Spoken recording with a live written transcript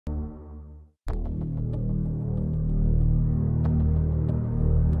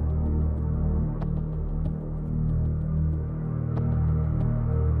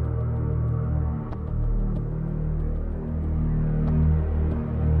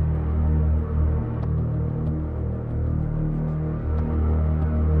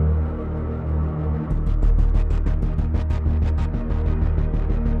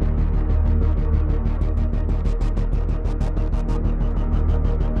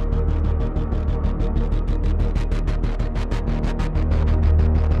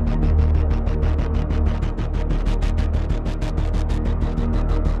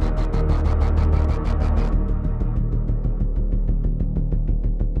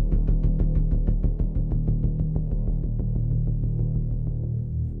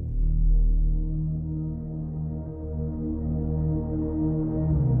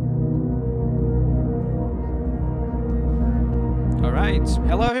right.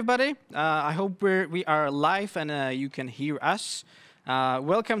 Hello, everybody. I hope we are live and you can hear us.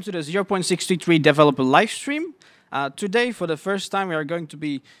 Welcome to the 0.63 developer live stream. Today, for the first time, we are going to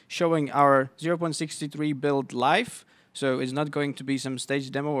be showing our 0.63 build live. So it's not going to be some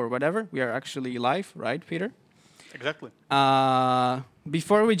stage demo or whatever. We are actually live, right, Peter? Exactly.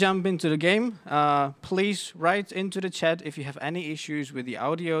 Before we jump into the game, please write into the chat if you have any issues with the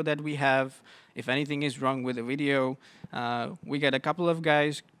audio that we have, if anything is wrong with the video. We got a couple of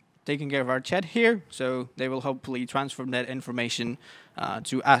guys taking care of our chat here, so they will hopefully transfer that information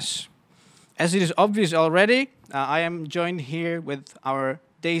to us. As it is obvious already, I am joined here with our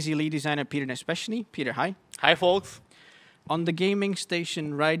DayZ lead designer, Peter Nespeshny. Peter, hi. Hi, folks. On the gaming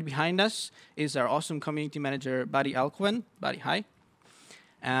station right behind us is our awesome community manager, Buddy Alkwen. Buddy, hi.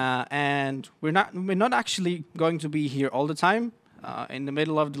 And we're not actually going to be here all the time. In the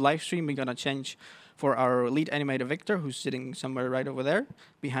middle of the live stream, we're gonna change for our lead animator, Viktor, who's sitting somewhere right over there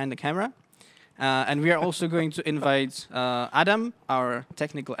behind the camera. And we are also going to invite Adam, our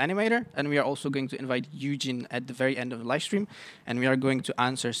technical animator, and we are also going to invite Eugen at the very end of the live stream, and we are going to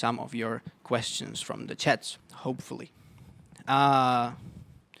answer some of your questions from the chats, hopefully. I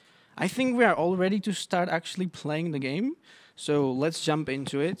think we are all ready to start actually playing the game, so let's jump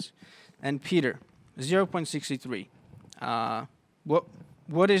into it. And Peter, 0.63.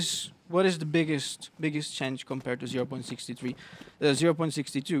 What is the biggest change compared to 0.63,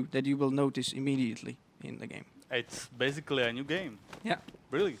 0.62 that you will notice immediately in the game? It's basically a new game. Yeah.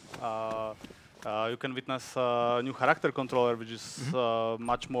 Really. You can witness a new character controller, which is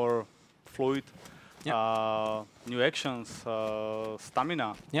much more fluid. Yeah. New actions,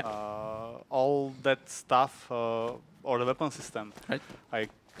 stamina, yeah. all that stuff, or the weapon system. Right. Like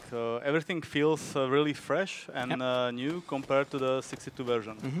everything feels really fresh and new compared to the 62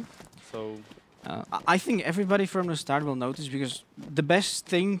 version. So. I think everybody from the start will notice, because the best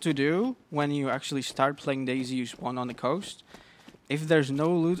thing to do when you actually start playing DayZ, you spawn on the coast. If there's no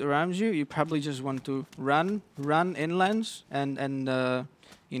loot around you, you probably just want to run inlands and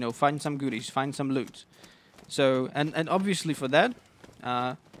you know, find some goodies, find some loot. So and obviously for that,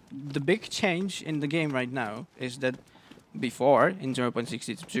 the big change in the game right now is that before in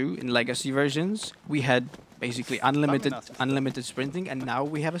 0.62 in legacy versions we had basically unlimited sprinting, and now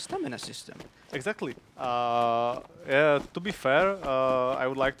we have a stamina system. Exactly. Yeah, to be fair, I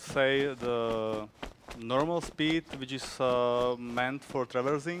would like to say the normal speed, which is meant for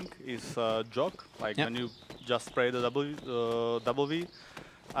traversing, is jog, like when you just spray the double V.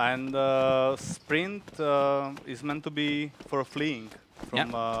 And sprint is meant to be for fleeing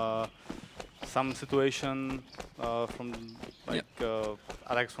from some situation, from like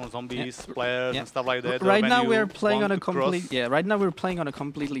attacks from zombies, players, and stuff like that. Right now we're playing on a right now we're playing on a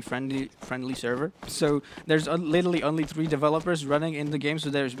completely friendly server. So there's literally only 3 developers running in the game, so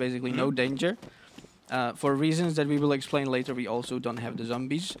there's basically no danger. For reasons that we will explain later, we also don't have the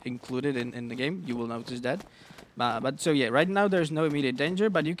zombies included in the game. You will notice that. But so yeah, right now there's no immediate danger,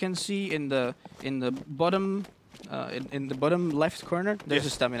 but you can see in the bottom left corner there's a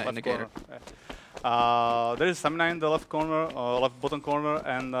stamina indicator. There is stamina in the left corner, left bottom corner,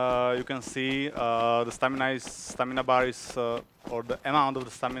 and you can see the stamina bar is or the amount of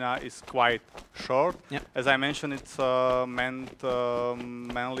the stamina is quite short. As I mentioned, it's meant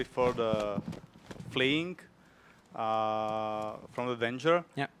mainly for the fleeing from the danger.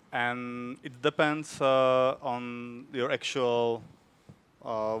 And it depends on your actual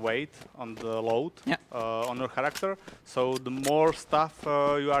weight, on the load, on your character. So the more stuff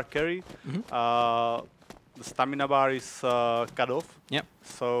you are carrying, the stamina bar is cut off.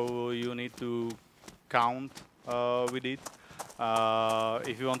 So you need to count with it.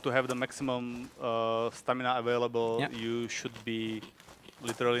 If you want to have the maximum stamina available, you should be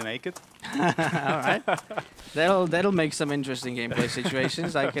literally naked. All right. That'll make some interesting gameplay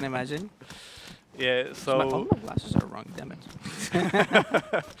situations, I can imagine. Yeah, so my glasses are wrong, damn it.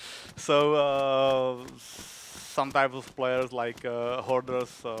 So some types of players like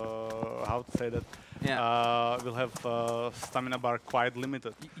hoarders, how to say that, will have stamina bar quite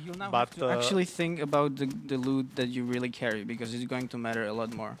limited. You'll now have to actually think about the loot that you really carry, because it's going to matter a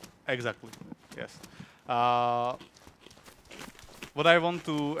lot more. Exactly, yes. What I want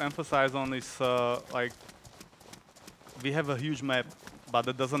to emphasize on is like we have a huge map, but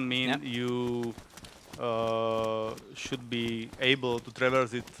that doesn't mean you should be able to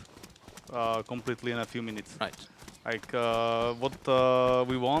traverse it completely in a few minutes. Right. Like what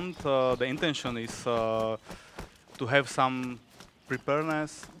we want, the intention is to have some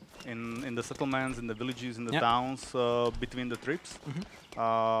preparedness, in the settlements, in the villages, in the towns, between the trips.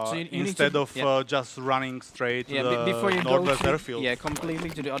 So you instead of just running straight to the before you northwest go airfield. Yeah, completely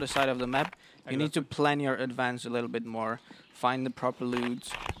to the other side of the map. You need to plan your advance a little bit more, find the proper loot,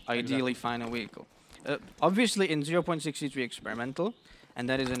 ideally find a vehicle. Obviously in 0.63 experimental, and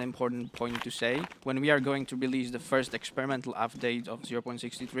that is an important point to say, when we are going to release the first experimental update of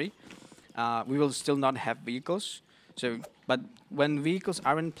 0.63, we will still not have vehicles. So, but when vehicles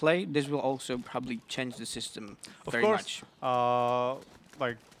are in play, this will also probably change the system very much.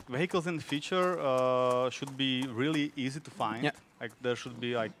 Like vehicles in the future should be really easy to find. Yeah. Like there should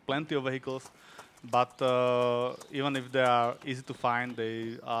be like plenty of vehicles, but even if they are easy to find,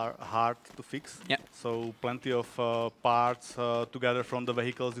 they are hard to fix. Yeah. So plenty of parts to gather from the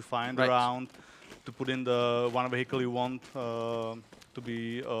vehicles you find around, to put in the one vehicle you want to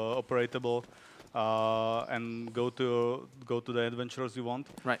be operatable, and go to the adventures you want.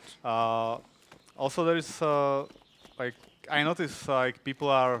 Right. Also, there is like I notice like people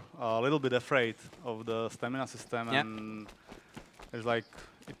are a little bit afraid of the stamina system, and it's like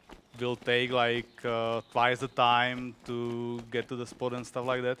it will take like twice the time to get to the spot and stuff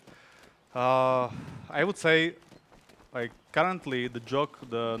like that. I would say, like currently the jog,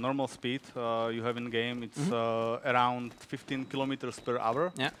 the normal speed you have in game, it's around 15 kilometers per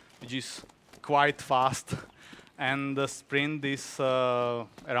hour, which is quite fast, and the sprint is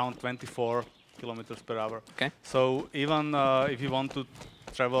around 24 kilometers per hour. Okay. So even if you want to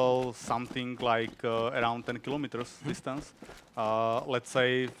travel something like around 10 kilometers distance, let's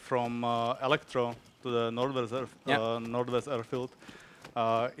say from Electro to the northwest airfield,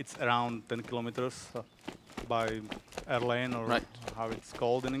 it's around 10 kilometers by air lane, or how it's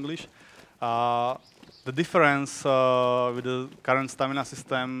called in English. The difference with the current stamina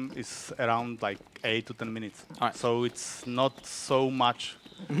system is around like 8 to 10 minutes. So it's not so much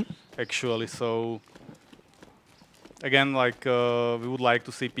actually. So again, like we would like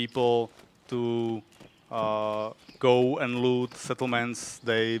to see people to go and loot settlements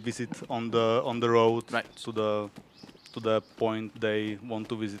they visit on the road to the point they want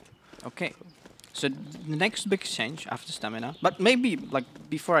to visit. Okay. So the next big change after stamina, but maybe like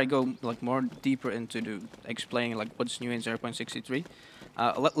before I go like more deeper into the explaining like what's new in 0.63,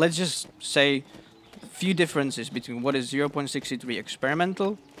 let's just say a few differences between what is 0.63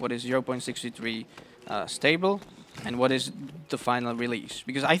 experimental, what is 0.63 stable, and what is the final release.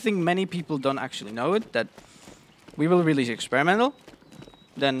 Because I think many people don't actually know it, that we will release experimental,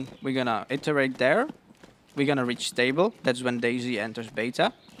 then we're gonna iterate there, we're gonna reach stable, that's when DayZ enters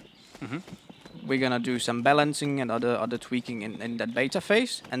beta. We're gonna do some balancing and other tweaking in that beta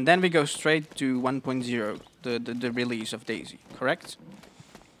phase, and then we go straight to 1.0, the release of DayZ, correct?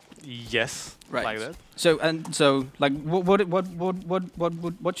 Yes, like that. So like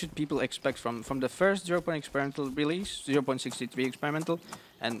what should people expect from the first 0.0 experimental release, 0.63 experimental,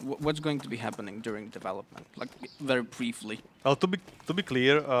 and what's going to be happening during development, like very briefly? Well, to be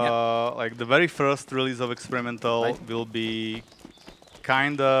clear, like the very first release of experimental will be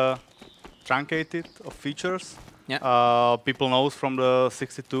kinda truncated of features. People knows from the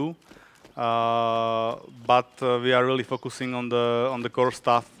 62, but we are really focusing on the core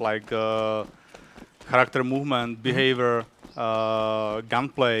stuff like character movement, behavior,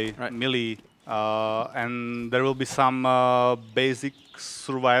 gunplay, melee, and there will be some basic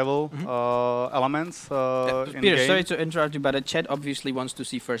survival elements in Peter, game. sorry to interrupt you, but the chat obviously wants to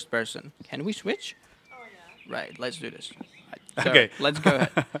see first person. Can we switch? Oh yeah. Right, let's do this. Okay, let's go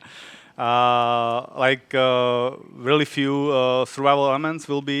ahead. Like really few survival elements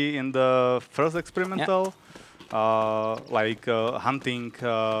will be in the first experimental, like hunting,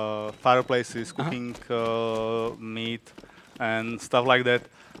 fireplaces, cooking meat, and stuff like that.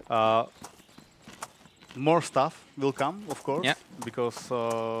 More stuff will come, of course, because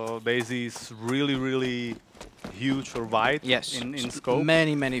DayZ is really huge or wide in scope.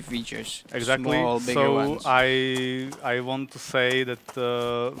 Many features. Exactly. Small, bigger so ones. I want to say that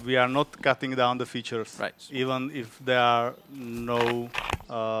we are not cutting down the features, even if they are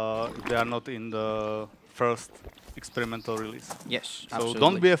they are not in the first experimental release. Yes. So absolutely.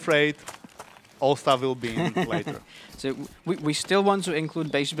 don't be afraid. All stuff will be in later. So we still want to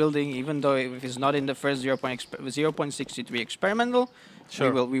include base building, even though if it's not in the first 0.63 experimental.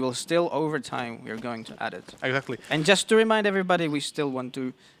 Sure. We will still, over time, we're going to add it. Exactly. And just to remind everybody, we still want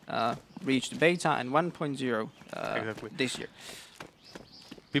to reach the beta and 1.0 this year.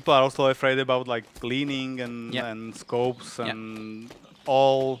 People are also afraid about like cleaning and scopes, and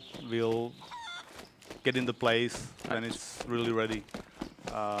all will get into place when it's really ready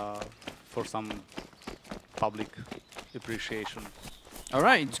for some public appreciation. All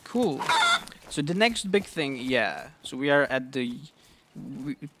right, cool. So the next big thing, yeah. So we are at the.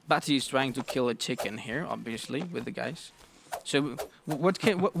 Batty is trying to kill a chicken here, obviously, with the guys. So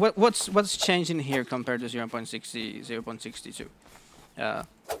what's changed in here compared to 0.60, 0.62?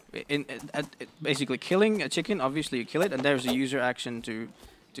 Basically killing a chicken, obviously you kill it, and there's a user action to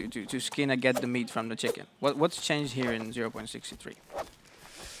skin and get the meat from the chicken. What's changed here in 0.63?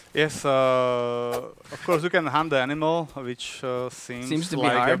 Yes, of course you can hunt the animal, which seems to be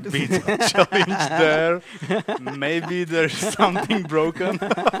like hard. a bit challenge there. Maybe there's something broken.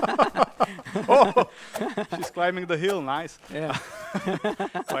 Oh, she's climbing the hill. Nice. Yeah.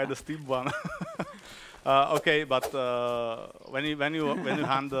 Quite a steep one. Okay, but when you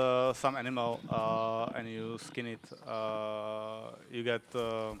hunt some animal and you skin it, you get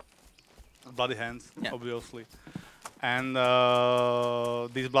bloody hands, obviously. And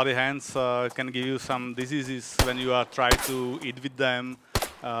these bloody hands can give you some diseases when you are trying to eat with them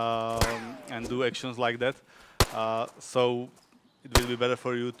and do actions like that. So it will be better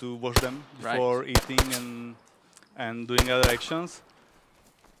for you to wash them before eating and doing other actions.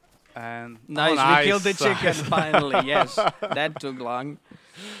 And nice, we killed the chicken finally. Yes, that took long.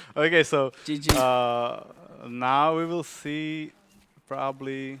 Okay, so GG. Now we will see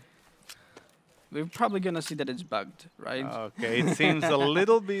probably. We're probably gonna see that it's bugged, right? Okay, it seems a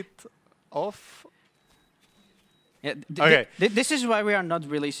little bit off. Yeah, okay. This is why we are not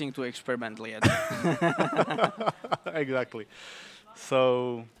releasing too experimentally yet. Exactly.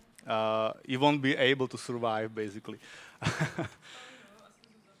 So you won't be able to survive, basically.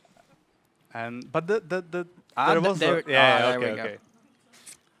 But there was there we go. Okay.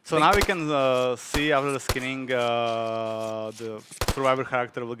 So now we can see after the skinning, the survivor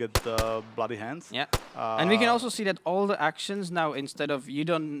character will get bloody hands. Yeah, and we can also see that all the actions now, instead of you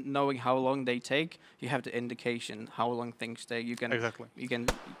don't knowing how long they take, you have the indication how long things take. You can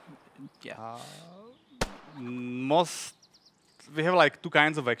we have like two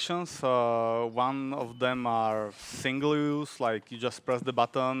kinds of actions. One of them are single use, like you just press the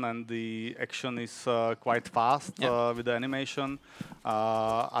button and the action is quite fast with the animation.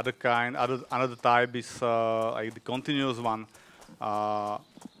 Another type is like the continuous one.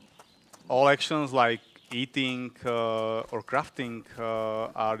 All actions like eating or crafting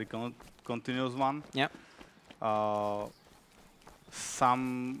are the continuous one. Yeah.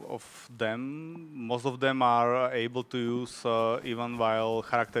 Most of them are able to use even while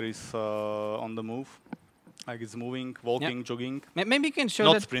character is on the move, like it's moving, walking, jogging. Maybe you can show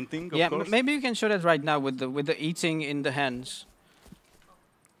not that. Sprinting, of course. Maybe you can show that right now with the eating in the hands.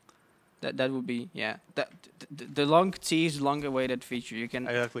 That would be the long T is long-awaited feature. You can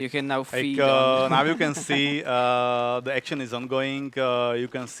now feed. Now you can see the action is ongoing. You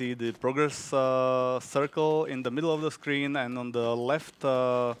can see the progress circle in the middle of the screen, and on the left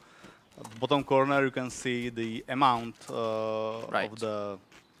bottom corner you can see the amount of the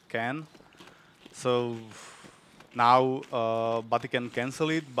can. So now Buddy can cancel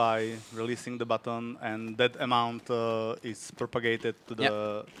it by releasing the button, and that amount is propagated to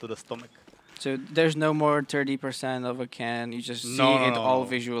the stomach. So there's no more 30% of a can. You just see it all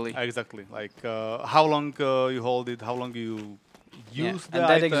visually. Exactly. Like how long you hold it, how long you use the and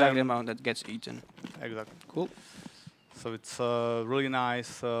that item. exact amount that gets eaten. Exactly. Cool. So it's really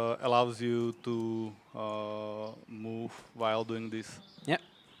nice. Allows you to move while doing this. Yeah.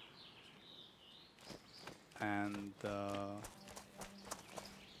 And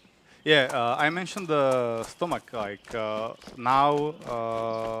I mentioned the stomach. Like now,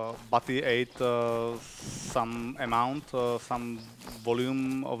 Bati ate some amount, some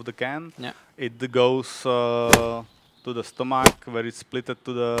volume of the can. Yeah. It goes to the stomach, where it's split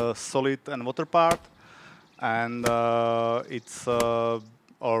to the solid and water part, and it's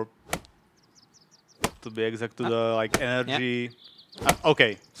or to be exact, to the like energy. Yeah.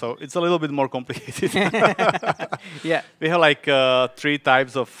 Okay, so it's a little bit more complicated. Yeah. We have like 3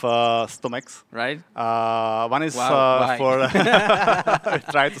 types of stomachs. Right. One is for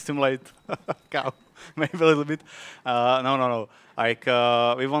try to simulate cow, maybe a little bit. No. Like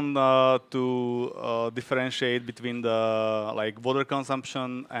we want to differentiate between the like water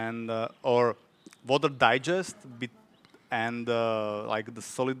consumption and or water digest and like the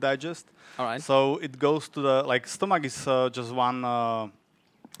solid digest. All right. So it goes to the like stomach is just one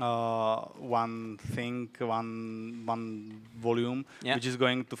thing, one volume, which is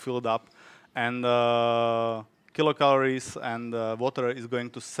going to fill it up, and kilocalories and water is going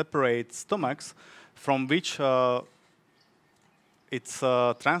to separate stomachs, from which it's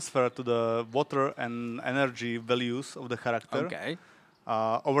transferred to the water and energy values of the character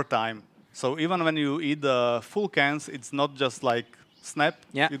over time. So even when you eat the full cans, it's not just like snap,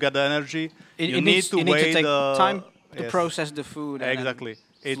 you get the energy. You need to take time to process the food. Exactly.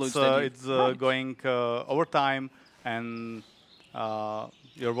 It's going over time, and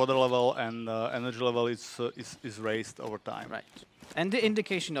your water level and energy level is raised over time. Right. And the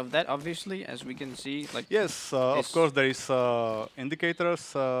indication of that, obviously, as we can see, like yes, of course, there is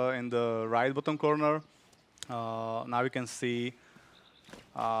indicators in the right bottom corner. Now we can see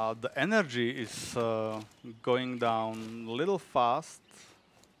the energy is going down a little fast.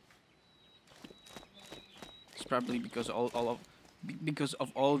 It's probably because because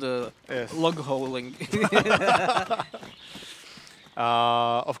of all the log holing.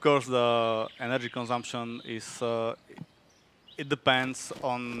 Of course, the energy consumption is. It depends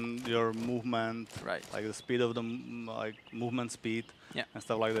on your movement, right? Like the speed of the movement speed, and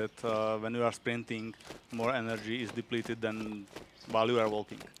stuff like that. When you are sprinting, more energy is depleted than while you are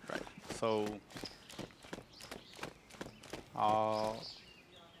walking. Right. So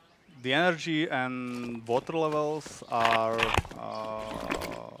the energy and water levels are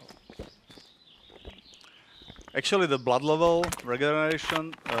actually the blood level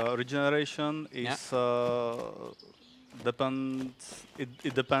regeneration is.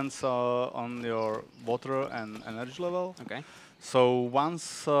 It depends on your water and energy level. Okay. So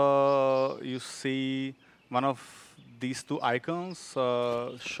once you see one of these two icons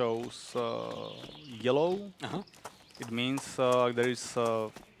shows yellow, it means there is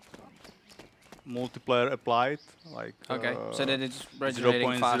multiplier applied, like so that it's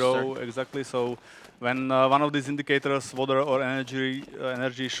regenerating 0.0 exactly. So when one of these indicators, water or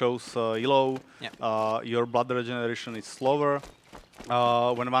energy shows yellow, your blood regeneration is slower.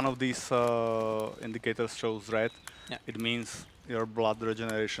 When one of these indicators shows red, it means your blood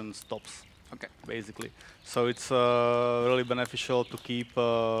regeneration stops. Okay. Basically, so it's really beneficial to keep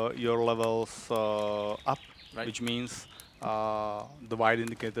your levels up, which means the white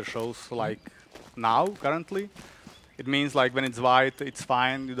indicator shows like now currently. It means like when it's white, it's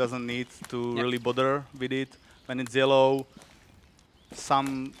fine. You doesn't need to really bother with it. When it's yellow,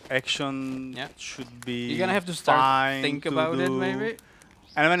 some action should be. You're gonna have to start think about it, maybe.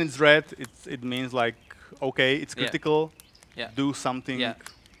 And when it's red, it means like okay, it's critical. Do something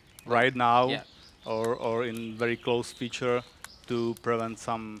right now, or in very close future to prevent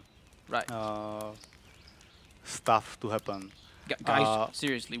some stuff to happen. Guys,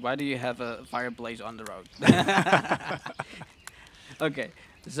 seriously, why do you have a fireplace on the road? Okay,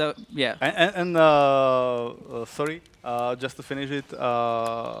 so and sorry, just to finish it,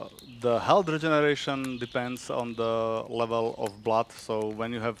 the health regeneration depends on the level of blood. So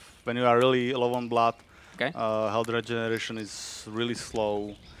when you are really low on blood, health regeneration is really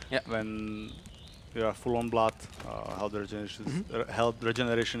slow. When you are full on blood, health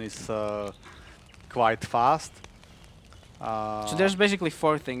regeneration is quite fast. So there's basically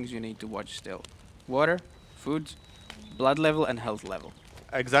 4 things you need to watch still: water, food, blood level, and health level.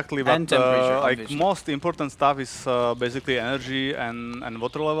 Exactly, but and temperature, like most important stuff is basically energy and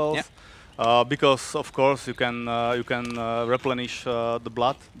water levels. Because of course you can replenish the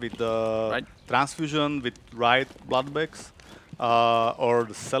blood with the transfusion with right blood bags or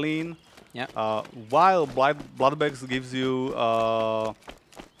the saline. While blood bags gives you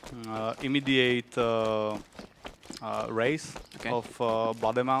immediate raise of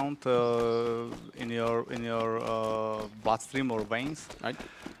blood amount in your bloodstream or veins.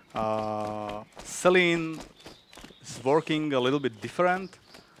 Saline is working a little bit different.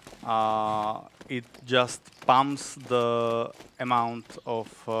 It just pumps the amount of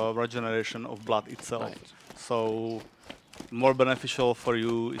regeneration of blood itself. So more beneficial for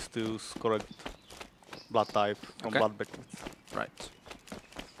you is to correct blood type from blood backwards. Right.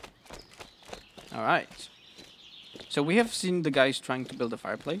 All right. So we have seen the guys trying to build a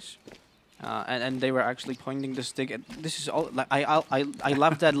fireplace, and they were actually pointing the stick at. This is all. Like, I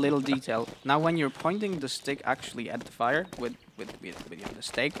love that little detail. Now, when you're pointing the stick actually at the fire with the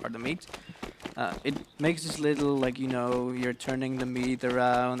steak or the meat, it makes this little, like, you're turning the meat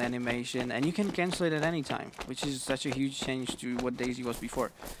around animation, and you can cancel it at any time, which is such a huge change to what DayZ was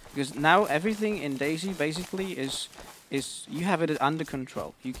before. Because now everything in DayZ basically is you have it under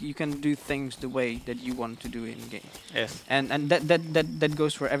control. You can do things the way that you want to do it in game. Yes. And that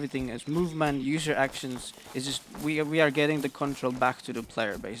goes for everything as movement, user actions. It's just we are getting the control back to the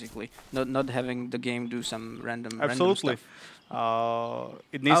player basically, not having the game do some random Absolutely. Random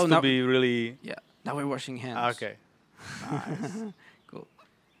stuff. It needs to be really. Yeah. Now we're washing hands. Okay. Nice. Cool.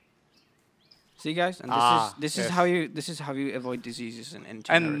 See, guys, and this is how you avoid diseases in Chernarus.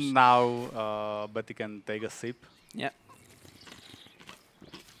 And now Betty can take a sip. Yeah.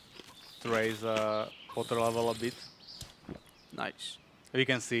 To raise water level a bit. Nice. We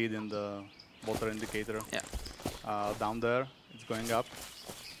can see it in the water indicator. Yeah. Down there, it's going up.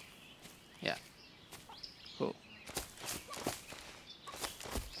 Yeah. Cool.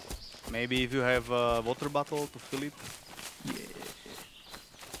 Maybe if you have a water bottle to fill it. Yeah.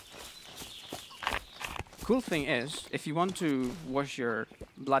 Cool thing is, if you want to wash your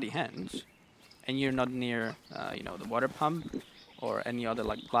bloody hands, and you're not near, you know, the water pump or any other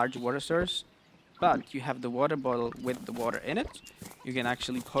like large water source, but you have the water bottle with the water in it, you can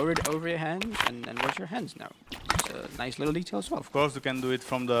actually pour it over your hands and wash your hands now. It's a nice little detail as well. Of course, you can do it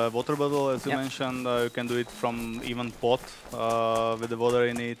from the water bottle, as you mentioned. You can do it from even pot with the water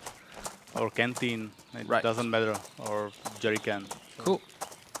in it, or canteen. It doesn't matter, or jerry can. Cool.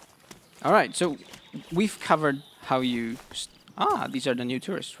 All right, so we've covered how you... these are the new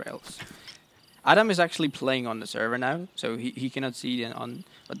tourist trails. Adam is actually playing on the server now, so he cannot see it on...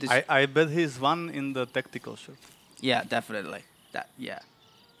 But this I bet he's one in the tactical shirt. Yeah, definitely. Yeah.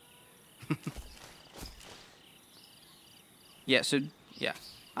 Yeah, so, yeah.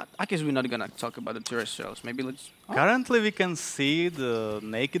 I guess we're not gonna talk about the tourist trails. Maybe let's... Currently, we can see the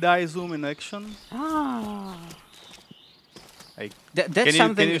naked eye zoom in action. That's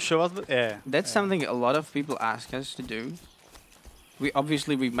something... Can you show us? That's something a lot of people ask us to do.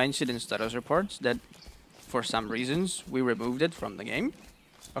 We mentioned in status reports that for some reasons we removed it from the game.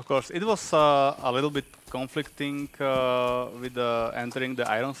 Of course, it was a little bit conflicting with entering the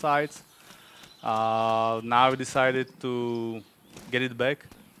iron sights. Now we decided to get it back.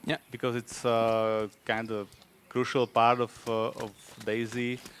 Yeah. Because it's kind of crucial part of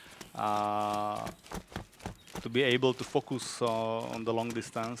DayZ to be able to focus on the long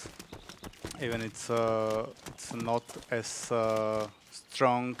distance. Even it's not as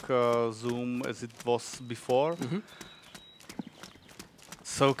strong zoom as it was before.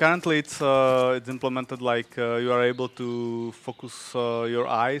 So currently it's implemented like you are able to focus your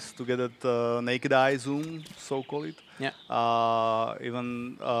eyes to get that naked eye zoom, so call it. Yeah.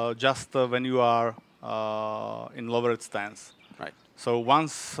 Even just when you are in lowered stance. Right. So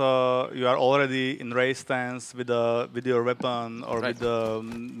once you are already in raised stance with your weapon or with the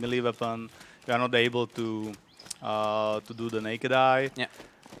melee weapon, you are not able to do the naked eye. Yeah.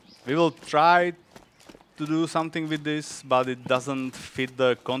 We will try to do something with this, but it doesn't fit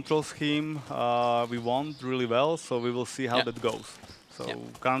the control scheme we want really well. So we will see how that goes. So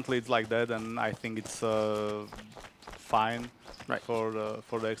currently it's like that, and I think it's fine for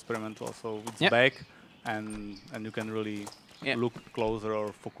the experimental. So it's back, and you can really look closer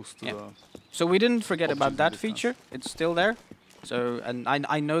or focus to the... So we didn't forget about that feature. It's still there. So, and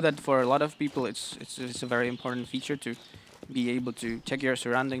I know that for a lot of people it's a very important feature to be able to check your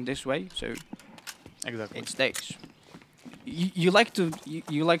surrounding this way. So exactly, it stays. You like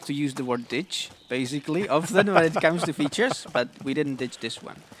to use the word ditch basically often when it comes to features, but we didn't ditch this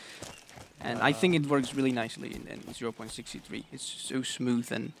one. And I think it works really nicely in 0.63. It's so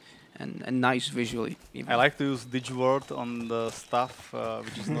smooth and nice visually. Even. I like to use ditch word on the stuff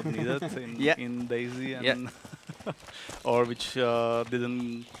which is not needed in DayZ, and or which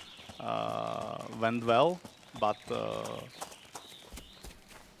didn't went well, but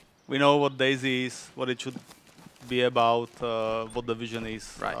we know what DayZ is, what it should be about, what the vision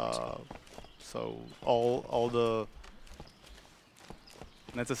is. Right. So all the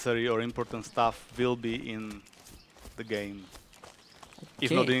necessary or important stuff will be in the game.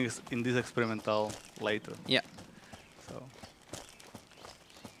 If not in this experimental later. Yeah. So.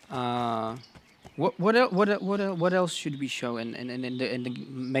 What else should we show in the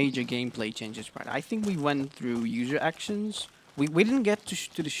major gameplay changes part? I think we went through user actions. We didn't get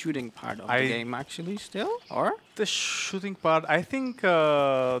to the shooting part of the game actually still, or? The shooting part, I think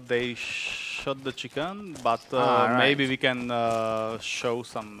they shot the chicken, but maybe we can show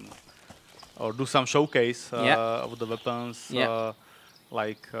some or do some showcase of the weapons,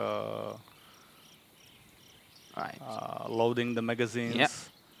 like loading the magazines. Yeah.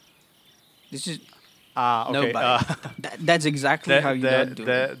 This is okay. No, that's exactly how you do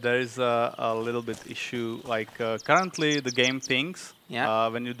it. There is a little bit issue. Like currently, the game thinks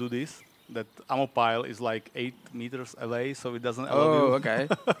when you do this that ammo pile is like 8 meters away, so it doesn't allow you to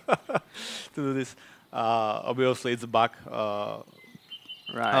do this. Obviously, it's a bug.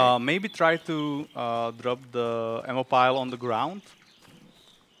 Right. Maybe try to drop the ammo pile on the ground.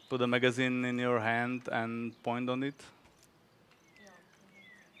 Put the magazine in your hand and point on it.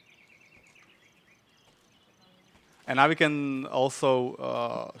 And now we can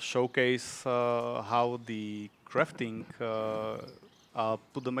also showcase how the crafting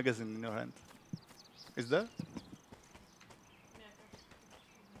put the magazine in your hand. Is there?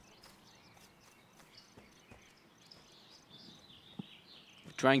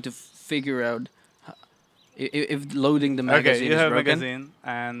 trying to figure out if loading the magazine okay, you is have broken. magazine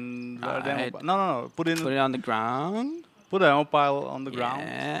and no, put it on the ground. Put the ammo pile on the ground,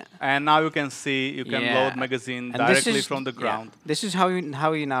 and now you can see you can load magazine directly from the ground. This is how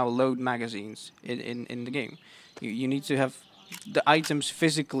you now load magazines in the game. You need to have the items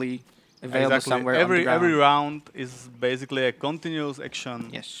physically available somewhere on the ground. Every round is basically a continuous action.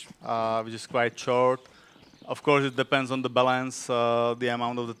 Yes. Which is quite short. Of course, it depends on the balance, the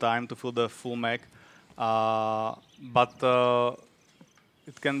amount of the time to fill the full mag. But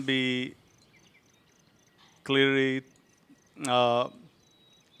it can be clearly.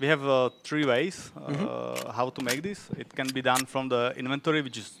 We have 3 ways how to make this. It can be done from the inventory,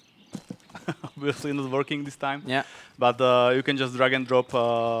 which is obviously not working this time. Yeah. But you can just drag and drop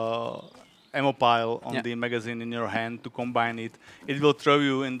ammo pile on the magazine in your hand to combine it. It will throw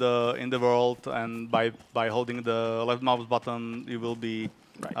you in the world, and by holding the left mouse button, you will be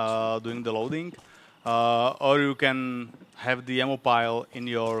doing the loading. Or you can have the ammo pile in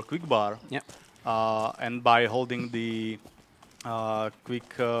your quick bar, and by holding the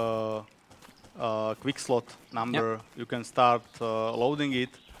quick slot number, you can start loading it,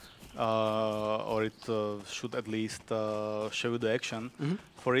 or it should at least show the action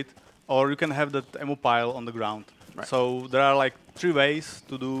for it. Or you can have that ammo pile on the ground. Right. So there are like 3 ways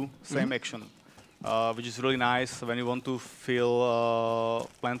to do same action, which is really nice when you want to fill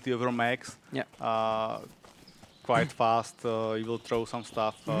plenty of your mags. Quite fast, you will throw some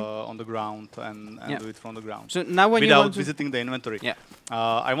stuff on the ground and do it from the ground. So now when without you want visiting the inventory.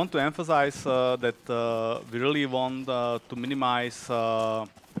 I want to emphasize that we really want to minimize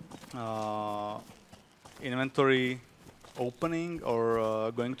inventory opening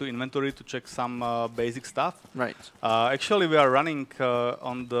or going to inventory to check some basic stuff. Right. Actually, we are running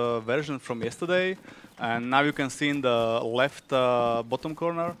on the version from yesterday, and now you can see in the left bottom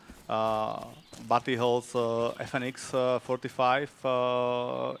corner Batty holds FNX 45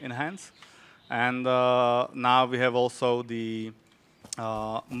 in hands, and now we have also the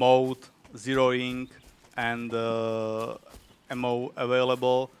mode, zeroing, and ammo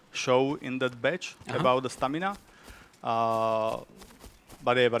available show in that batch about the stamina.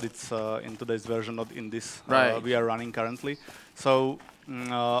 But it's in today's version, not in this we are running currently. So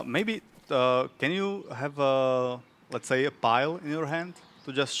maybe can you have let's say a pile in your hand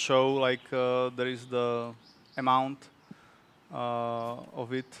to just show like there is the amount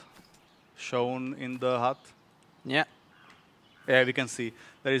of it shown in the HUD? Yeah, we can see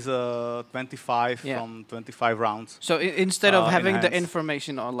there is a 25 from 25 rounds. So instead of having the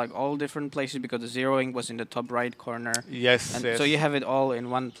information on like all different places, because the zeroing was in the top right corner. Yes, and so you have it all in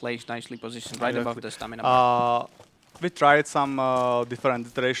one place, nicely positioned, right above the stamina bar. We tried some different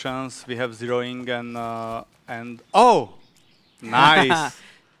iterations. We have zeroing and oh, nice!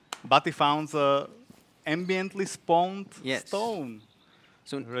 Batty found ambiently spawned stone.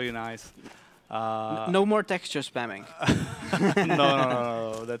 So really nice. No more texture spamming.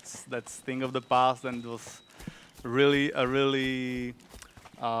 No. That's thing of the past, and it was really a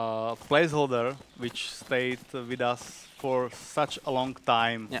placeholder which stayed with us for such a long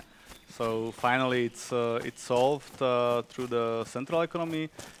time. Yeah. So finally, it's solved through the central economy.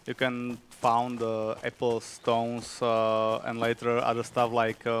 You can found apples, stones, and later other stuff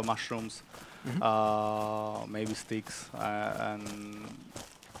like mushrooms, maybe sticks, and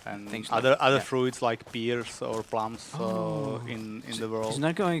other fruits like pears or plums in the world. It's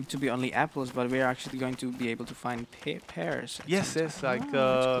not going to be only apples, but we're actually going to be able to find pears. Yes. Like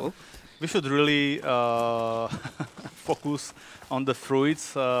cool. We should really focus on the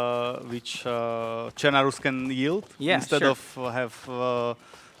fruits which Chernarus can yield instead of have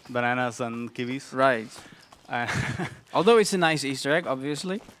bananas and kiwis. Right. Although it's a nice Easter egg,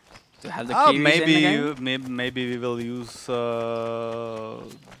 obviously, to have the kiwis in the game. Maybe we will use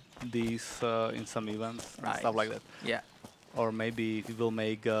these in some events and stuff like that. Yeah. Or maybe we will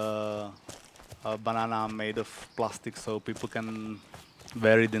make a banana made of plastic so people can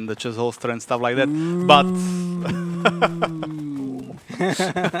wear it in the chest holster and stuff like that. But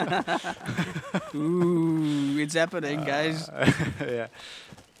it's happening, guys. Yeah.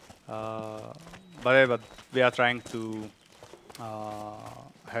 But we are trying to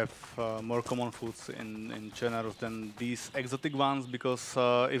have more common foods in Chernarus than these exotic ones, because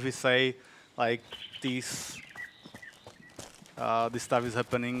if we say like this stuff is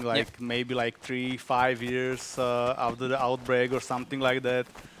happening like maybe like 3-5 years after the outbreak or something like that,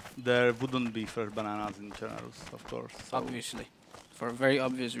 there wouldn't be fresh bananas in Chernarus, of course. So obviously, for very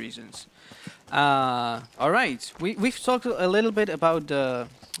obvious reasons. All right, we've talked a little bit about the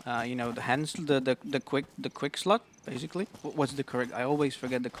the hands, the quick slot. basically. What's the correct? I always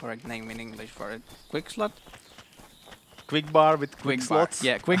forget the correct name in English for it. Quick slot. Quick bar with quick slots.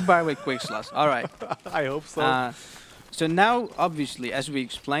 Yeah, quick bar with quick slots. All right. I hope so. So now, obviously, as we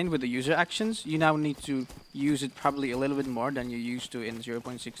explained with the user actions, you now need to use it probably a little bit more than you used to in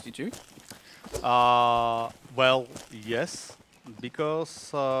 0.62. Well, yes,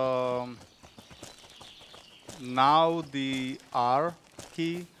 because now the R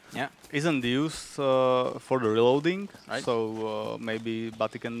key isn't used for the reloading. Right. So maybe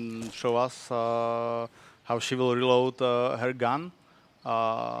Bati can show us how she will reload her gun.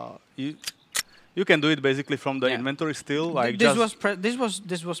 You can do it basically from the inventory still. Like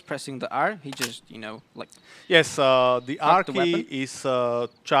this was pressing the R. He just like. Yes, the R key is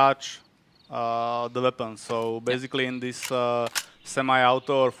charge the weapon. So basically in this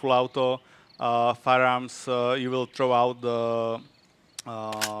semi-auto or full auto firearms, you will throw out the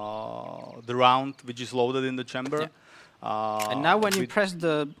round which is loaded in the chamber. And now when you press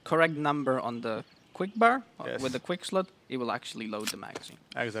the correct number on the quick bar with the quick slot, it will actually load the magazine.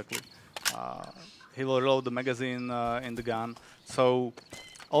 Exactly. He will reload the magazine in the gun. So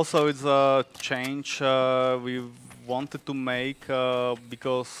also it's a change we wanted to make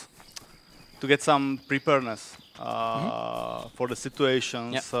because to get some preparedness for the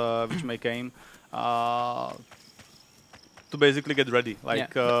situations which may come, to basically get ready.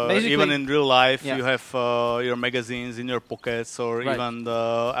 Like even in real life, you have your magazines in your pockets or even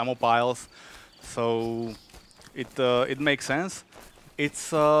the ammo piles. So it makes sense.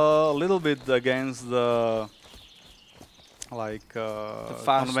 It's a little bit against the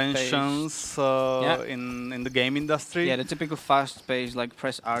conventions in the game industry. Yeah, the typical fast pace, like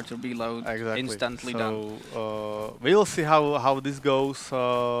press R to reload, instantly done. We'll see how this goes,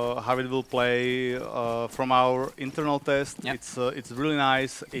 how it will play from our internal test. It's really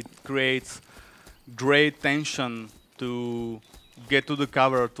nice. It creates great tension to get to the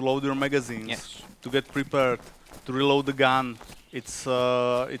cover, to load your magazines, to get prepared, to reload the gun. It's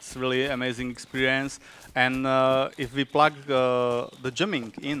really amazing experience. And if we plug the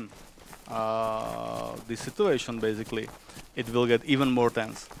jamming in the situation, basically, it will get even more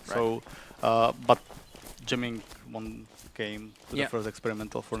tense. Right. So, but jamming one came to the first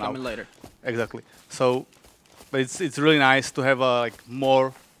experimental for now. Coming later. Exactly. So, but it's really nice to have a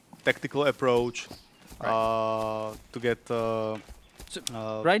more tactical approach to get.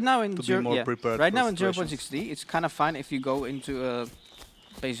 Right now in 0.60, it's kind of fine if you go into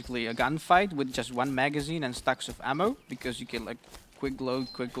basically a gunfight with just one magazine and stacks of ammo, because you can like quick load,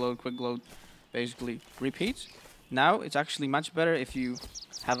 basically repeats. Now it's actually much better if you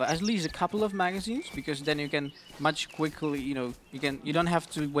have at least a couple of magazines, because then you can much quickly, you don't have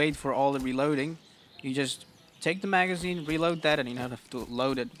to wait for all the reloading. You just take the magazine, reload that, and you don't have to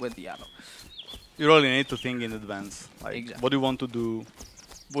load it with the ammo. You really need to think in advance, like what do you want to do,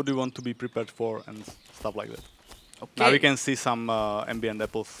 what do you want to be prepared for, and stuff like that. Okay. Now we can see some ambient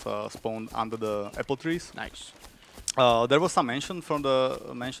apples spawned under the apple trees. Nice. There was some mentions from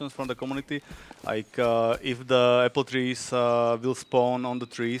the community, like if the apple trees will spawn on the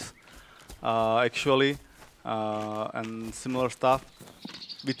trees, actually, and similar stuff.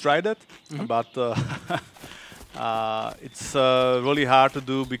 We tried it, but it's really hard to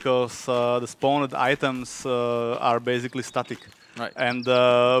do because the spawned items are basically static, and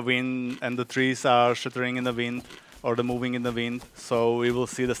the wind and the trees are shattering in the wind, or the moving in the wind. So we will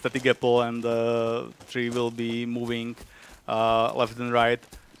see the static apple, and the tree will be moving left and right,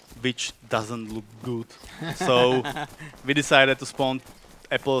 which doesn't look good. So we decided to spawn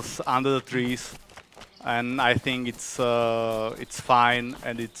apples under the trees, and I think it's fine,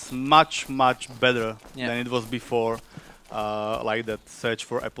 and it's much better than it was before, like that search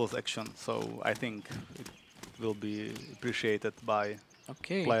for apples action. So I think it will be appreciated by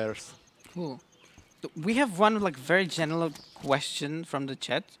players. Cool. We have one very general question from the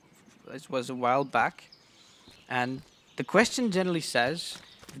chat. It was a while back, and the question generally says,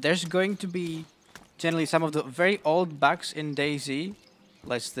 there's going to be generally some of the very old bugs in DayZ,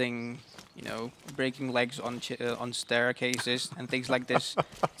 let's think, breaking legs on staircases and things like this.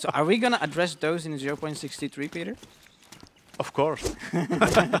 So are we gonna address those in 0.63, Peter? Of course.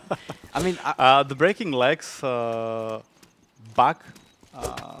 I mean, the breaking legs bug,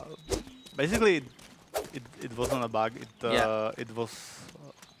 basically. It wasn't a bug. It was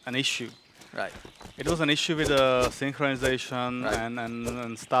an issue. Right. It was an issue with synchronization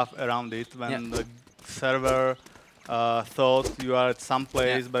and stuff around it. When the server thought you are at some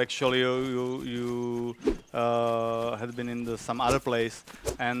place, but actually you had been in some other place.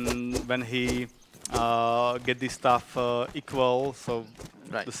 And when he get this stuff equal, so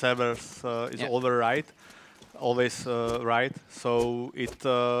the server is override. always right. So it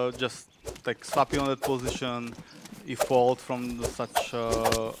just like slap you on that position. You fall from such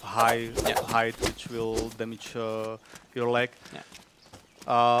high height, which will damage your leg. Yeah.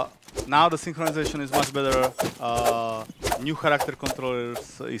 Now the synchronization is much better. New character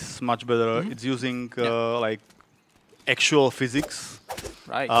controllers is much better. It's using like actual physics,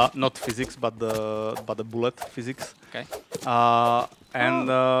 right? Not physics, but the bullet physics. Okay.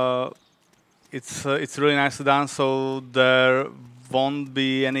 It's really nicely done. So there won't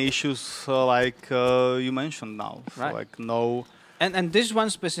be any issues like you mentioned now. So Right. like no. And this one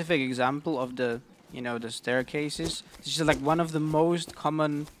specific example of the the staircases, this is like one of the most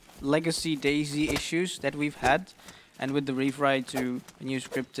common legacy DayZ issues that we've had, and with the rewrite to a new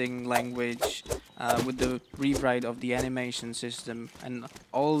scripting language, with the rewrite of the animation system, and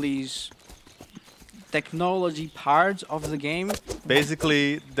all these technology parts of the game.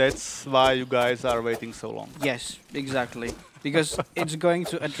 Basically, that's why you guys are waiting so long. Yes, exactly, because it's going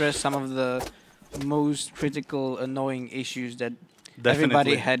to address some of the most critical, annoying issues that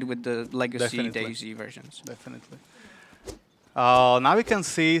everybody had with the legacy DayZ versions. Definitely. Now we can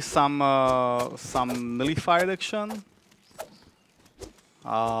see some melee fight action.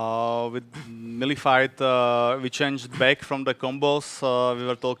 With melee fight, we changed back from the combos we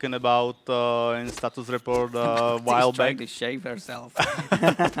were talking about in status report a while back. To shave herself.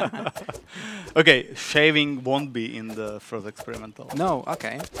 Okay, shaving won't be in the first experimental. No,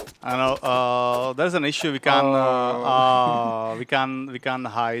 okay. I know. There's an issue. We can we can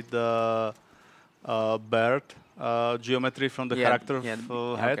hide the bird geometry from the character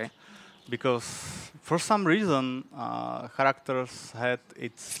head, because for some reason character's head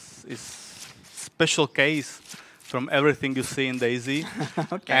it's special case from everything you see in DayZ,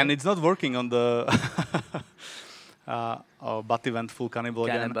 and it's not working on the. But event full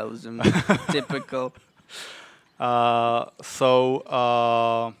cannibalism, typical.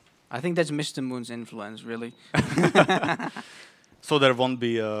 I think that's Mr. Moon's influence, really. So there won't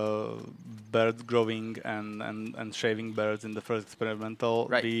be bird growing and shaving birds in the first experimental.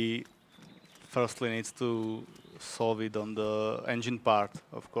 Right. We firstly needs to solve it on the engine part,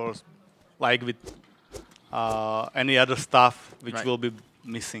 of course, like with any other stuff which will be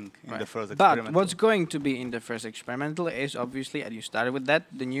missing in the first experimental. But what's going to be in the first experimental is obviously, and you started with that,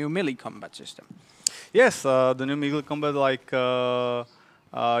 the new melee combat system. Yes, the new melee combat, like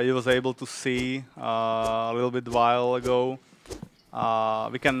you was able to see a little bit while ago.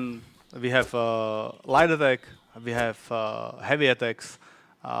 We have light attack, we have heavy attacks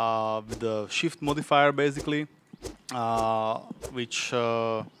with the shift modifier basically, which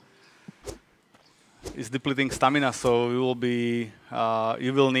is depleting stamina. So you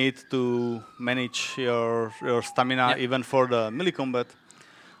will need to manage your stamina even for the melee combat.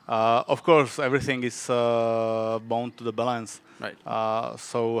 Of course, everything is bound to the balance. Right.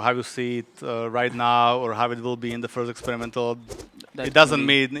 So how you see it right now, or how it will be in the first experimental, it doesn't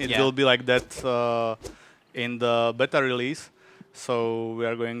mean it will be like that in the beta release. So we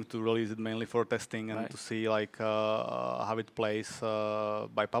are going to release it mainly for testing and to see like how it plays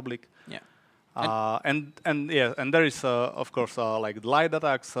by public. Yeah. And there is of course like light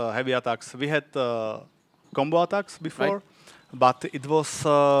attacks, heavy attacks. We had combo attacks before, but it was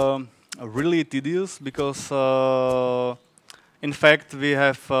really tedious because in fact we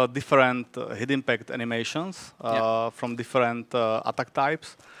have different hit impact animations from different attack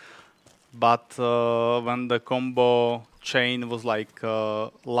types. But when the combo chain was like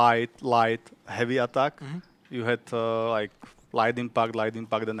light, heavy attack, you had like light impact,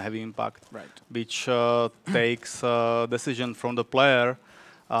 and heavy impact, which takes decision from the player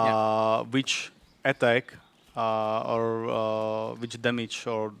which attack or which damage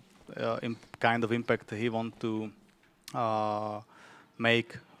or kind of impact he want to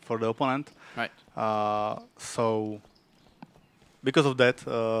make for the opponent. So because of that,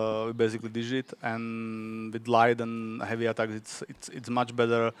 we basically did it, and with light and heavy attacks, it's much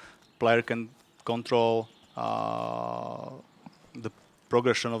better. Player can control the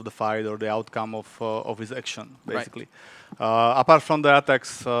progression of the fight or the outcome of his action, basically. Apart from the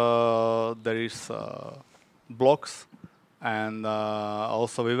attacks, there is blocks and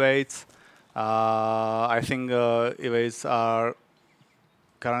also evades. I think evades are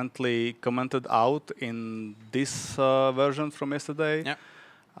currently commented out in this version from yesterday.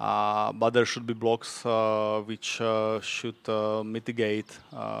 But there should be blocks which should mitigate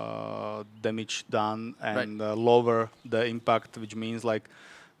damage done and lower the impact, which means like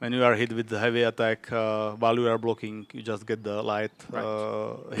when you are hit with the heavy attack while you are blocking, you just get the light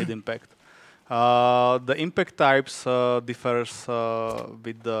hit impact. The impact types differs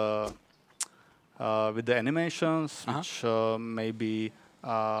with the with the animations, which maybe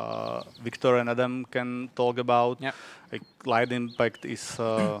Viktor and Adam can talk about. Yeah. Like light impact is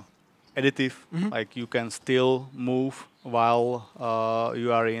additive, like you can still move while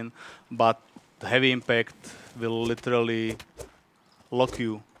you are in, but the heavy impact will literally lock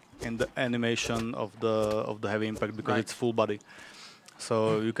you in the animation of the heavy impact because it's full body.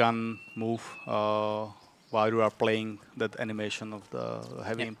 So you can move while you are playing that animation of the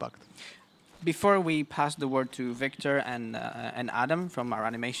heavy impact. Before we pass the word to Viktor and Adam from our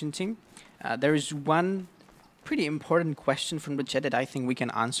animation team, there is one pretty important question from the chat that I think we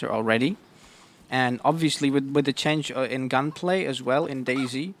can answer already. And obviously, with the change in gunplay as well in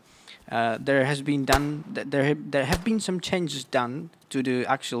DayZ, there have been some changes done to the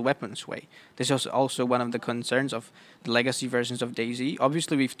actual weapons way. This is also one of the concerns of the legacy versions of DayZ.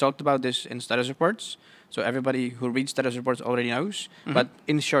 Obviously, we've talked about this in status reports, so everybody who reads status reports already knows. But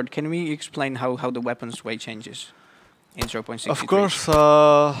in short, can we explain how the weapons way changes in 0.63? Of course,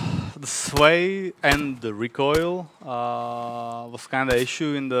 the sway and the recoil was kind of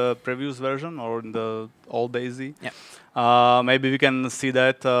issue in the previous version or in the old DayZ. Yeah. Maybe we can see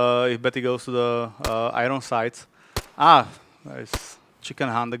that if Betty goes to the iron sights. There's chicken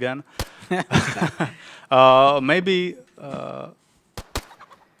hand again. Maybe.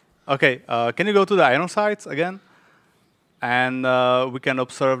 Okay, can you go to the iron sights again? And we can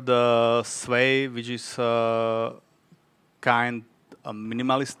observe the sway, which is kind of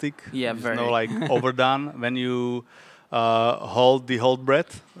minimalistic. Yeah, it's very. No, like overdone. When you hold the hold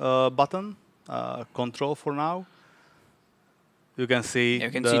breath button, control for now, you can see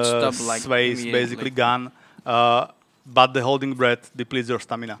the sway is basically gone. But the holding breath depletes your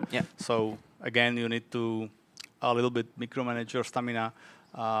stamina. Yeah. So again, you need to a little bit micromanage your stamina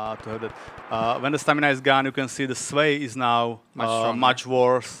to have that. When the stamina is gone, you can see the sway is now much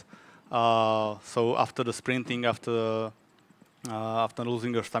worse. So after the sprinting, after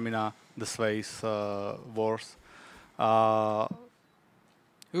losing your stamina, the sway is worse.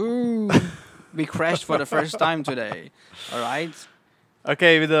 Ooh, we crashed for the first time today. All right.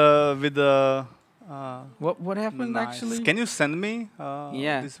 Okay, with the. What happened actually? Can you send me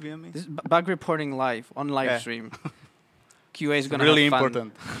this VME? This is bug reporting live on live stream. QA is gonna really have fun.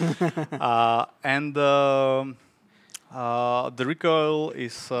 important. And the recoil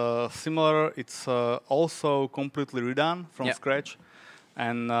is similar. It's also completely redone from scratch,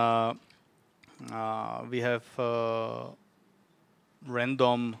 and we have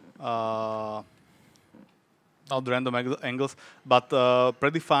random. Not random angles, but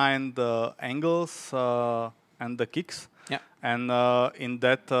predefined angles and the kicks. Yeah. And in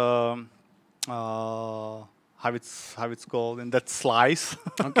that, how it's called, in that slice.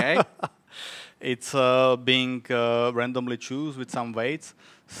 Okay. It's being randomly choose with some weights,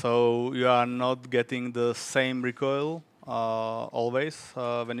 so you are not getting the same recoil always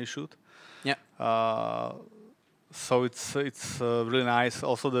when you shoot. Yeah. So it's really nice.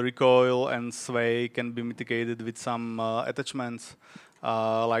 Also, the recoil and sway can be mitigated with some attachments,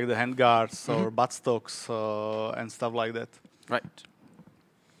 like the handguards or buttstocks and stuff like that. Right.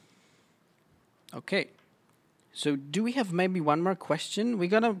 Okay. So do we have maybe one more question?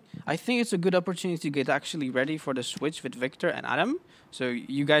 I think it's a good opportunity to get actually ready for the switch with Viktor and Adam. So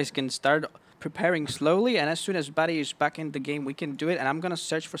you guys can start preparing slowly, and as soon as Buddy is back in the game, we can do it. And I'm gonna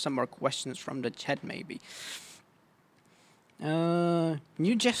search for some more questions from the chat maybe.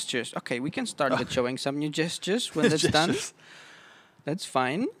 New gestures. Okay, we can start with showing some new gestures when that's done. That's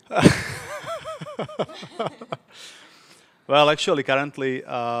fine. Well, actually, currently,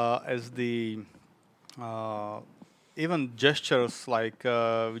 as the even gestures like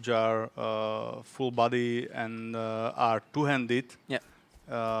which are full body and are two-handed,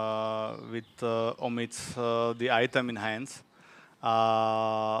 with omits the item in hands.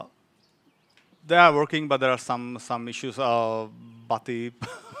 They are working, but there are some issues. Bati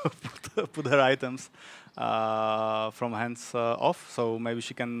put her items from hands off, so maybe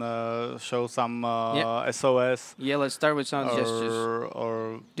she can show some SOS. Yeah, let's start with some gestures.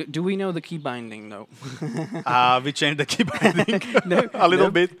 Or do we know the key binding though? We changed the key binding a little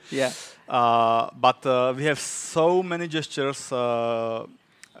bit. Yeah. But we have so many gestures.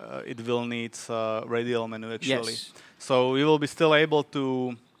 It will need radial menu actually. Yes. So we will be still able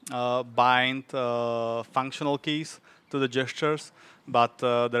to bind functional keys to the gestures, but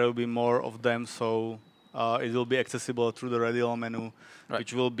there will be more of them, so it will be accessible through the radial menu,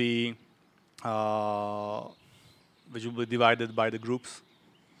 which will be divided by the groups,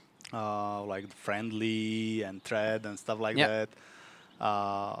 like friendly and thread and stuff like that.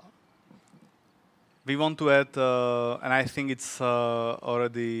 We want to add, and I think it's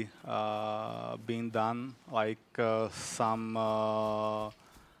already being done, like some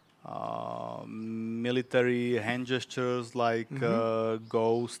military hand gestures, like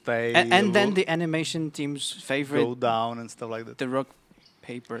go, stay, and then the animation team's favorite, go down, and stuff like that. The rock,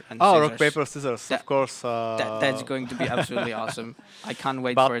 paper, and scissors. rock, paper, scissors. Of course. That's going to be absolutely awesome. I can't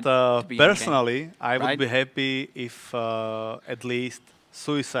wait for it to be personally, I would be happy if at least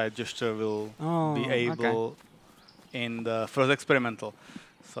suicide gesture will be able in the first experimental.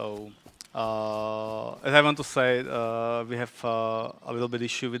 So, as I want to say, we have a little bit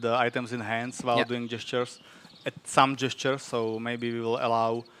issue with the items in hands while doing gestures. At some gestures, so maybe we will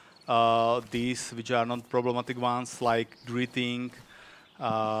allow these which are not problematic ones, like greeting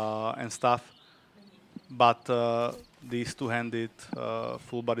and stuff. But these two-handed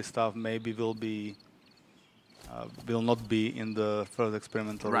full body stuff maybe will not be in the first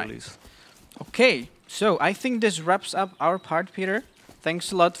experimental release. Okay, so I think this wraps up our part, Peter.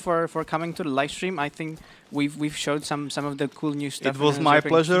 Thanks a lot for coming to the live stream. I think we've showed some of the cool new stuff. It was my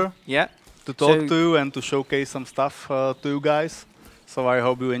pleasure. Yeah. To talk to you and to showcase some stuff to you guys. So I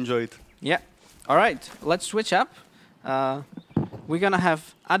hope you enjoyed. Yeah. All right. Let's switch up. We're gonna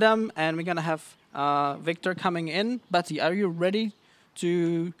have Adam and we're gonna have Viktor coming in. Betty, are you ready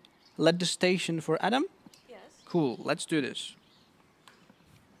to let the station for Adam? Yes. Cool. Let's do this.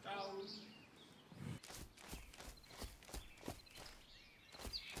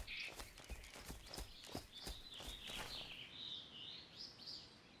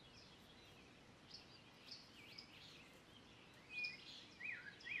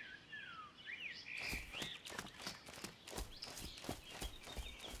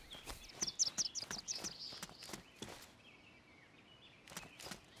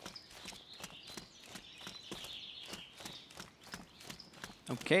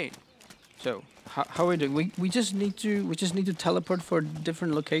 Okay, so how are we doing? We just need to teleport for a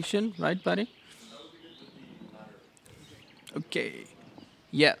different location, right, buddy? Okay,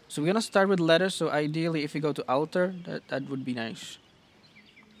 yeah. So we're gonna start with ladder. So ideally, if we go to altar, that would be nice.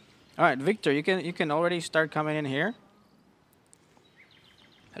 All right, Viktor, you can already start coming in here.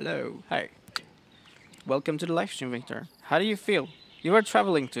 Hello, hi. Welcome to the live stream, Viktor. How do you feel? You are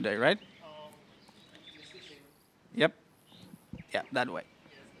traveling today, right? Yep. Yeah, that way.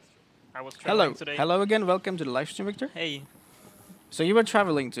 I was traveling today. Hello again. Welcome to the live stream, Viktor. Hey. So you were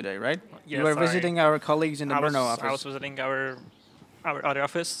traveling today, right? Yes, you were visiting our colleagues in the Brno office. I was visiting our other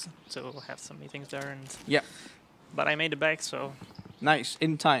office to have some meetings there, and but I made it back, so nice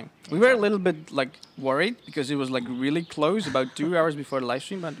in time. We were a little bit like worried because it was like really close, about 2 hours before the live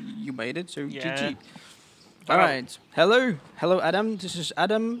stream, but you made it, so GG. All right. Hello, Adam. This is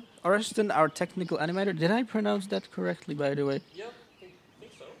Adam Oreston, our technical animator. Did I pronounce that correctly, by the way? Yep, I think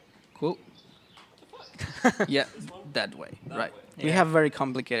so. Cool. Yeah, that way. Right. Yeah. We have very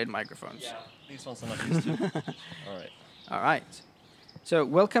complicated microphones. Yeah, these ones I'm not used to. All right. All right. So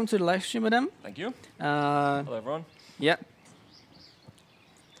welcome to the live stream, Adam. Thank you. Hello, everyone. Yeah.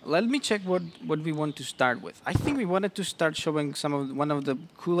 Let me check what we want to start with. I think we wanted to start showing one of the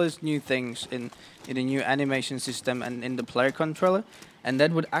coolest new things in the new animation system and in the player controller, and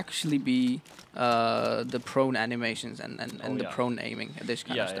that would actually be the prone animations and the prone aiming and this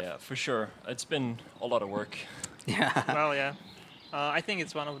kind of stuff. Yeah, for sure. It's been a lot of work. Yeah. Well, yeah. I think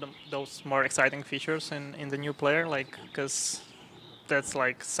it's one of those more exciting features in the new player, like because that's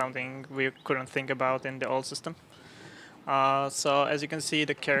like something we couldn't think about in the old system. So as you can see,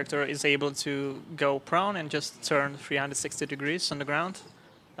 the character is able to go prone and just turn 360 degrees on the ground.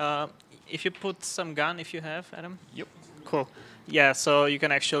 If you put some gun, if you have, Adam? Yep. Cool. Yeah, so you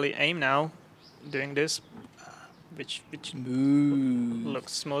can actually aim now doing this, which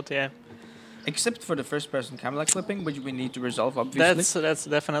looks smooth, yeah. Except for the first-person camera clipping, which we need to resolve, obviously. That's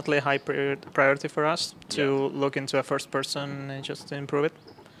definitely a high priority for us to look into a first person and just improve it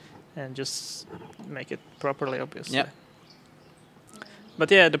and just make it properly, obviously. Yeah. But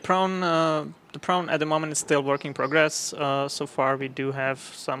yeah, the prone at the moment is still work in progress. So far, we do have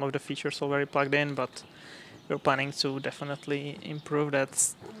some of the features already plugged in, but we're planning to definitely improve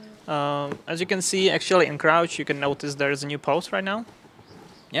that. As you can see, actually in crouch, you can notice there is a new pose right now.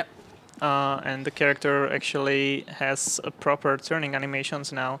 Yep. And the character actually has a proper turning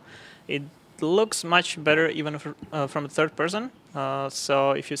animations now. It looks much better even from the third person.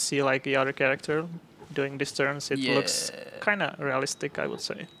 So if you see like the other character doing these turns, it looks kind of realistic, I would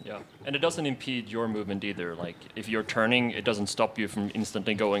say. Yeah, and it doesn't impede your movement either. Like if you're turning, it doesn't stop you from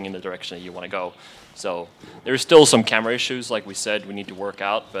instantly going in the direction that you want to go. So there's still some camera issues, like we said, we need to work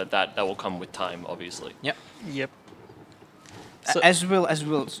out, but that will come with time, obviously. Yep. Yep. So as well,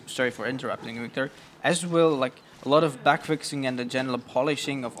 sorry for interrupting, Viktor. as will like a lot of backfixing and the general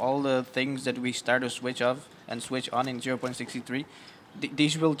polishing of all the things that we start to switch off and switch on in 0.63.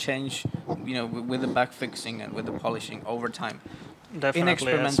 These will change, with the backfixing and with the polishing over time. Definitely, in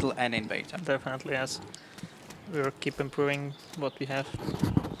experimental yes. and in beta. Definitely, yes. We'll keep improving what we have.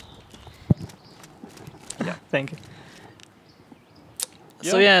 Yeah, thank you.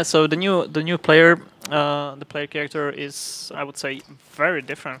 So yeah, so the new player, the player character is, I would say, very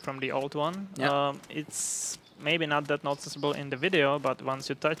different from the old one. Yeah. It's maybe not that noticeable in the video, but once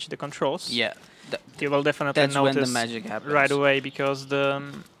you touch the controls, Yeah, you will definitely that's notice when the magic happens right away, because the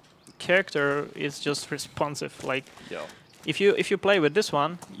character is just responsive. Like, Yeah. if you play with this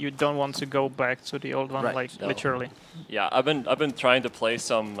one, you don't want to go back to the old one, Right. like No. literally. Yeah, I've been trying to play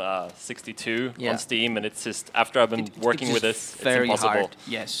some 62 Yeah. on Steam, and it's just after I've been working it's with just this, it's very impossible. hard.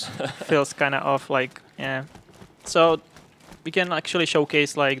 Yes. Feels kind of off, like, yeah. So we can actually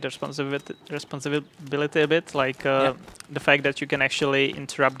showcase like the responsibility a bit, like the fact that you can actually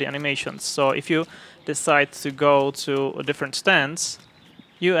interrupt the animations. So if you decide to go to a different stance,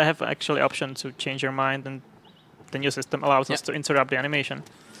 you have actually option to change your mind, and the new system allows us to interrupt the animation,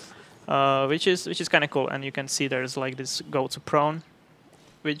 which is kind of cool. And you can see there's like this go to prone,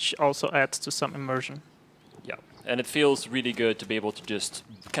 which also adds to some immersion. Yeah, and it feels really good to be able to just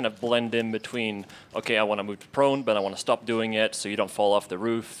kind of blend in between, okay, I want to move to prone, but I want to stop doing it so you don't fall off the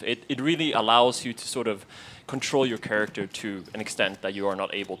roof. It really allows you to sort of control your character to an extent that you are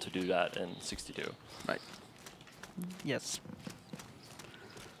not able to do that in 62. Right. Yes.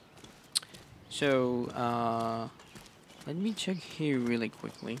 So let me check here really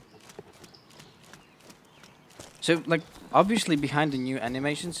quickly. So, like, obviously behind the new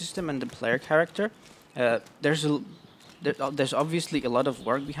animation system and the player character, there's obviously a lot of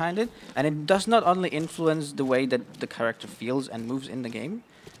work behind it, and it does not only influence the way that the character feels and moves in the game,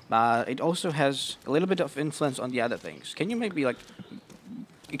 but it also has a little bit of influence on the other things. Can you maybe like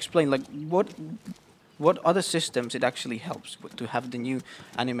explain like what other systems it actually helps to have the new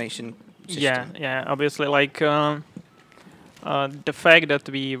animation system? Yeah. Obviously, like the fact that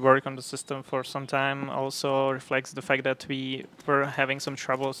we work on the system for some time also reflects the fact that we were having some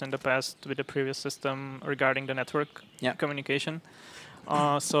troubles in the past with the previous system regarding the network communication.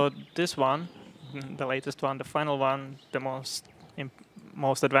 So this one, the latest one, the final one, the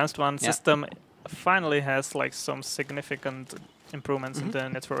most advanced one, system finally has like some significant improvements in the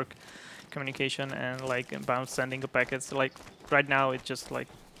network communication and like inbound sending of packets. Like right now, it just like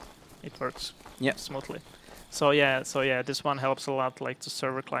it works smoothly. So yeah, this one helps a lot, like to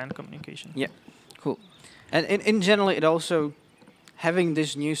server-client communication. Yeah, cool. And in general, it also having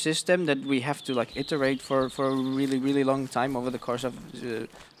this new system that we have to like iterate for a really long time over the course of the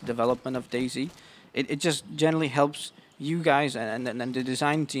development of DayZ. It just generally helps you guys and the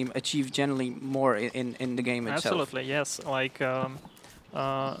design team achieve generally more in the game itself. Absolutely, yes. Like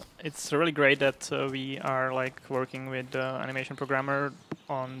it's really great that we are like working with the animation programmer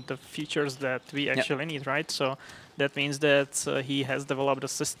on the features that we actually need, right? So that means that he has developed a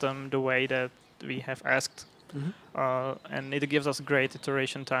system the way that we have asked, and it gives us great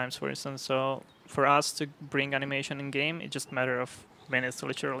iteration times, for instance. So for us to bring animation in game, it's just a matter of minutes,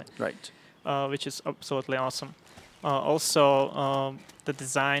 literally. Right. Which is absolutely awesome. Also, the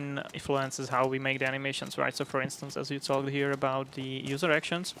design influences how we make the animations, right? So for instance, as you told here about the user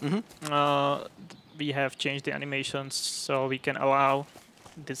actions, we have changed the animations so we can allow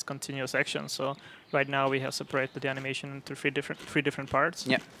this continuous action. So right now we have separated the animation into three different parts.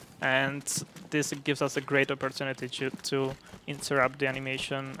 Yeah. And this gives us a great opportunity to interrupt the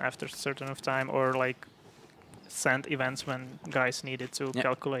animation after a certain of time, or like send events when guys needed to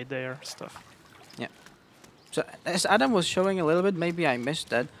calculate their stuff. Yeah. So as Adam was showing a little bit, maybe I missed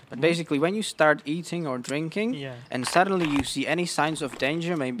that, but basically when you start eating or drinking, and suddenly you see any signs of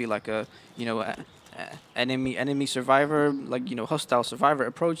danger, maybe like a enemy survivor, like hostile survivor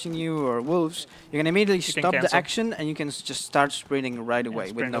approaching you, or wolves, you can immediately stop the action and you can just start sprinting right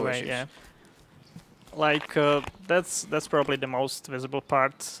away with no issues. Yeah. Like that's probably the most visible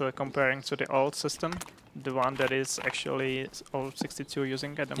part comparing to the old system, the one that is actually all 62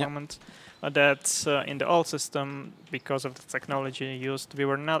 using at the moment. That in the old system, because of the technology used, we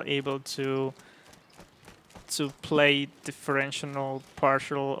were not able to play differential,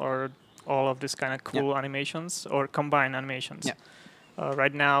 partial, or all of this kind of cool animations or combine animations.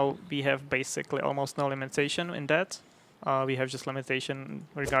 Right now we have basically almost no limitation in that. We have just limitation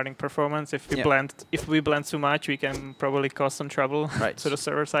regarding performance. If we blend too much, we can probably cause some trouble to the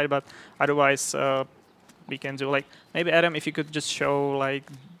server side. But otherwise, we can do like maybe Adam, if you could just show like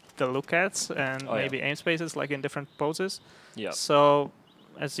the look-ats and maybe aim spaces like in different poses. Yeah. So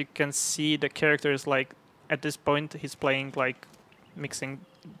as you can see, the character is like at this point he's playing like mixing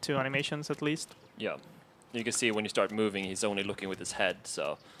two animations at least. Yeah, you can see when you start moving, he's only looking with his head.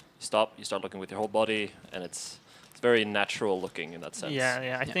 So you stop, you start looking with your whole body, and it's very natural looking in that sense.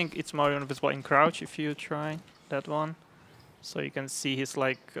 Yeah. I think it's more visible in crouch if you try that one. So you can see he's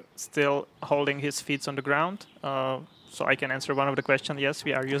like still holding his feet on the ground. So I can answer one of the questions. Yes,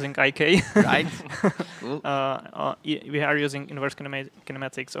 we are using IK. Right. We are using inverse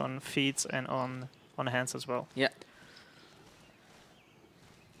kinematics on feet and on hands as well. Yeah.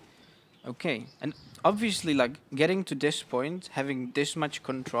 Okay, and obviously, like getting to this point, having this much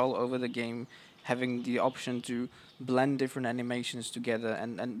control over the game, having the option to blend different animations together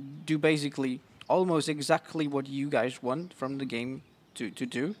and do basically almost exactly what you guys want from the game to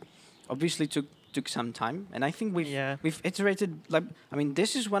do, obviously took some time. And I think we've iterated, like, I mean,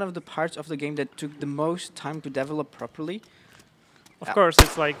 this is one of the parts of the game that took the most time to develop properly. Of course,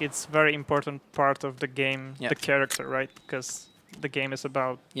 it's very important part of the game, the character, right? Because the game is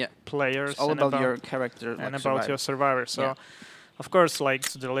about players. It's all about your character and about your survivor. So, of course, like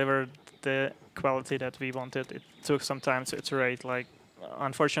to deliver the quality that we wanted, it took some time to iterate. Like,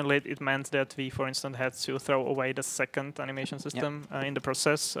 unfortunately, it meant that we, for instance, had to throw away the second animation system in the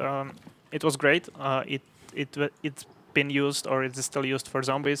process. It was great. It's been used, or it is still used for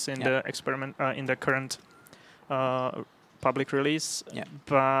zombies in the experiment in the current public release.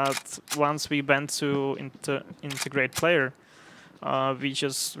 But once we went to integrate player, we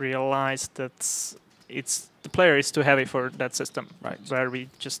just realized that the player is too heavy for that system. Right. Where we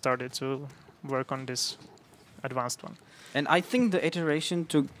just started to work on this advanced one. And I think the iteration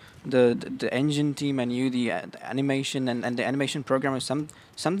took the engine team and you, the animation and the animation programmer,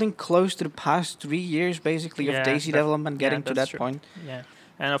 something close to the past 3 years, basically, of DayZ development getting to that point. Yeah,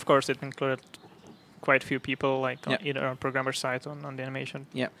 and of course it included quite a few people, like either on programmer side or on the animation.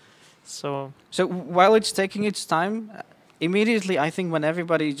 Yeah. So while it's taking its time, immediately I think when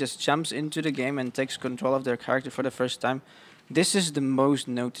everybody just jumps into the game and takes control of their character for the first time, this is the most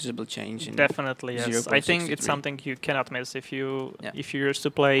noticeable change. In definitely, yes. I think it's something you cannot miss if you used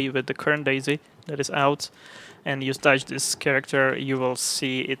to play with the current DayZ that is out, and you touch this character, you will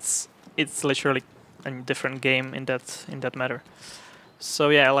see it's literally a different game in that matter. So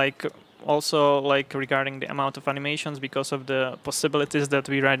yeah, like also like regarding the amount of animations, because of the possibilities that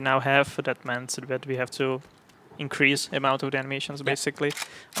we right now have, that meant that we have to increase amount of the animations basically.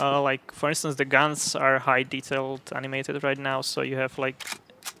 Like for instance, the guns are high detailed animated right now, so you have like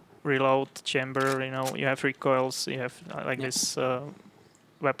reload chamber, you have recoils, you have this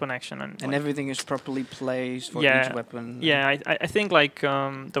weapon action, and like everything is properly placed for each weapon. Yeah, I think like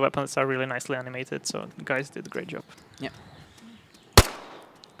the weapons are really nicely animated, so the guys did a great job. Yeah.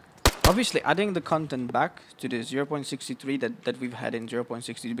 Obviously, adding the content back to the 0.63 that we've had in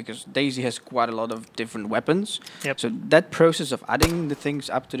 0.63, because DayZ has quite a lot of different weapons. Yep. So that process of adding the things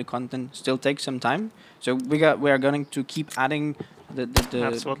up to the content still takes some time. So we are going to keep adding the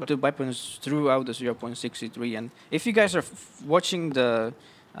weapons throughout the 0.63. And if you guys are watching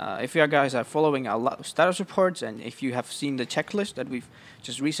if you guys are following our status reports, and if you have seen the checklist that we've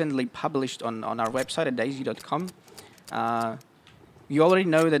just recently published on our website at DayZ.com, you already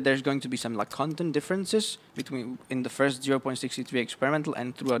know that there's going to be some like content differences between in the first 0.63 experimental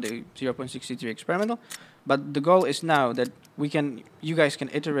and throughout the 0.63 experimental. But the goal is now that you guys can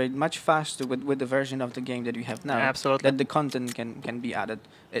iterate much faster with the version of the game that we have now. Absolutely. That the content can be added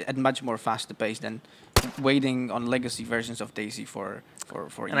at much more faster pace than waiting on legacy versions of DayZ for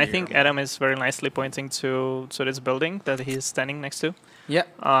And I think Adam is very nicely pointing to this building that he's standing next to. Yeah.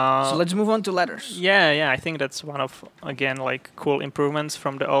 So let's move on to ladders. Yeah. I think that's one of, again, like cool improvements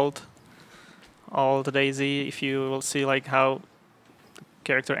from the old DayZ. If you will see like how the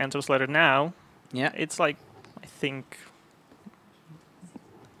character enters ladder now, it's like, I think,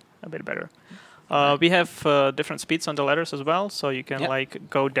 a bit better. We have different speeds on the ladders as well, so you can like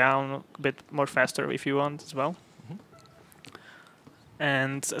go down a bit more faster if you want as well.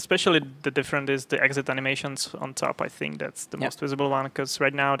 And especially the different is the exit animations on top. I think that's the most visible one, because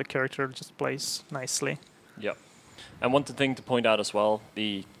right now the character just plays nicely. Yep. And one thing to point out as well,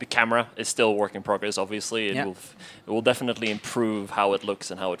 the camera is still a work in progress, obviously. It will definitely improve how it looks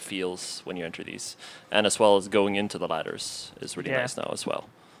and how it feels when you enter these. And as well as going into the ladders is really nice now as well.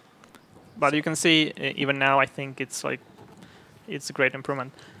 But you can see, even now, I think it's a great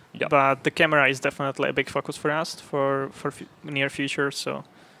improvement. Yep. But the camera is definitely a big focus for us for near future, so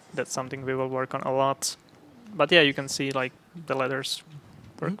that's something we will work on a lot. But yeah, you can see like the ladders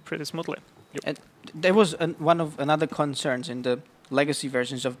work pretty smoothly. Yep. And there was one of another concerns in the legacy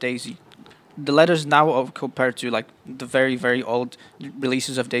versions of DayZ. the letters now compared to like the very old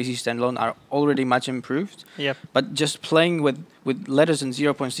releases of DayZ standalone are already much improved. Yep. But just playing with letters in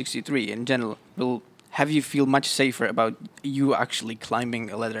 0.63 in general will have you feel much safer about you actually climbing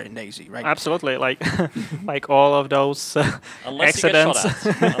a ladder in DayZ, right? Absolutely, like like all of those Unless accidents.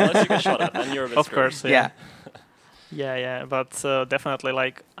 you get shot at. Unless you get shot at, then you're a bit Of screwed. course, yeah. Yeah, but definitely,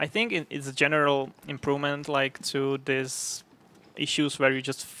 like, I think it's a general improvement, like, to these issues where you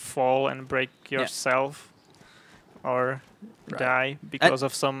just fall and break yourself or die because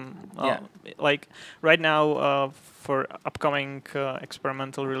of some, like, right now, for upcoming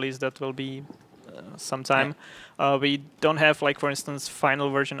experimental release that will be sometime, we don't have, like, for instance, final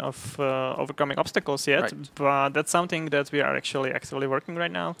version of overcoming obstacles yet, but that's something that we are actually actively working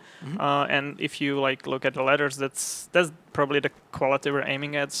right now. And if you like look at the letters, that's probably the quality we're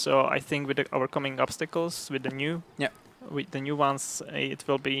aiming at. So I think with the overcoming obstacles, with the new ones, it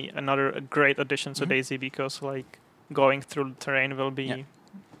will be another great addition to DayZ, because like going through the terrain will be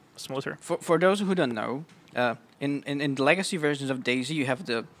smoother. For those who don't know, in the legacy versions of DayZ, you have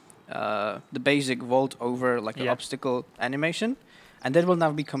the basic vault over like the obstacle animation, and that will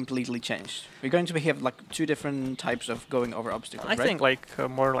now be completely changed. We're going to have like 2 different types of going over obstacles. I think like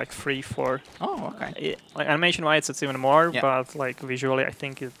more like 3, 4. Oh, okay. Like animation wise, it's even more, but like visually, I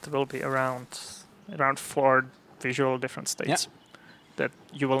think it will be around 4 visual different states that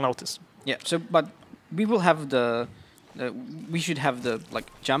you will notice. Yeah. So, but we will have we should have the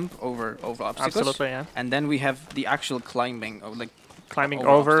like jump over obstacles. Absolutely, yeah. And then we have the actual climbing of like climbing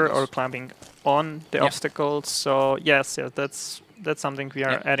over or climbing on the obstacles. So yes, that's something we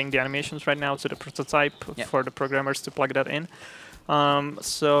are adding the animations right now to the prototype for the programmers to plug that in.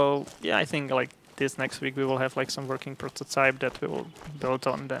 So yeah, I think like this next week we will have like some working prototype that we will build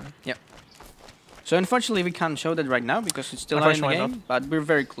on then. Yeah. So unfortunately we can't show that right now because it's still not in the game, but we're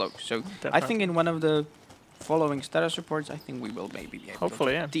very close. So I think in one of the following status reports, I think we will maybe be able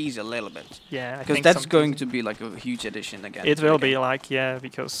to tease a little bit. Yeah, because that's going to be like a huge addition again. It will be like,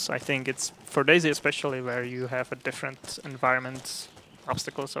 because I think it's for DayZ especially where you have a different environment,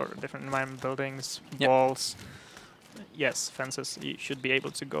 obstacles or different environment, buildings, walls, fences. You should be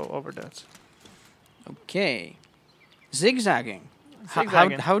able to go over that. Okay, zigzagging.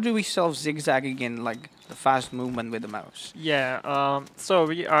 How do we solve zigzagging in like the fast movement with the mouse? Yeah, so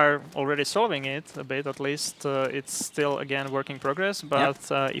we are already solving it a bit, at least. It's still, again, work in progress, but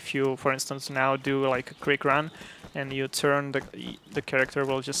if you, for instance, now do like a quick run and you turn, the character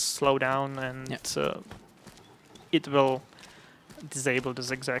will just slow down and it will disable the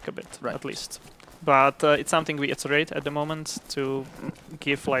zigzag a bit, at least. But it's something we iterate at the moment to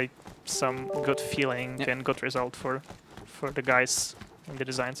give like some good feeling and good result for the guys in the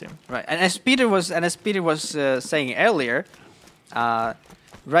design team. Right, and as Peter was saying earlier,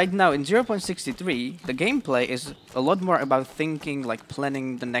 right now in 0.63, the gameplay is a lot more about thinking, like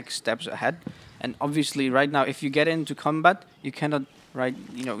planning the next steps ahead. And obviously, right now, if you get into combat, you cannot,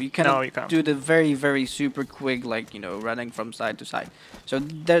 you cannot do the very super quick, like running from side to side. So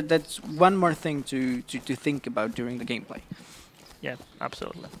that's one more thing to think about during the gameplay. Yeah,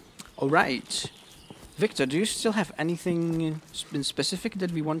 absolutely. All right. Viktor, do you still have anything in specific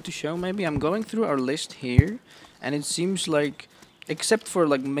that we want to show? Maybe I'm going through our list here, and it seems like, except for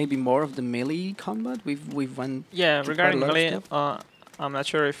like maybe more of the melee combat, we've won. Yeah, regarding melee, I'm not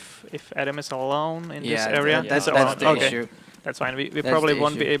sure if Adam is alone in this area. That's the issue. That's fine. We probably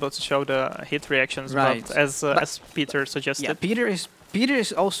won't be able to show the hit reactions, but as Peter suggested. Yeah, Peter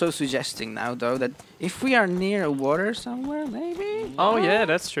is also suggesting now, though, that if we are near a water somewhere, maybe. Oh yeah,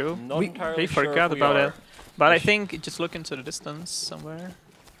 that's true. We forgot about it. But I think just look into the distance somewhere.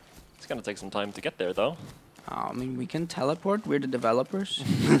 It's gonna take some time to get there, though. I mean, we can teleport. We're the developers.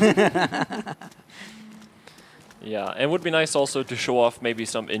 Yeah, and it would be nice also to show off maybe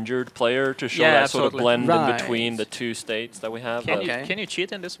some injured player to show that sort of blend in between the 2 states that we have. Can you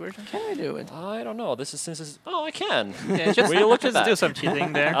cheat in this version? Can we do it? I don't know. Oh, I can. Yeah, just do some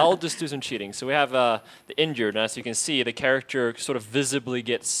cheating there. I'll just do some cheating. So we have the injured, and as you can see, the character sort of visibly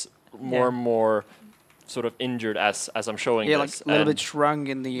gets more and more sort of injured as I'm showing this. Yeah, like a little bit shrunk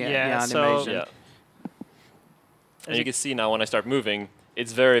in the animation. And you can see now when I start moving,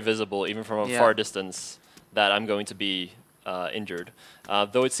 it's very visible, even from a far distance, that I'm going to be injured.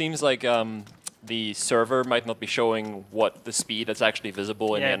 Though it seems like the server might not be showing what the speed that's actually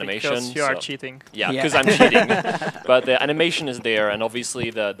visible in the animation. Because you are cheating. Yeah, because I'm cheating. But the animation is there, and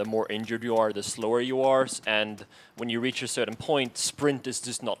obviously the more injured you are, the slower you are. And when you reach a certain point, sprint is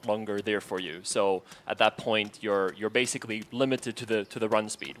just not longer there for you. So at that point, you're basically limited to the run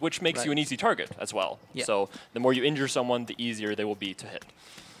speed, which makes you an easy target as well. Yeah. So the more you injure someone, the easier they will be to hit.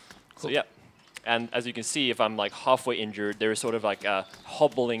 Cool. So yeah. And as you can see, if I'm like halfway injured, there's sort of like a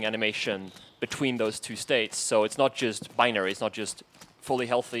hobbling animation between those two states. So it's not just binary. It's not just fully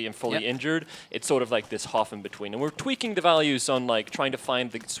healthy and fully injured. It's sort of like this half in between. And we're tweaking the values on like trying to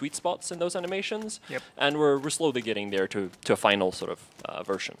find the sweet spots in those animations. And we're slowly getting there to a final sort of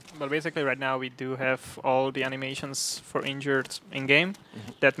version. But basically right now we do have all the animations for injured in-game.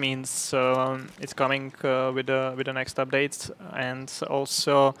 That means it's coming with the next updates. And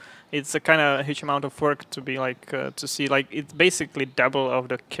also it's a kind of huge amount of work to be like, to see like it's basically double of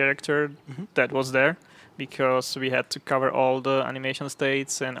the character that was there. Because we had to cover all the animation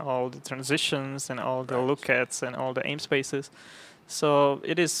states and all the transitions and all the look-ats and all the aim spaces. So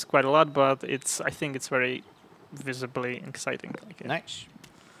it is quite a lot, but I think it's very visibly exciting. Nice.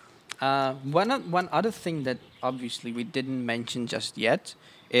 One other thing that obviously we didn't mention just yet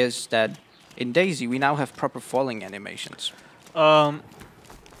is that in DayZ we now have proper falling animations.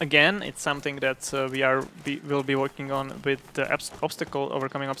 Again, it's something that will be working on with the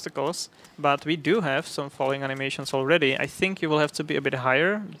overcoming obstacles. But we do have some falling animations already. I think you will have to be a bit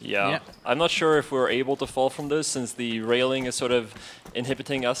higher. Yeah. I'm not sure if we're able to fall from this since the railing is sort of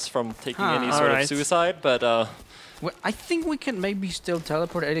inhibiting us from taking any sort of suicide. But well, I think we can maybe still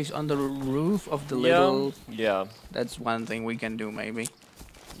teleport at least on the roof of the little. Yeah. That's one thing we can do maybe.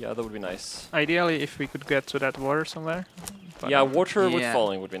 Yeah, that would be nice. Ideally, if we could get to that water somewhere. Yeah, water with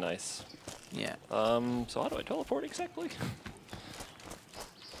falling would be nice. Yeah. So how do I teleport exactly?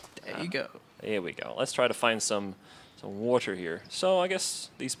 There you go. Here we go. Let's try to find some water here. So I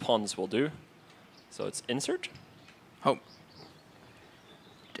guess these ponds will do. So it's insert. Home.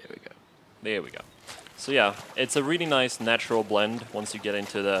 There we go. There we go. So yeah, it's a really nice natural blend once you get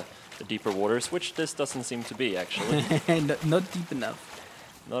into the deeper waters, which this doesn't seem to be actually. Not deep enough.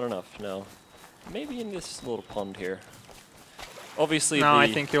 Not enough, no. Maybe in this little pond here. Obviously, no,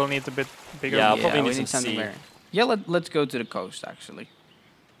 I think you'll need a bit bigger. Yeah, probably need some sea. Yeah, let's go to the coast actually.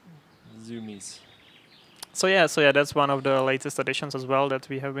 Zoomies. So yeah, that's one of the latest additions as well that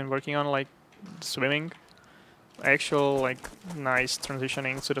we have been working on, like swimming. Actual like nice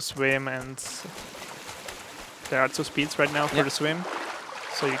transitioning to the swim, and there are 2 speeds right now for the swim,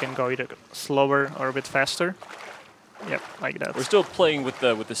 so you can go either slower or a bit faster. Yep, like that. We're still playing with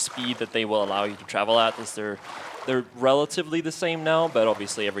the speed that they will allow you to travel at. As they're relatively the same now, but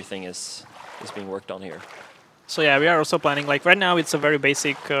obviously everything is being worked on here. So yeah, we are also planning, like right now it's a very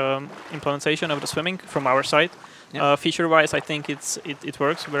basic implementation of the swimming from our side. Feature-wise, I think it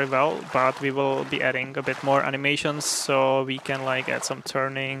works very well, but we will be adding a bit more animations, so we can like add some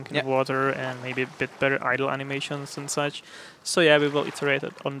turning in water and maybe a bit better idle animations and such. So yeah, we will iterate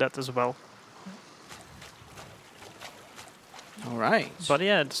on that as well. All right. But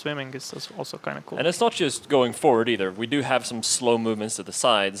yeah, the swimming is also kind of cool. And it's not just going forward either. We do have some slow movements to the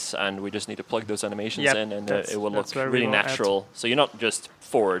sides, and we just need to plug those animations in, and it will look really natural. So you're not just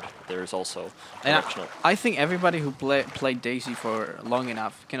forward. There's also directional. I think everybody who played DayZ for long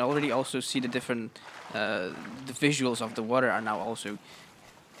enough can already also see the different the visuals of the water are now also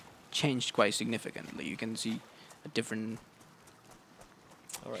changed quite significantly. You can see a different.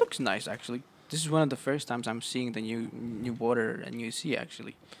 Looks nice actually. This is one of the first times I'm seeing the new water and new sea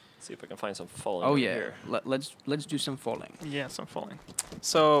actually. See if I can find some falling. Oh yeah, here. Let's do some falling. Yeah, some falling.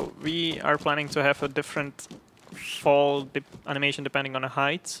 So we are planning to have a different fall animation depending on the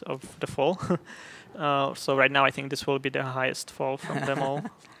height of the fall. So right now I think this will be the highest fall from them all.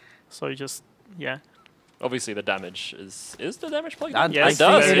 So you just Obviously, the damage is the damage plugged? Yes, it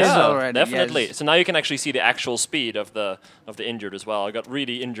does. it Yeah, is already, definitely. yes. So now you can actually see the actual speed of the injured as well. I got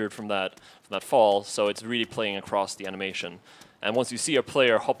really injured from that fall, so it's really playing across the animation. And once you see a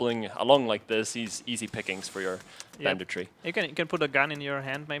player hobbling along like this, he's easy pickings for your banditry. You can put a gun in your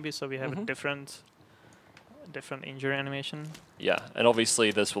hand maybe, so we have a different injury animation. Yeah, and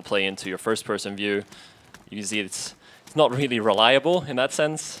obviously this will play into your first-person view. You can see it's not really reliable in that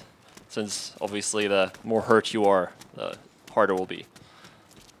sense, since obviously the more hurt you are, the harder it will be.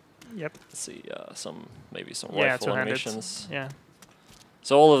 Yep. Let's see, maybe some rifle animations. Yeah.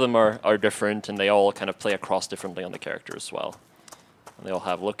 So all of them are different, and they all kind of play across differently on the character as well. And they all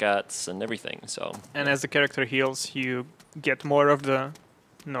have look-ats and everything. So. And as the character heals, you get more of the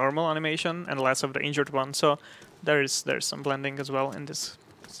normal animation and less of the injured one. So there's some blending as well in this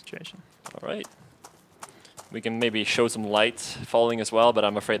situation. All right. We can maybe show some light falling as well, but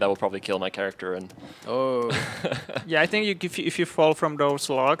I'm afraid that will probably kill my character. And yeah, I think if you fall from those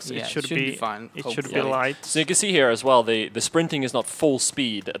logs, it should be fine. It should be light. So you can see here as well, the sprinting is not full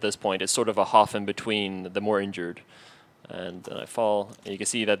speed at this point. It's sort of a half in between the more injured. And then I fall. And you can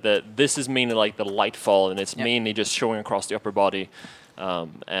see that this is mainly like the light fall, and it's mainly just showing across the upper body.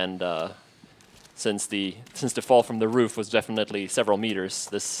 since the fall from the roof was definitely several meters,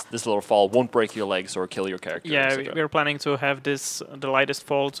 this little fall won't break your legs or kill your character. Yeah, we're planning to have this the lightest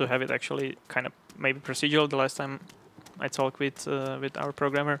fall to have it actually kind of maybe procedural. The last time I talked with our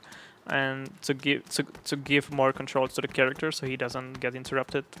programmer, and to give more controls to the character so he doesn't get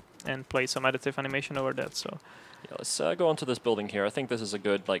interrupted, and play some additive animation over that. So yeah, let's go onto this building here. I think this is a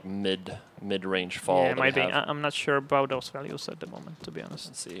good like mid-range fall. Yeah, it might be. I'm not sure about those values at the moment, to be honest.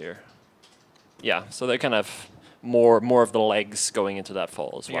 Let's see here. Yeah, so they kind of more of the legs going into that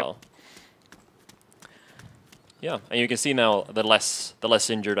fall as well. Yeah, and you can see now the less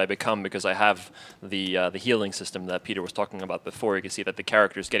injured I become because I have the healing system that Peter was talking about before. You can see that the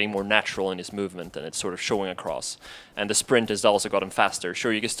character is getting more natural in his movement, and it's sort of showing across. And the sprint has also gotten faster.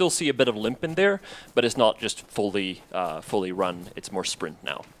 Sure, you can still see a bit of limp in there, but it's not just fully run. It's more sprint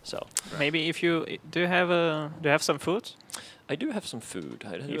now. So maybe if you do you have some food? I do have some food.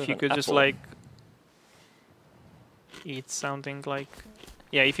 If you could just like eat something like,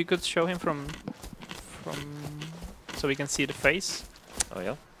 yeah, if you could show him from so we can see the face. Oh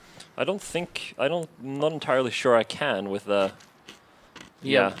yeah, not entirely sure I can with the.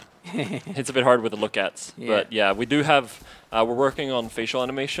 Yeah, it's a bit hard with the look at, but yeah, we do have. We're working on facial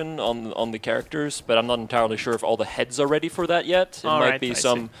animation on the characters, but I'm not entirely sure if all the heads are ready for that yet. It might be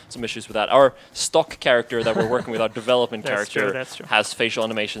some issues with that. Our stock character that we're working with, our development character, has facial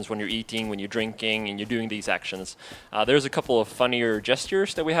animations when you're eating, when you're drinking, and you're doing these actions. There's a couple of funnier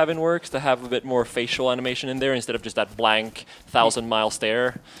gestures that we have in works to have a bit more facial animation in there instead of just that blank 1,000-mile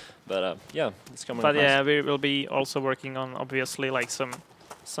stare. But yeah, it's coming. But yeah, we will be also working on obviously like some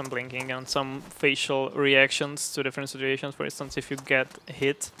blinking and some facial reactions to different situations. For instance, if you get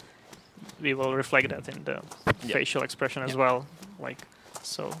hit, we will reflect that in the facial expression as well. Like,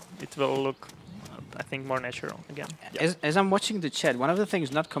 so it will look, I think, more natural again. As I'm watching the chat, one of the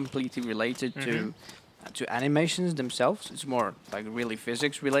things not completely related to animations themselves, it's more like really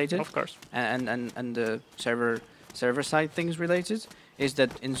physics related. Of course. And the server side things related is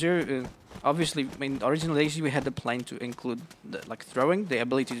that in Zero. Obviously, in original DayZ, we had the plan to include throwing, the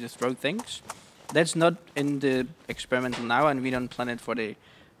ability to throw things. That's not in the experimental now, and we don't plan it for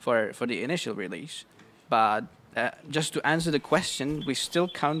the initial release. But just to answer the question, we still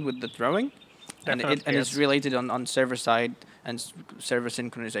count with the throwing, and it's related on server side and server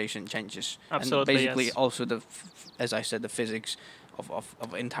synchronization changes. Absolutely, and basically also as I said, the physics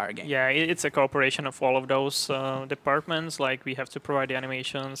of entire game. Yeah, it's a cooperation of all of those departments. Like, we have to provide the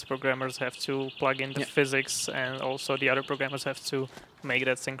animations, programmers have to plug in the physics, and also the other programmers have to make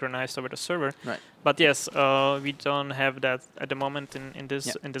that synchronized over the server. Right. But yes, we don't have that at the moment in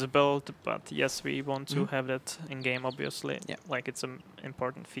this build. But yes, we want to have that in game. Obviously, like it's an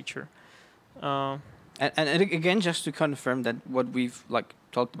important feature. And again, just to confirm that what we've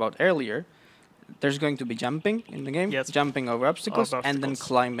talked about earlier. There's going to be jumping in the game, jumping over obstacles, and then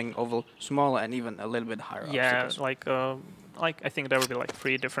climbing over smaller and even a little bit higher obstacles. Like I think there will be like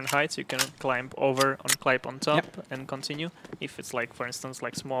 3 different heights. You can climb over and climb on top and continue. If it's like, for instance,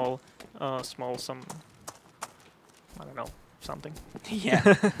 like small, some, I don't know, something. Yeah.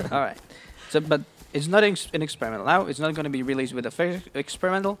 All right. So, but it's not an experimental now. It's not going to be released with a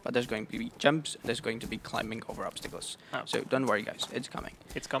experimental, but there's going to be jumps. There's going to be climbing over obstacles. Oh. So don't worry, guys. It's coming.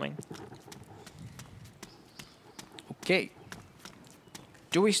 It's coming. Okay.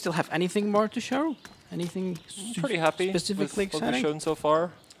 Do we still have anything more to show? Anything pretty happy specifically with what we've shown so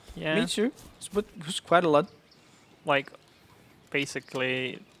far? Yeah. Me too. It was quite a lot. Like,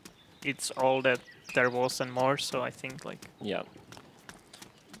 basically, it's all that there was and more. So I think the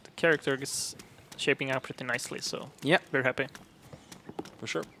character is shaping up pretty nicely. So we're happy. For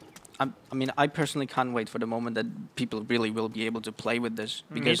sure. I mean, I personally can't wait for the moment that people really will be able to play with this.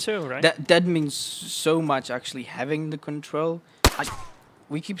 Because me too, right? That means so much, actually, having the control.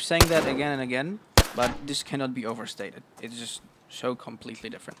 We keep saying that again and again, but this cannot be overstated. It's just so completely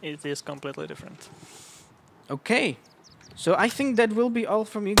different. It is completely different. Okay. So I think that will be all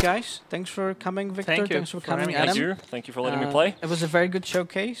from you guys. Thanks for coming, Viktor. Thank you. Thanks for coming, Adam. Thank you for letting me play. It was a very good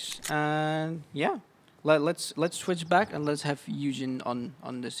showcase. And yeah. Let's switch back and let's have Eugen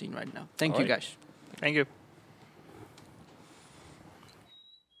on the scene right now. Thank you, guys. Thank you.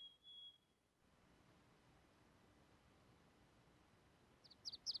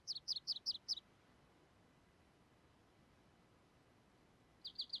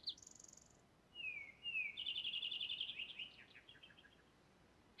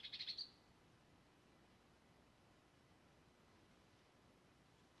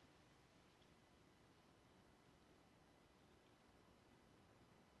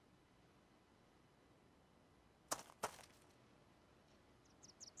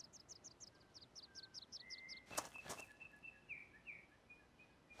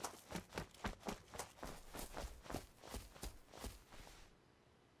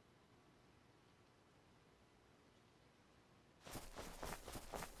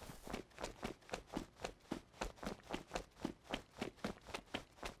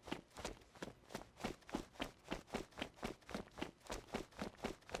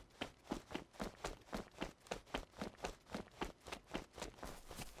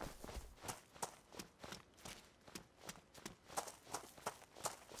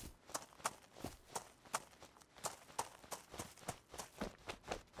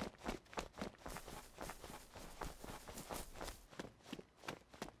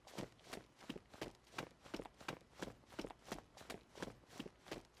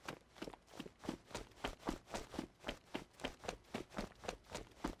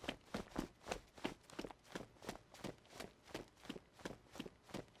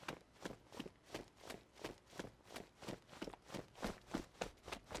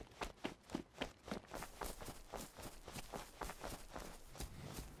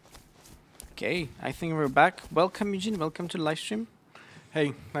 Okay, I think we're back. Welcome, Eugen. Welcome to the live stream.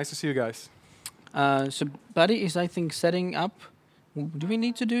 Hey, nice to see you guys. So Buddy is, I think, setting up. Do we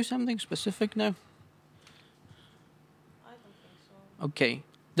need to do something specific now? I don't think so. Okay.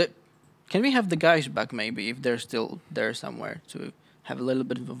 Can we have the guys back, maybe, if they're still there somewhere, to have a little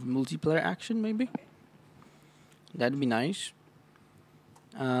bit of multiplayer action, maybe? That'd be nice.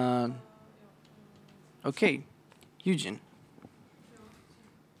 Okay, Eugen.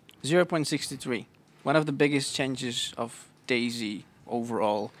 0.63. One of the biggest changes of DayZ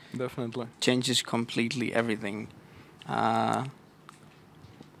overall. Definitely. Changes completely everything.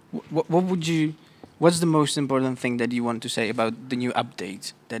 What would you? What's the most important thing that you want to say about the new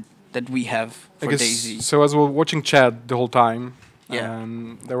update that we have for DayZ? So as we were watching chat the whole time, Yeah.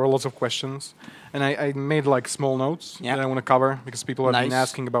 there were lots of questions, and I made like small notes Yeah. that I want to cover because people have been Nice.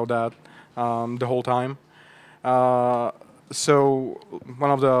 asking about that the whole time. So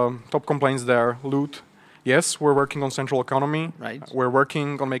one of the top complaints there, loot. Yes, we're working on central economy. Right. We're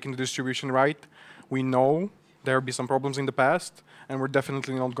working on making the distribution right. We know there will be some problems in the past, and we're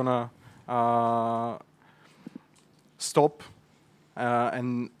definitely not gonna stop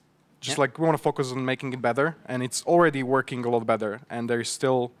and just like we want to focus on making it better, and it's already working a lot better, and there's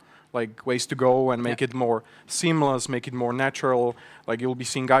still like ways to go and make it more seamless, make it more natural. Like you'll be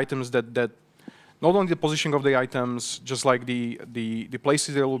seeing items that not only the positioning of the items, just like the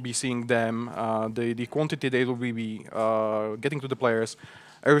places they will be seeing them, the quantity they will be getting to the players,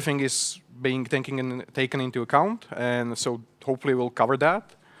 everything is being taken into account, and so hopefully we'll cover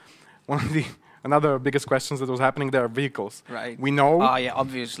that. One of the another biggest questions that was happening there are vehicles. Right. We know Yeah,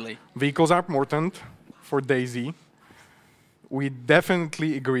 obviously. vehicles are important for DayZ. We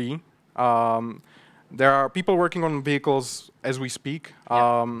definitely agree. There are people working on vehicles as we speak.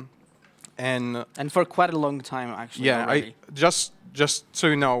 And for quite a long time, actually. Yeah, already. just so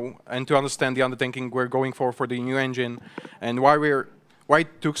you know, and to understand the undertaking we're going for the new engine, and why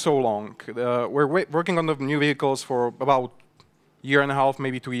it took so long. We're working on the new vehicles for about a year and a half,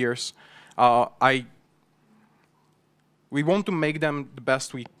 maybe 2 years. We want to make them the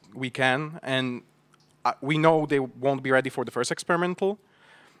best we can, and we know they won't be ready for the first experimental.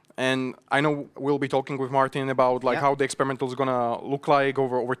 And I know we'll be talking with Martin about like how the experimental is gonna look like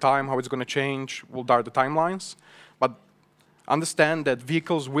over time, how it's gonna change. We'll dart the timelines, but understand that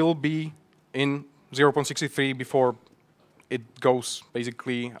vehicles will be in 0.63 before it goes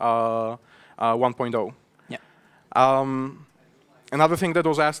basically 1.0. Yeah. Another thing that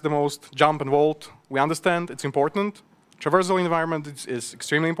was asked the most: jump and vault. We understand it's important. Traversal environment is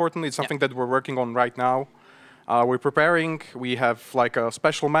extremely important. It's something that we're working on right now. We're preparing. We have like a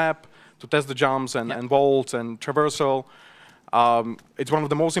special map to test the jumps and vaults and traversal. It's one of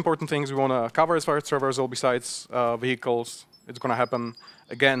the most important things we want to cover as far as traversal besides vehicles. It's going to happen.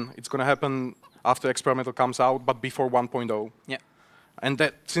 Again, it's going to happen after experimental comes out, but before 1.0. Yeah. And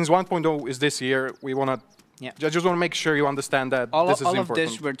that since 1.0 is this year, we want to I just want to make sure you understand that this is all important. of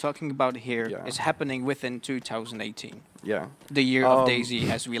this we're talking about here is happening within 2018. Yeah. The year of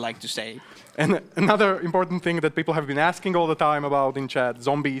DayZ, as we like to say. And another important thing that people have been asking all the time about in chat,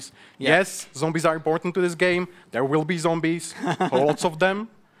 zombies. Yeah. Yes, zombies are important to this game. There will be zombies, lots of them.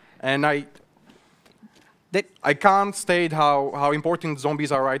 And I can't state how important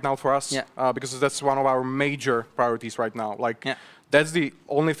zombies are right now for us, because that's one of our major priorities right now. Like, that's the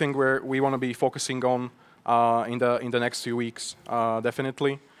only thing where we want to be focusing on in the next few weeks,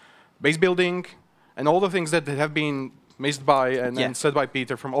 definitely. Base building and all the things that have been missed by and said by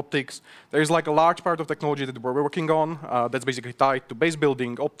Peter from optics. There is like a large part of technology that we're working on that's basically tied to base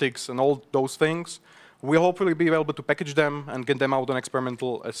building, optics, and all those things. We'll hopefully be able to package them and get them out on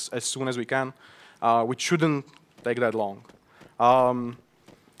experimental as soon as we can, which shouldn't take that long.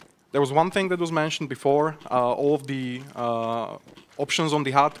 There was one thing that was mentioned before. All of the options on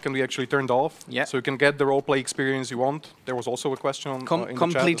the HUD can be actually turned off, so you can get the roleplay experience you want. There was also a question on in the chat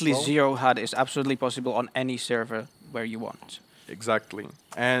completely as well. zero HUD is absolutely possible on any server where you want. Exactly.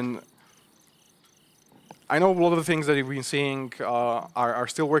 And I know a lot of the things that you've been seeing are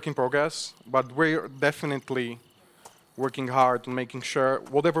still work in progress, but we're definitely working hard on making sure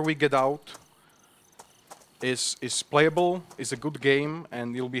whatever we get out is playable, is a good game,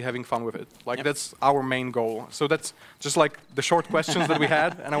 and you'll be having fun with it. Like that's our main goal. So that's just like the short questions that we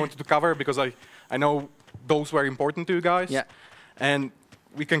had, and I wanted to cover because I know those were important to you guys. Yeah. And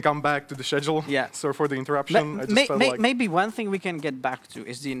we can come back to the schedule. Yeah. So for the interruption, I just felt like maybe one thing we can get back to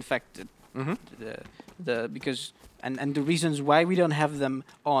is the infected. Mm-hmm. Because the reasons why we don't have them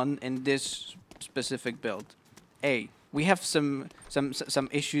on in this specific build. A, we have some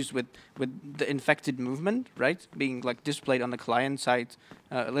issues with the infected movement, right? Being like displayed on the client side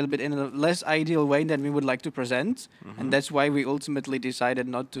a little bit in a less ideal way than we would like to present, and that's why we ultimately decided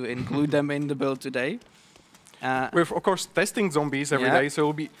not to include them in the build today. We're of course testing zombies every day, so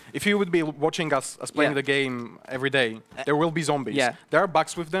it'll be, if you would be watching us playing the game every day, there will be zombies. There are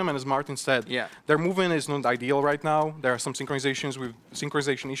bugs with them, and as Martin said, their movement is not ideal right now. There are some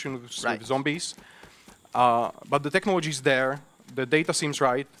synchronization issues with zombies, but the technology is there. The data seems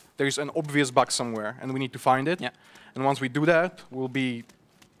right. There is an obvious bug somewhere, and we need to find it. And once we do that, we'll be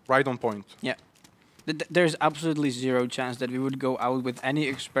right on point. There's absolutely zero chance that we would go out with any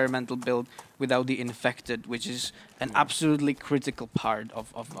experimental build without the infected, which is an absolutely critical part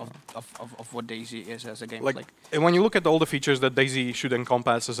of what DayZ is as a game. And when you look at all the features that DayZ should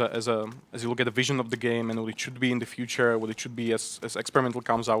encompass as you look at the vision of the game and what it should be in the future, what it should be as experimental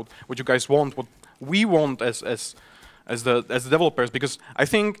comes out, what you guys want, what we want as the developers, because I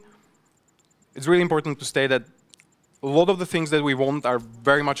think it's really important to state that a lot of the things that we want are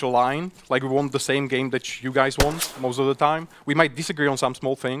very much aligned. Like, we want the same game that you guys want most of the time. We might disagree on some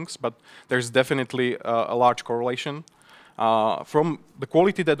small things, but there's definitely a large correlation from the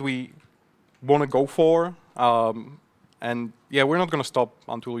quality that we want to go for. And yeah, we're not going to stop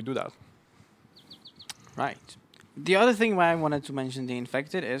until we do that. Right. The other thing why I wanted to mention the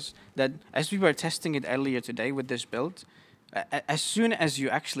infected is that as we were testing it earlier today with this build, as soon as you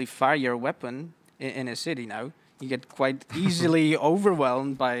actually fire your weapon in a city now, you get quite easily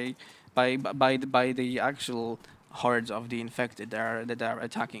overwhelmed by the actual hordes of the infected that are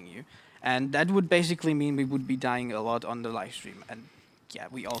attacking you, and that would basically mean we would be dying a lot on the live stream. And yeah,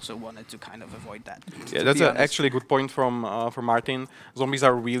 we also wanted to kind of avoid that. Yeah, that's actually a good point from Martin. Zombies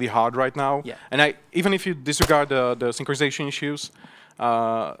are really hard right now, and even if you disregard the synchronization issues,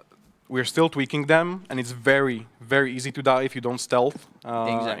 we're still tweaking them, and it's very, very easy to die if you don't stealth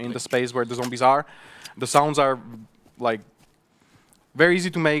in the space where the zombies are. The sounds are like very easy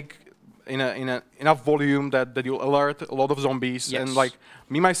to make in enough volume that you'll alert a lot of zombies. And like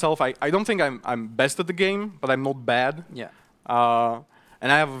me myself, I don't think I'm best at the game, but I'm not bad.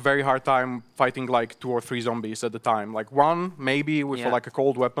 And I have a very hard time fighting like 2 or 3 zombies at the time. Like 1 maybe with like a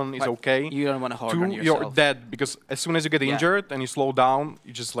cold weapon is okay. You don't want to hard 2, on yourself. you're dead, because as soon as you get injured and you slow down,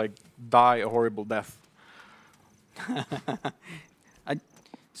 you just like die a horrible death.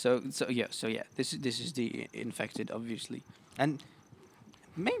 So yeah, this is the infected, obviously, and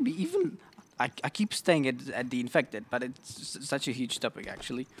maybe even I keep staying at the infected, but it's such a huge topic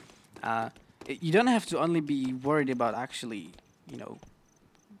actually. You don't have to only be worried about actually,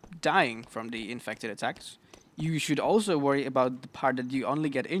 dying from the infected attacks. You should also worry about the part that you only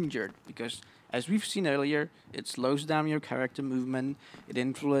get injured, because as we've seen earlier, it slows down your character movement. It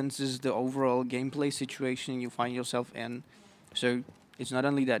influences the overall gameplay situation you find yourself in. So it's not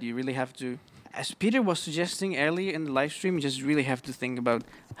only that, you really have to, as Peter was suggesting earlier in the live stream, you just really have to think about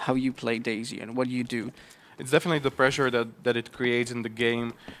how you play DayZ and what you do. It's definitely the pressure that it creates in the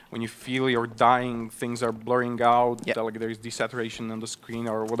game when you feel you're dying, things are blurring out, like there is desaturation on the screen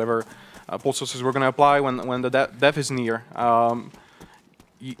or whatever processes we're going to apply when the death is near.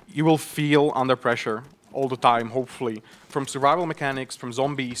 You will feel under pressure all the time, hopefully, from survival mechanics, from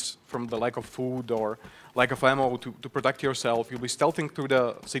zombies, from the lack of food or lack of ammo to protect yourself. You'll be stealthing through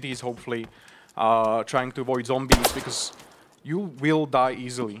the cities, hopefully, trying to avoid zombies, because you will die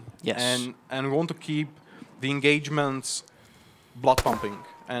easily. And we want to keep the engagements blood pumping,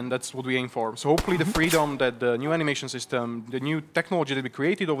 and that's what we aim for. So hopefully the freedom that the new animation system, the new technology that we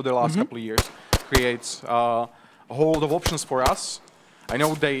created over the last couple of years creates a whole lot of options for us. I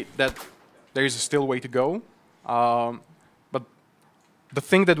know that there is still a way to go, but the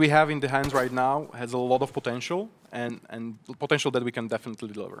thing that we have in the hands right now has a lot of potential, and potential that we can definitely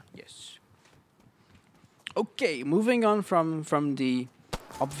deliver. Yes. Okay, moving on from the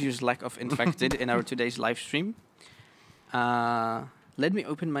obvious lack of infected in our today's live stream. Let me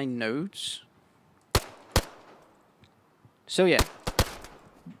open my notes. So yeah,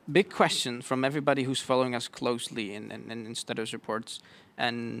 big question from everybody who's following us closely in status reports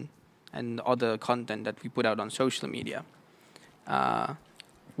and other content that we put out on social media.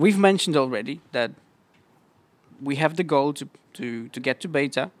 We've mentioned already that we have the goal to get to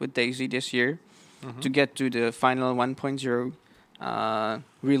beta with DayZ this year, to get to the final 1.0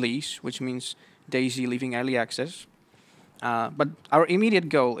 release, which means DayZ leaving early access. But our immediate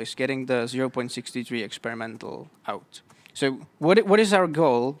goal is getting the 0.63 experimental out. So what is our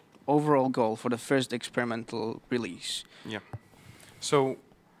goal, overall goal, for the first experimental release? Yeah. So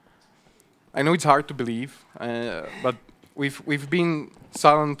I know it's hard to believe, but we've been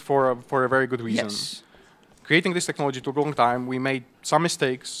silent for a very good reason. Yes. creating this technology took a long time. We made some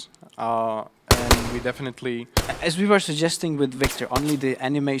mistakes, and we definitely... As we were suggesting with Viktor, only the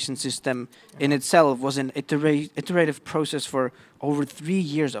animation system in itself was an iterative process for over 3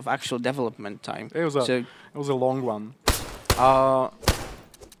 years of actual development time. It was a long one.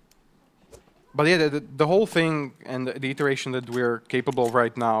 But yeah, the whole thing and the iteration that we're capable of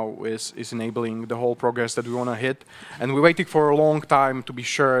right now is enabling the whole progress that we want to hit. And we waited for a long time to be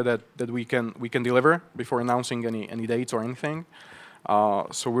sure that we can deliver before announcing any dates or anything.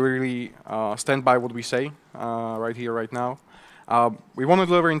 So we really stand by what we say right here, right now. We want to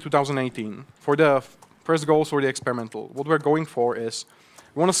deliver in 2018. For the first goals for the experimental, what we're going for is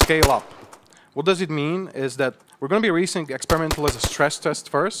we want to scale up. What does it mean is that we're going to be releasing experimental as a stress test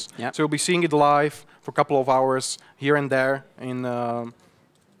first. Yep. So you'll be seeing it live for a couple of hours here and there in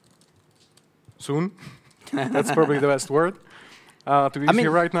soon. That's probably the best word to use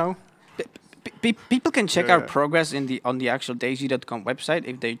here right now. People can check our progress on the actual DayZ.com website.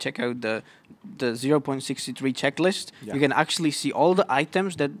 If they check out the 0.63 checklist, you can actually see all the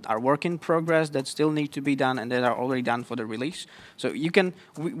items that are work in progress that still need to be done and that are already done for the release. So you can.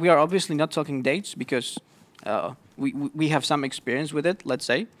 We are obviously not talking dates because we have some experience with it. Let's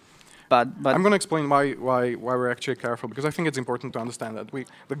say, but I'm going to explain why we're actually careful, because I think it's important to understand that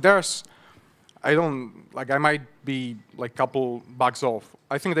there's. I might be like couple bugs off.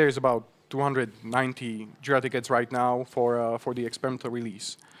 I think there's about 290 Jira tickets right now for the experimental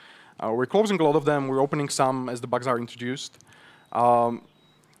release. We're closing a lot of them. We're opening some as the bugs are introduced.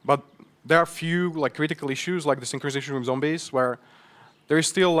 But there are a few like critical issues, like the synchronization with zombies, where there is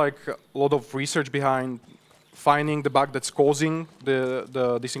still like a lot of research behind finding the bug that's causing the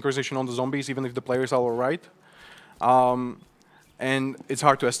desynchronization on the zombies, even if the players are all right. And it's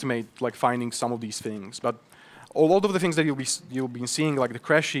hard to estimate like finding some of these things. But a lot of the things that you'll be seeing, like the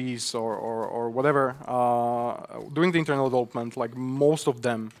crashes or whatever, during the internal development, like most of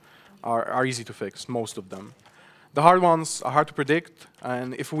them are easy to fix, most of them. The hard ones are hard to predict,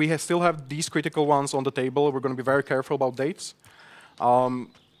 and if we still have these critical ones on the table, we're going to be very careful about dates.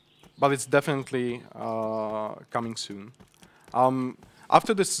 But it's definitely coming soon.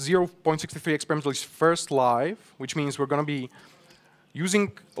 After this 0.63 experimental is first live, which means we're going to be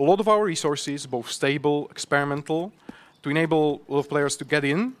using a lot of our resources, both stable, experimental, to enable a lot of players to get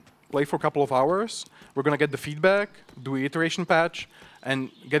in, play for a couple of hours. We're going to get the feedback, do an iteration patch,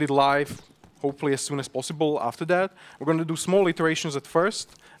 and get it live, hopefully as soon as possible after that. We're going to do small iterations at first,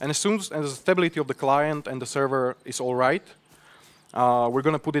 and as soon as the stability of the client and the server is all right, we're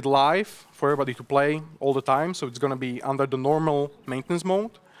going to put it live for everybody to play all the time, so it's going to be under the normal maintenance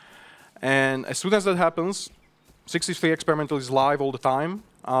mode. And as soon as that happens, 63 experimental is live all the time.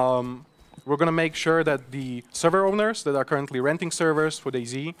 We're going to make sure that the server owners that are currently renting servers for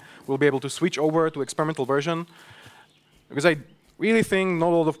DayZ will be able to switch over to experimental version, because I really think not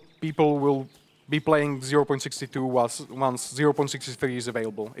a lot of people will be playing 0.62 once 0.63 is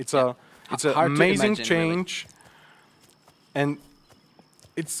available. It's an amazing change, really. And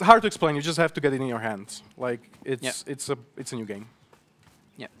it's hard to explain. You just have to get it in your hands. Like it's a new game.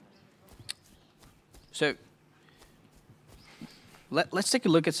 Yeah. So let's take a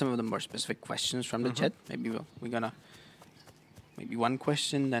look at some of the more specific questions from the chat. Maybe maybe one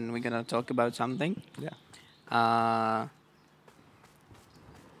question, then we're gonna talk about something. Yeah.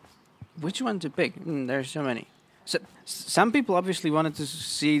 Which one to pick? There's so many. So some people obviously wanted to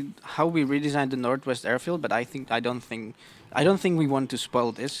see how we redesigned the Northwest Airfield, but I don't think we want to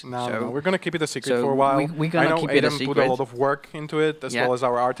spoil this. No, we're gonna keep it a secret for a while. We're gonna keep it a secret. Put a lot of work into it, as well as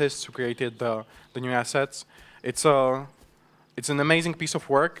our artists who created the new assets. It's an amazing piece of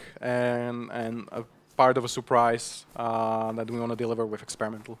work and a part of a surprise that we want to deliver with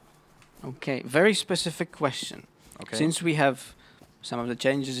experimental. Okay, very specific question. Okay. Since we have some of the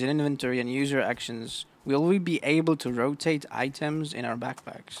changes in inventory and user actions, will we be able to rotate items in our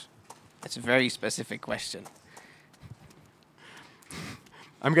backpacks? That's a very specific question.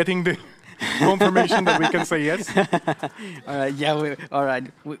 I'm getting the confirmation that we can say yes. All right. Yeah. All right.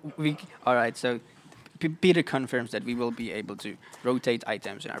 All right. So Peter confirms that we will be able to rotate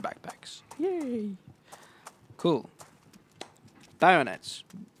items in our backpacks. Yay! Cool. Bayonets.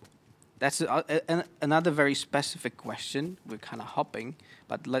 That's another very specific question. We're kind of hopping,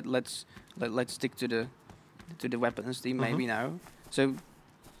 but let's stick to the weapons theme maybe now. So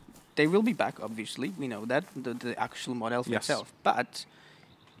they will be back, obviously. We know that the actual model itself, but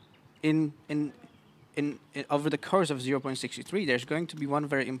in over the course of 0.63, there's going to be one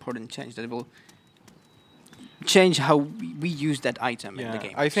very important change that will change how we use that item in the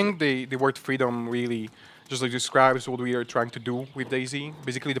game. I think the word freedom really just like describes what we are trying to do with DayZ.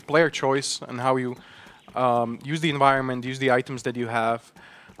 Basically, the player choice and how you use the environment, use the items that you have,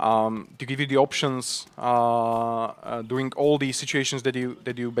 to give you the options during all these situations that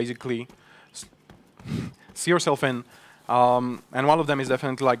you basically see yourself in. And one of them is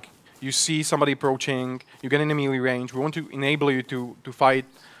definitely like you see somebody approaching, you get in a melee range. We want to enable you to fight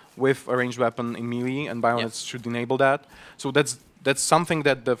with a ranged weapon in melee, and Bayonets should enable that. So that's something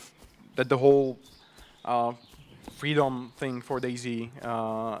that the whole freedom thing for DayZ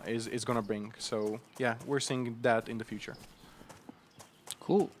is gonna bring. So yeah, we're seeing that in the future.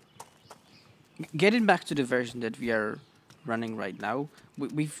 Cool. Getting back to the version that we are running right now,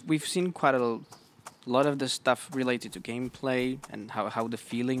 we've seen quite a lot of the stuff related to gameplay and how the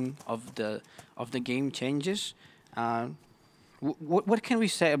feeling of the game changes. What can we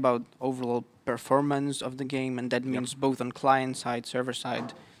say about overall performance of the game? And that means both on client side, server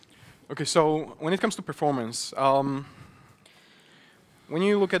side. Okay, so when it comes to performance, when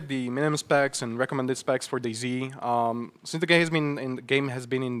you look at the minimum specs and recommended specs for DayZ, since the game has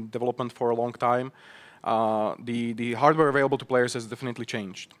been in development for a long time, the hardware available to players has definitely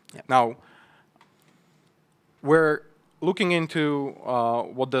changed. Yep. Now, we're looking into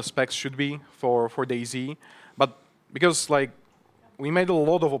what the specs should be for DayZ, but because like we made a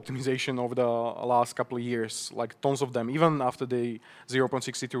lot of optimization over the last couple of years, like tons of them. Even after the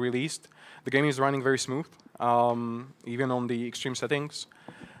 0.62 released, the game is running very smooth, even on the extreme settings.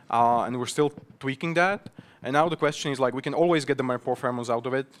 And we're still tweaking that. And now the question is like, we can always get the more performance out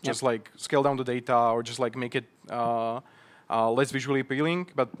of it, just like scale down the data or just like make it less visually appealing.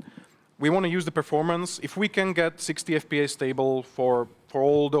 But we want to use the performance. If we can get 60 FPS stable for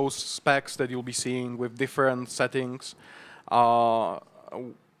all those specs that you'll be seeing with different settings,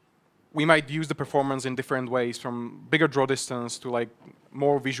 we might use the performance in different ways, from bigger draw distance to like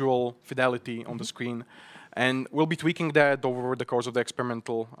more visual fidelity on the screen. And we'll be tweaking that over the course of the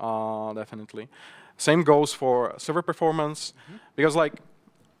experimental, definitely. Same goes for server performance, because like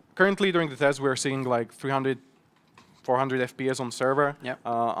currently during the test we're seeing like 300, 400 FPS on server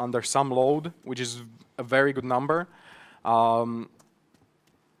under some load, which is a very good number. But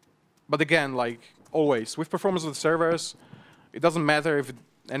again, like always, with performance of the servers, it doesn't matter if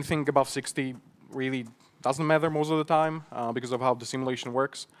anything above 60 really doesn't matter most of the time because of how the simulation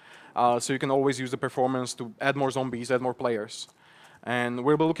works. So you can always use the performance to add more zombies, add more players. And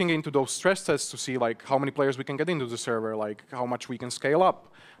we'll be looking into those stress tests to see like how many players we can get into the server, like how much we can scale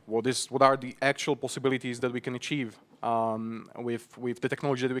up, what are the actual possibilities that we can achieve with the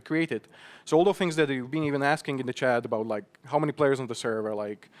technology that we created. So all the things that you've been even asking in the chat about like how many players on the server,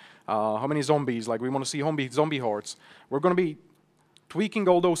 like how many zombies, like we want to see zombie hordes. We're going to be tweaking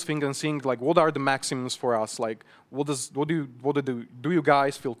all those things and seeing like what are the maximums for us, like what do you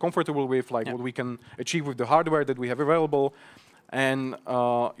guys feel comfortable with, like what we can achieve with the hardware that we have available. And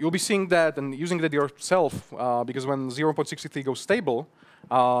you'll be seeing that and using that yourself, because when 0.63 goes stable,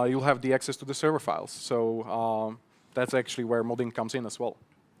 you'll have the access to the server files. So that's actually where modding comes in as well.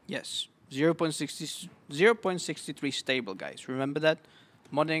 Yes, 0.63 stable, guys. Remember that?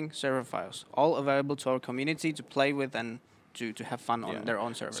 Modding, server files, all available to our community to play with and to have fun on their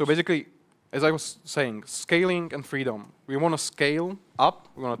own servers. So basically, as I was saying, scaling and freedom. We want to scale up.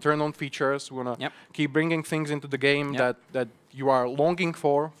 We want to turn on features. We want to keep bringing things into the game that you are longing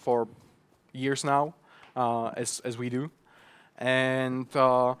for years now, as we do. And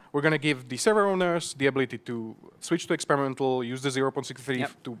we're going to give the server owners the ability to switch to experimental, use the 0.63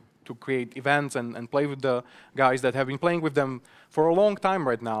 to create events and play with the guys that have been playing with them for a long time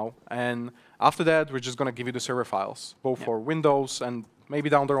right now. And after that, we're just going to give you the server files, both for Windows and maybe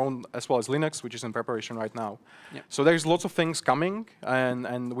down the road as well as Linux, which is in preparation right now. So there's lots of things coming,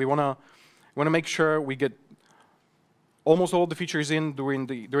 and we want to make sure we get almost all the features in during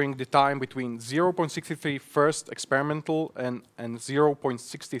the time between 0.63 first experimental and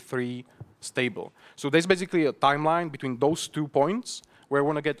 0.63 stable. So there's basically a timeline between those 2 points where we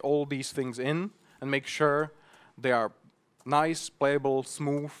want to get all these things in and make sure they are nice, playable,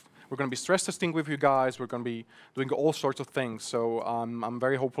 smooth. We're going to be stress testing with you guys. We're going to be doing all sorts of things. So I'm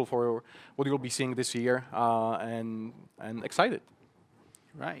very hopeful for what you'll be seeing this year and excited.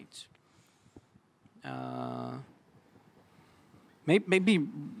 Right. Maybe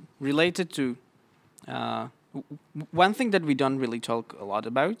related to one thing that we don't really talk a lot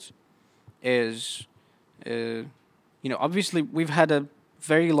about is, obviously we've had a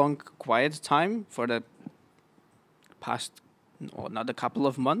very long quiet time for the past, or not a couple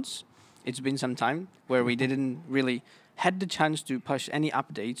of months. It's been some time where we didn't really had the chance to push any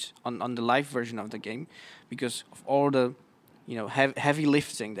updates on the live version of the game because of all the, heavy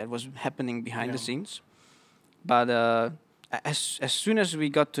lifting that was happening behind the scenes. But as soon as we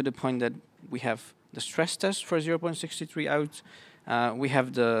got to the point that we have stress test for 0.63 out. We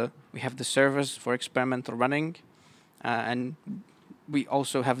have the servers for experimental running, and we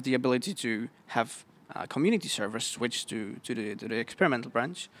also have the ability to have community servers switch to the experimental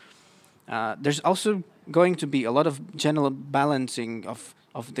branch. There's also going to be a lot of general balancing of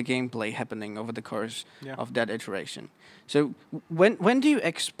the gameplay happening over the course of that iteration. So when do you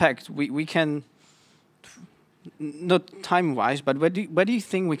expect we can, not time-wise, but where do you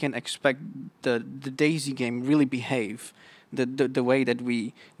think we can expect the DayZ game really behave the way that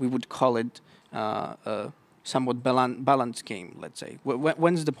we would call it a somewhat balanced game, let's say?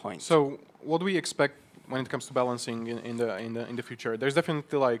 When's the point? So what we expect when it comes to balancing in the future, there's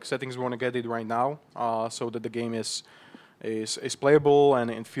definitely like settings we want to get it right now, so that the game is playable and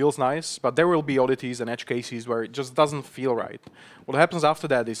it feels nice. But there will be oddities and edge cases where it just doesn't feel right. What happens after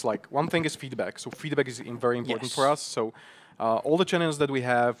that is like one thing is feedback. So feedback is very important for us. So all the channels that we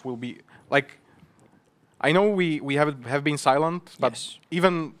have will be like. I know we have been silent, but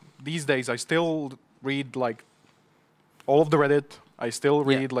even these days I still read like all of the Reddit. I still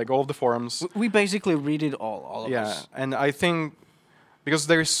read like all of the forums. We basically read it all of us. Yeah, and I think because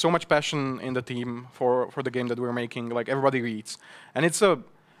there is so much passion in the team for the game that we're making, like everybody reads, and it's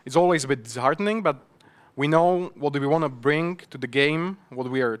always a bit disheartening. But we know what we want to bring to the game,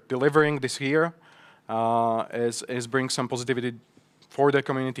 what we are delivering this year, is bring some positivity for the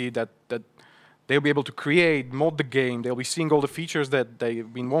community that they'll be able to create, mod the game. They'll be seeing all the features that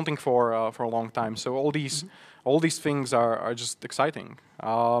they've been wanting for a long time. So all these things are just exciting.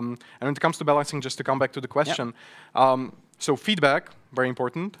 And when it comes to balancing, just to come back to the question, so feedback, very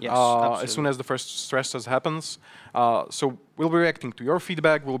important. Yes, as soon as the first stress test happens. So we'll be reacting to your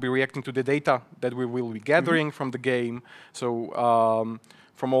feedback. We'll be reacting to the data that we will be gathering from the game. So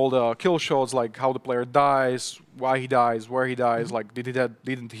from all the kill shots, like how the player dies, why he dies, where he dies, like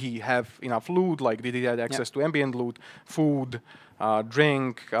didn't he have enough loot, like did he have access to ambient loot, food,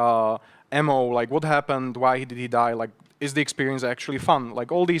 drink, ammo, like what happened, why did he die, like is the experience actually fun,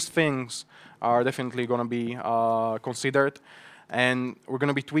 like all these things are definitely going to be considered, and we're going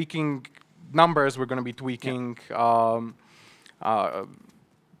to be tweaking numbers, we're going to be tweaking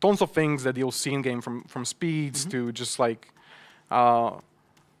tons of things that you'll see in game, from speeds to just like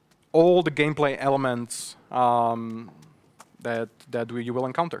all the gameplay elements that you will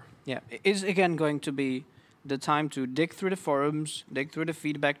encounter. Yeah, it is again going to be the time to dig through the forums, dig through the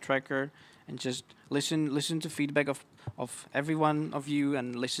feedback tracker, and just listen to feedback of every one of you,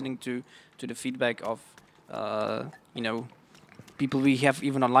 and listening to the feedback of people we have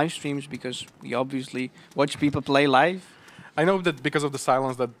even on live streams, because we obviously watch people play live. I know that because of the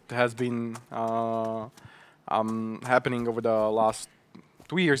silence that has been happening over the last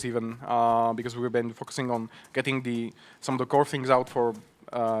 2 years even, because we've been focusing on getting some of the core things out for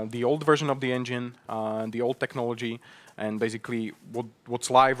the old version of the engine, the old technology, and basically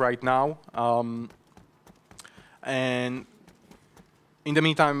what's live right now. And in the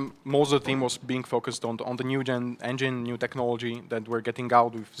meantime, most of the team was being focused on the new gen engine, new technology that we're getting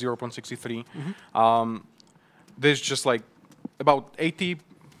out with 0.63. There's just like about 80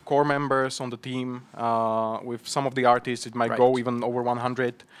 core members on the team. With some of the artists, it might go even over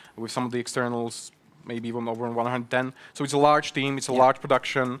 100. With some of the externals, maybe even over 110. So it's a large team. It's a large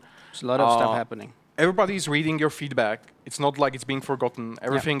production. There's a lot of stuff happening. Everybody's reading your feedback. It's not like it's being forgotten.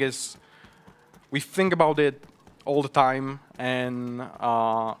 Everything is. We think about it all the time, and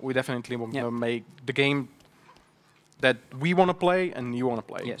we definitely want to make the game that we want to play and you want to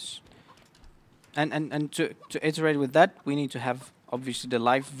play. Yes. And to iterate with that, we need to have obviously the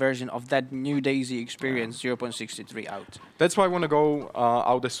live version of that new DayZ experience 0.63 out. That's why I want to go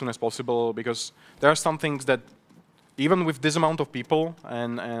out as soon as possible, because there are some things that even with this amount of people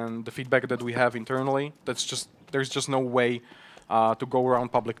and the feedback that we have internally, there's just no way to go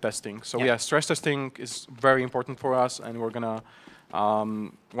around public testing. So yeah, stress testing is very important for us, and we're gonna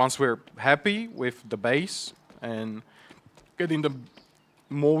once we're happy with the base and getting the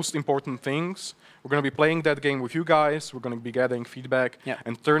most important things, we're going to be playing that game with you guys. We're going to be gathering feedback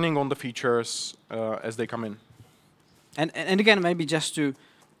and turning on the features as they come in. And again, maybe just to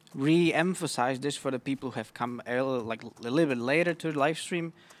re-emphasize this for the people who have come like a little bit later to the live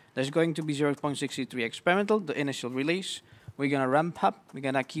stream, there's going to be 0.63 experimental, the initial release. We're going to ramp up. We're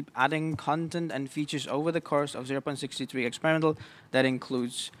going to keep adding content and features over the course of 0.63 experimental. That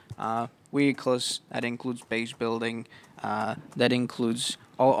includes vehicles, that includes base building, that includes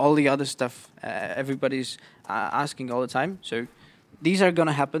all the other stuff everybody's asking all the time. So these are going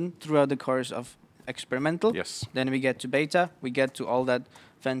to happen throughout the course of experimental. Yes. Then we get to beta. We get to all that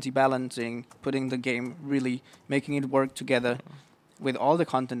fancy balancing, putting the game really, making it work together. with all the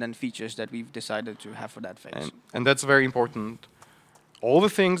content and features that we've decided to have for that phase. And that's very important. All the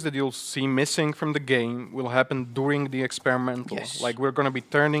things that you'll see missing from the game will happen during the experimental. Yes. Like we're going to be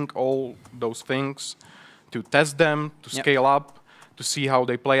turning all those things to test them, to scale up, to see how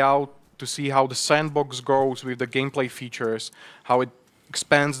they play out, to see how the sandbox goes with the gameplay features, how it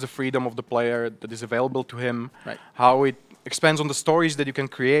expands the freedom of the player that is available to him, how it expands on the stories that you can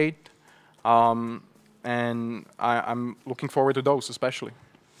create. And I'm looking forward to those especially.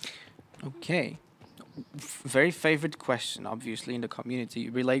 Okay. Very favorite question, obviously, in the community,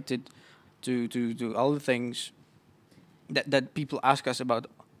 related to all the things that people ask us about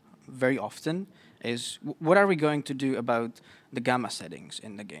very often, is what are we going to do about the gamma settings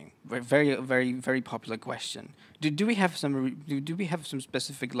in the game? Very popular question. Do we have some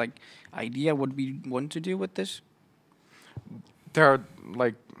specific like idea what we want to do with this? There are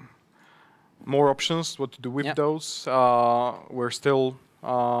like more options what to do with those. We're still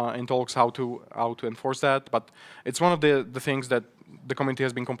in talks how to enforce that, but it's one of the things that the community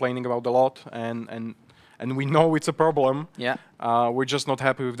has been complaining about a lot, and we know it's a problem. Yeah. We're just not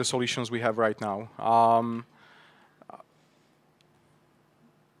happy with the solutions we have right now.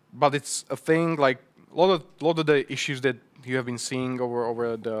 But it's a thing like a lot of the issues that you have been seeing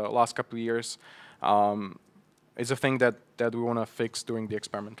over the last couple of years. Is a thing that we want to fix during the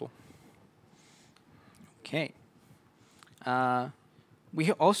experimental. Okay.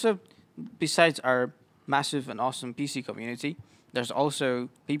 We also, besides our massive and awesome PC community, there's also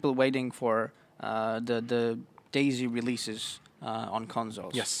people waiting for the DayZ releases on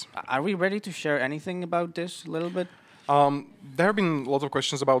consoles. Yes. Are we ready to share anything about this a little bit? There have been lots of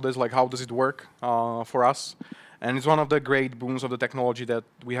questions about this, like how does it work for us? And it's one of the great boons of the technology that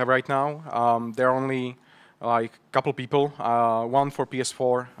we have right now. There are only like a couple people, one for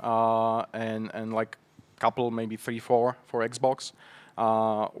PS4 and like couple, maybe 3-4 for Xbox,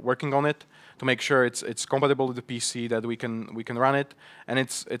 working on it to make sure it's compatible with the PC, that we can run it, and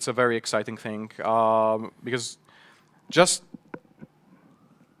it's a very exciting thing because just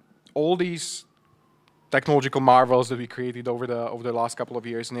all these technological marvels that we created over the last couple of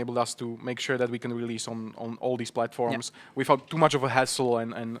years enabled us to make sure that we can release on all these platforms without too much of a hassle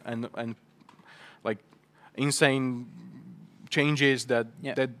and like insane changes that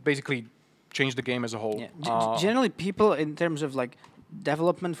basically change the game as a whole. Yeah. Generally, people, in terms of like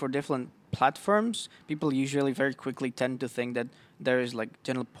development for different platforms, people usually very quickly tend to think that there is like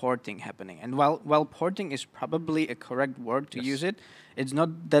general porting happening. And while porting is probably a correct word to use it, it's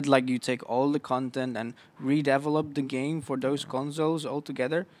not that like you take all the content and redevelop the game for those consoles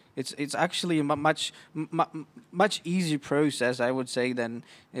altogether. It's actually a much easier process, I would say, than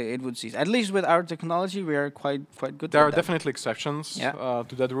it would seem. At least with our technology, we are quite good. There are definitely exceptions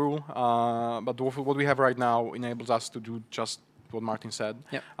to that rule, but what we have right now enables us to do just what Martin said.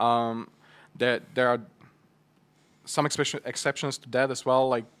 There are some exceptions to that as well,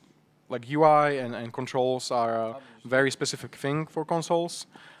 like UI and controls are a very specific thing for consoles.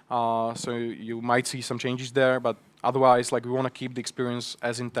 So you might see some changes there, but otherwise, like, we want to keep the experience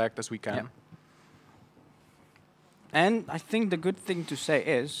as intact as we can. Yeah. And I think the good thing to say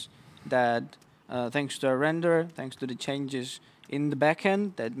is that thanks to our render, thanks to the changes in the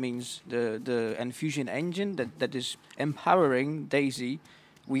backend, that means the Enfusion engine that is empowering DayZ,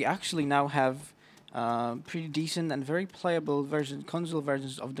 we actually now have pretty decent and very playable console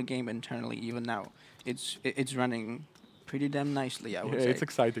versions of the game internally. Even now, it's running pretty damn nicely, I would say. It's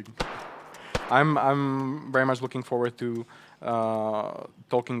exciting. I'm very much looking forward to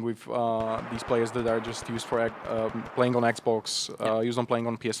talking with these players that are just used for playing on Xbox, used on playing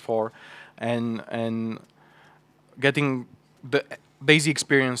on PS4, and getting the DayZ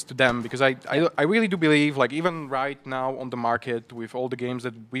experience to them, because I really do believe, like, even right now on the market with all the games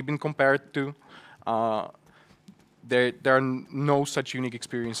that we've been compared to, there are no such unique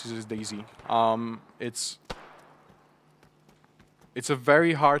experiences as DayZ. It's a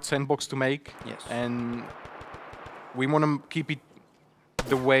very hard sandbox to make, and we want to keep it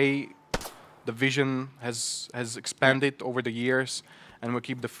the way the vision has expanded over the years, and we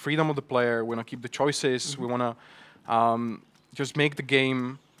keep the freedom of the player. We want to keep the choices. We want to just make the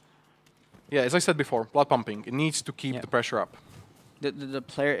game, as I said before, blood pumping. It needs to keep the pressure up. The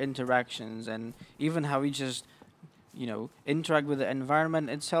player interactions and even how we just, interact with the environment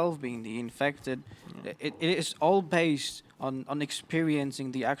itself, being the infected, it is all based on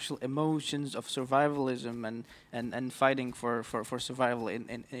experiencing the actual emotions of survivalism and fighting for survival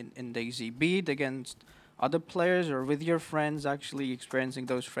in DayZ, be it against other players or with your friends, actually experiencing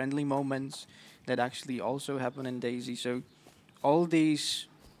those friendly moments that actually also happen in DayZ. So all these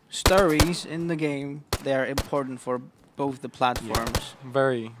stories in the game, they are important for both the platforms.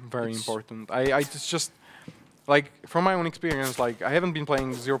 Very, very important. It's just like from my own experience, like I haven't been playing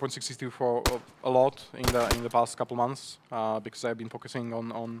 0.62 for a lot in the past couple months because I've been focusing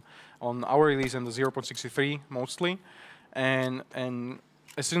on our release and the 0.63 mostly, and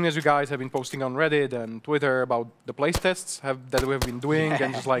as soon as you guys have been posting on Reddit and Twitter about the playtests that we have been doing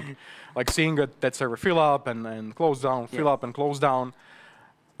and just like seeing that server fill up and close down, fill up and close down,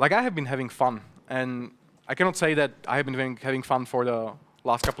 like I have been having fun, and I cannot say that I have been having fun for the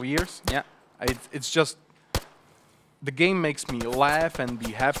last couple of years. Yeah, it's just the game makes me laugh and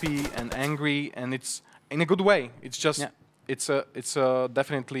be happy and angry, and it's in a good way. It's just it's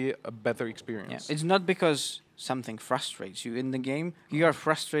definitely a better experience. Yeah. It's not because something frustrates you in the game. You are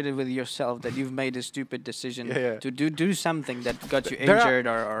frustrated with yourself that you've made a stupid decision to do something that got you injured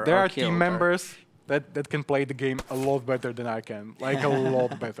or there are killed team members that can play the game a lot better than I can, like a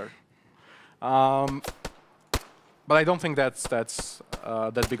lot better. But I don't think that's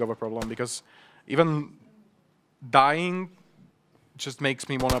that big of a problem, because even dying just makes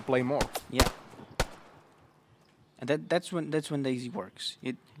me want to play more. Yeah. And that's when DayZ works.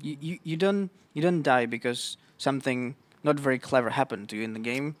 You don't die because something not very clever happened to you in the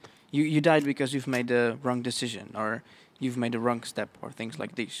game. You died because you've made the wrong decision, or you've made the wrong step, or things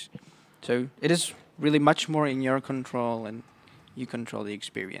like this. So it is really much more in your control, and you control the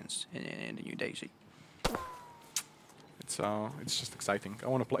experience in the new DayZ. It's just exciting. I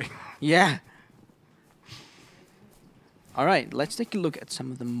want to play. Yeah. All right, let's take a look at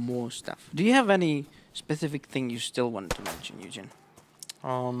some of the more stuff. Do you have any specific thing you still want to mention, Eugen?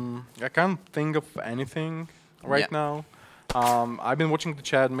 I can't think of anything right now. I've been watching the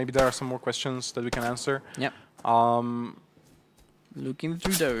chat. Maybe there are some more questions that we can answer. Yep. Looking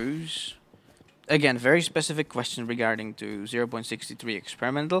through those. Again, very specific question regarding to 0.63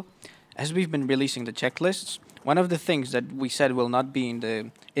 experimental. As we've been releasing the checklists, one of the things that we said will not be in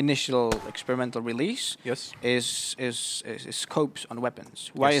the initial experimental release is scopes on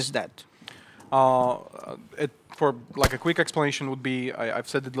weapons. Why is that? For like a quick explanation would be, I've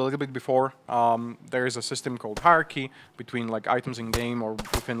said it a little bit before, there is a system called hierarchy between like items in game or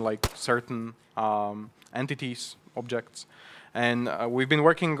within like certain entities, objects. And we've been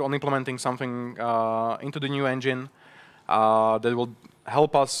working on implementing something into the new engine that will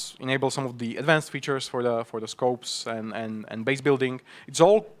help us enable some of the advanced features for the scopes and base building. It's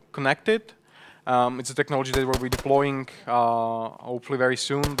all connected. It's a technology that we'll be deploying hopefully very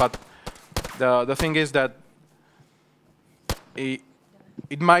soon. But the thing is that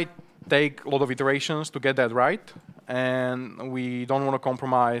it might take a lot of iterations to get that right, and we don't want to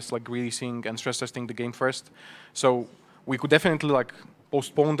compromise like releasing and stress testing the game first. So we could definitely like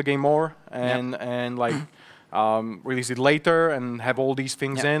postpone the game more and like release it later and have all these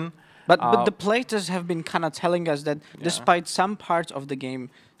things in. But the playtesters have been kind of telling us that despite some parts of the game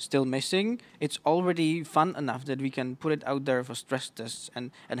still missing, it's already fun enough that we can put it out there for stress tests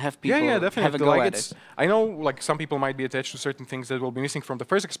and have people have a go like at it. I know like some people might be attached to certain things that will be missing from the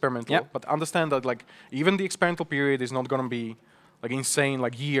first experimental, but understand that like even the experimental period is not going to be like insane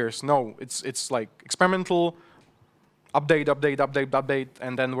like years. No, it's like experimental, update,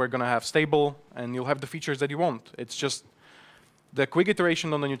 and then we're going to have stable, and you'll have the features that you want. It's just the quick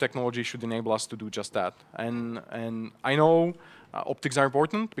iteration on the new technology should enable us to do just that. And I know optics are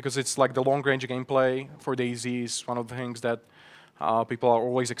important because it's like the long-range gameplay for DayZ is one of the things that people are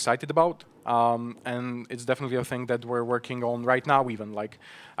always excited about. And it's definitely a thing that we're working on right now even. Like,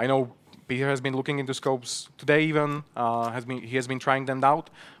 I know Peter has been looking into scopes today even, he has been trying them out.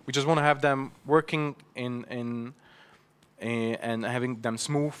 We just want to have them working and having them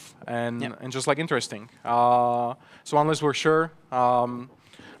smooth and just like interesting. So unless we're sure, a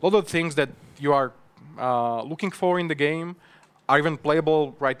lot of the things that you are looking for in the game are even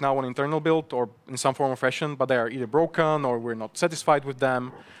playable right now on internal build or in some form or fashion, but they are either broken or we're not satisfied with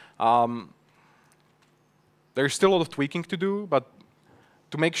them. There's still a lot of tweaking to do, but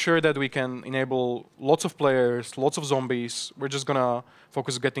to make sure that we can enable lots of players, lots of zombies, we're just gonna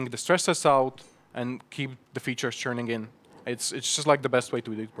focus on getting the stress tests out and keep the features churning in. It's just like the best way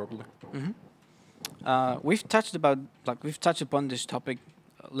to do it probably. We've touched upon this topic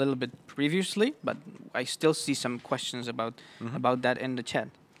a little bit previously, but I still see some questions about that in the chat.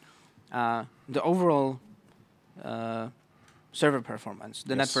 The overall server performance,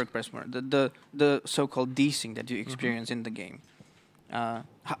 the network performance, the so-called desync that you experience in the game.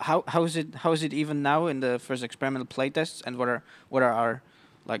 How is it even now in the first experimental playtests, and what are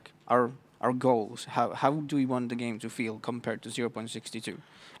our goals? How do we want the game to feel compared to 0.62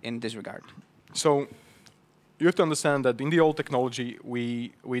 in this regard? So you have to understand that in the old technology,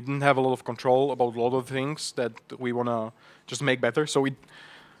 we didn't have a lot of control about a lot of things that we want to just make better. So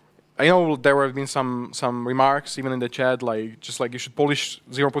I know there have been some remarks even in the chat, like just like you should polish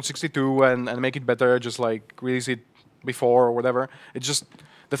 0.62 and make it better, just like release it before or whatever. It's just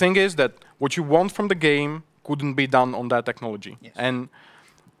the thing is that what you want from the game couldn't be done on that technology. Yes. And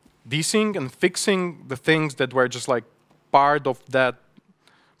desync and fixing the things that were just like part of that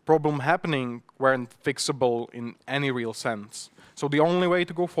problem happening weren't fixable in any real sense. So the only way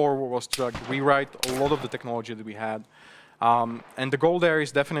to go forward was to like rewrite a lot of the technology that we had. And the goal there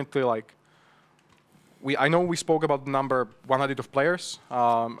is definitely like, I know we spoke about the number 100 of players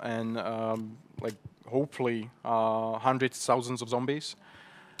and like hopefully hundreds, thousands of zombies.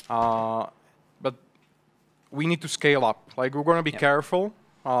 But we need to scale up. Like we're going to be careful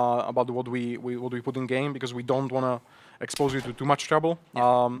about what we put in game because we don't want to expose you to too much trouble.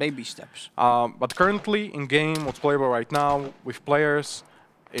 Baby steps. But currently in game, what's playable right now with players,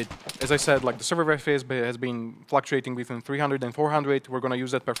 as I said, like the server FPS has been fluctuating between 300 and 400. We're going to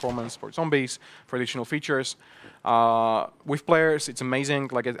use that performance for zombies, for additional features. With players, it's amazing.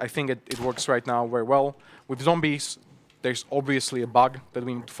 Like I think it works right now very well. With zombies, there's obviously a bug that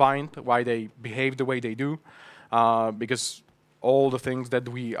we need to find why they behave the way they do, because all the things that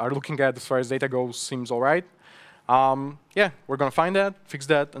we are looking at as far as data goes seems all right. Yeah, we're going to find that, fix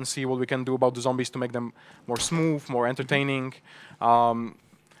that, and see what we can do about the zombies to make them more smooth, more entertaining.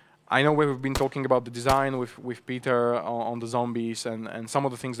 I know we've been talking about the design with Peter on the zombies, and some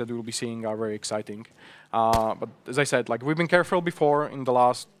of the things that we will be seeing are very exciting. But as I said, like we've been careful before in the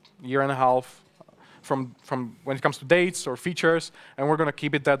last year and a half from when it comes to dates or features, and we're going to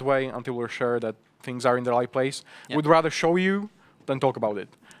keep it that way until we're sure that things are in the right place. Yep. We'd rather show you than talk about it.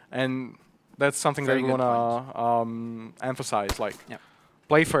 And that's something that we want to emphasize. Like,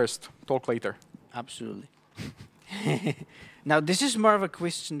 play first, talk later. Absolutely. Now, this is more of a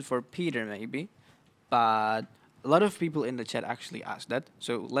question for Peter, maybe, but a lot of people in the chat actually asked that,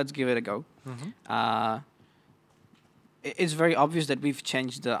 so let's give it a go. It's very obvious that we've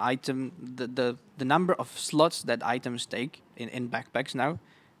changed the item, the number of slots that items take in backpacks now.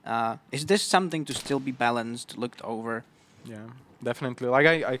 Is this something to still be balanced, looked over? Yeah, definitely.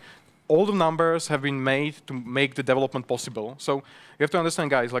 Like all the numbers have been made to make the development possible. So you have to understand,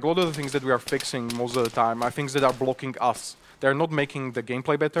 guys, like a lot of the things that we are fixing most of the time are things that are blocking us. They're not making the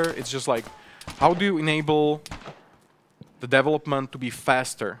gameplay better. It's just like, how do you enable the development to be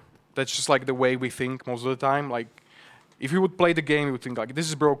faster? That's just like the way we think most of the time. Like, if you would play the game, you would think like, this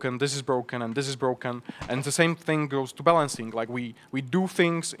is broken, and this is broken. And the same thing goes to balancing. Like we do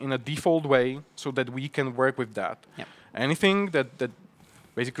things in a default way so that we can work with that. Yep. Anything that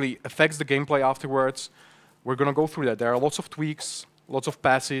basically affects the gameplay afterwards, we're going to go through that. There are lots of tweaks, lots of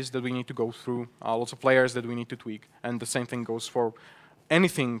passes that we need to go through, lots of players that we need to tweak. And the same thing goes for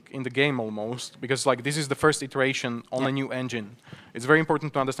anything in the game almost, because like this is the first iteration on a new engine. It's very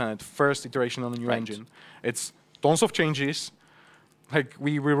important to understand it. First iteration on a new engine. It's tons of changes. Like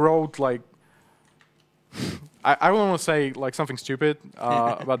we wrote like, I don't want to say like something stupid,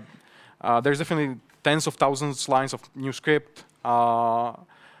 but there's definitely tens of thousands lines of new script,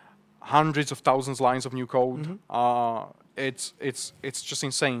 hundreds of thousands lines of new code. It's just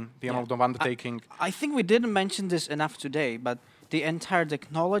insane, the amount of undertaking. I think we didn't mention this enough today, but the entire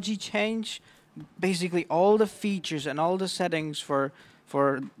technology change, basically all the features and all the settings for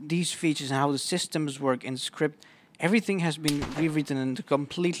these features and how the systems work in script, everything has been rewritten into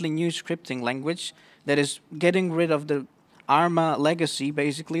completely new scripting language that is getting rid of the Arma legacy,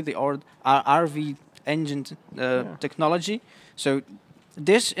 basically, the RV engine technology. So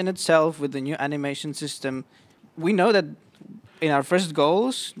this in itself, with the new animation system, we know that in our first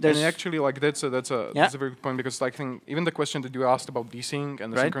goals, there's... And actually, like, that's a very good point, because like, I think even the question that you asked about desync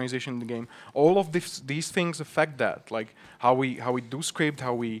and the synchronization in the game, all of these things affect that. Like, how we do script,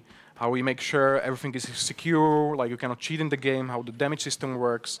 how we make sure everything is secure, like you cannot cheat in the game, how the damage system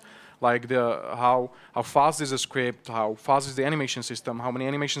works, like how fast is the script, how fast is the animation system, how many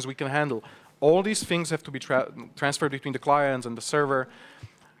animations we can handle. All these things have to be transferred between the clients and the server.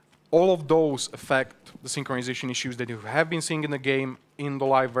 All of those affect the synchronization issues that you have been seeing in the game in the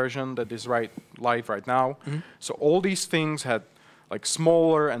live version that is live right now. So all these things had like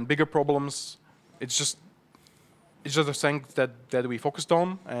smaller and bigger problems. It's just the thing that we focused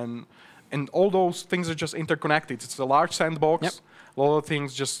on, and all those things are just interconnected. It's a large sandbox. A lot of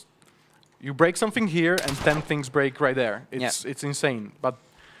things just, you break something here and 10 things break right there. It's insane. But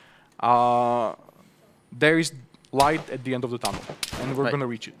there is light at the end of the tunnel, and we're going to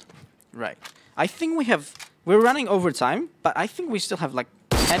reach it. Right. I think we're running over time, but I think we still have like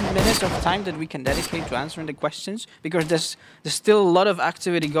 10 minutes of time that we can dedicate to answering the questions? Because there's still a lot of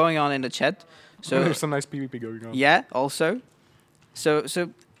activity going on in the chat. So there's some nice PvP going on. Yeah, also. So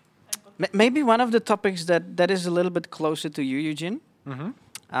maybe one of the topics that is a little bit closer to you, Eugen,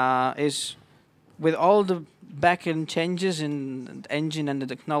 is with all the backend changes in the engine and the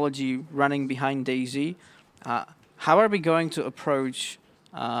technology running behind DayZ, how are we going to approach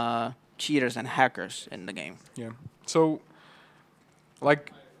cheaters and hackers in the game? Yeah. So,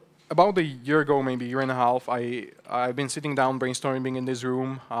 like, about a year ago, maybe a year and a half, I've been sitting down brainstorming in this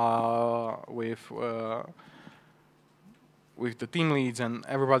room with the team leads and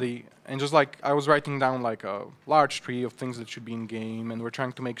everybody, and just like I was writing down like a large tree of things that should be in game, and we're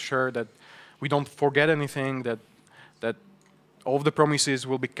trying to make sure that we don't forget anything, that all of the promises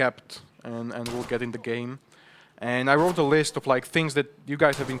will be kept and will get in the game. And I wrote a list of like things that you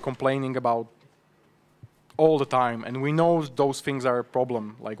guys have been complaining about all the time, and we know those things are a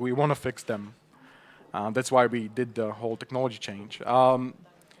problem. Like, we want to fix them. That's why we did the whole technology change.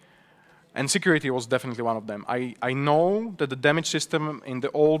 And security was definitely one of them. I know that the damage system in the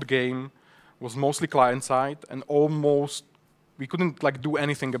old game was mostly client-side, and almost we couldn't like do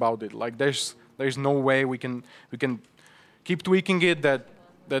anything about it. Like, there's no way we can keep tweaking it that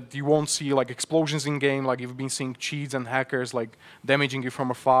you won't see like explosions in game, like you've been seeing cheats and hackers like damaging you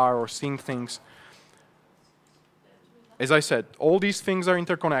from afar or seeing things. As I said, all these things are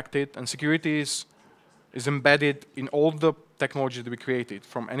interconnected, and security is embedded in all the technology that we created,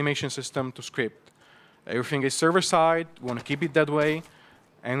 from animation system to script. Everything is server-side. We want to keep it that way,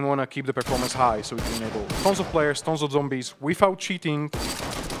 and we want to keep the performance high, so we can enable tons of players, tons of zombies, without cheating,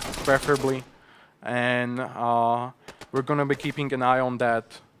 preferably. And we're going to be keeping an eye on that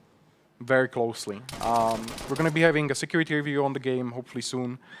very closely. We're going to be having a security review on the game, hopefully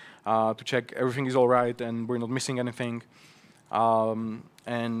soon, to check everything is all right and we're not missing anything.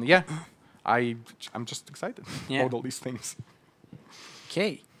 And yeah, I'm just excited about all these things.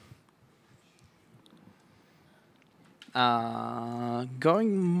 Okay.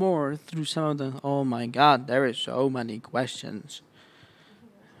 Going more through some of the... Oh my god, there is so many questions.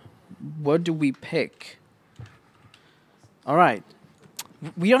 What do we pick? All right.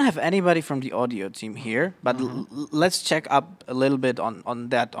 We don't have anybody from the audio team here, but let's check up a little bit on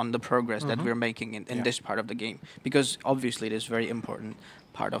the progress that we're making in this part of the game, because obviously it is very important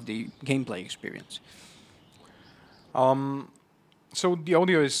part of the gameplay experience. So the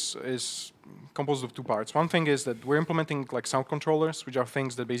audio is composed of two parts. One thing is that we're implementing like sound controllers, which are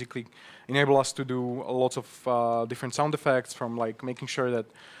things that basically enable us to do lots of different sound effects, from like making sure that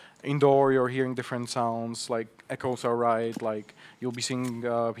indoor you're hearing different sounds, like echoes are right, like you'll be seeing,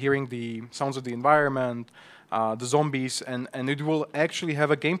 hearing the sounds of the environment, the zombies, and it will actually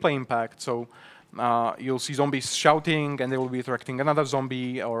have a gameplay impact. So you'll see zombies shouting and they will be interacting another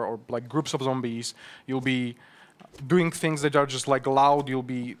zombie, or like groups of zombies. You'll be doing things that are just like loud. We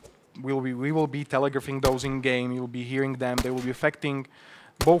will be telegraphing those in game. You'll be hearing them. They will be affecting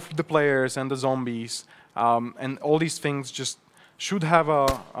both the players and the zombies, and all these things just should have a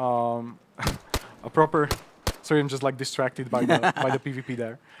proper. Sorry, I'm just like distracted by the by the PvP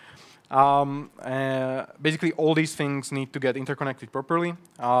there. Basically, all these things need to get interconnected properly,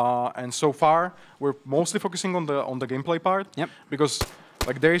 and so far we're mostly focusing on the gameplay part. Yep. Because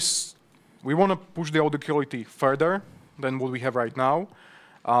like we want to push the audio quality further than what we have right now,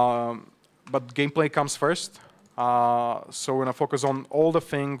 but gameplay comes first. So we're gonna focus on all the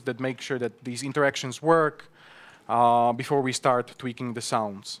things that make sure that these interactions work before we start tweaking the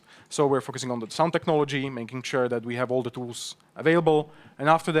sounds. So we're focusing on the sound technology, making sure that we have all the tools available, and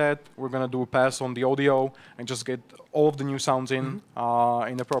after that we're gonna do a pass on the audio and just get all of the new sounds in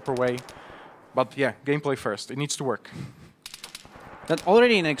a proper way. But yeah, gameplay first. It needs to work. That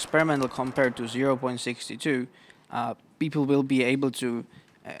already in experimental compared to 0.62, people will be able to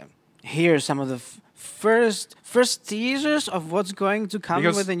hear some of the first teasers of what's going to come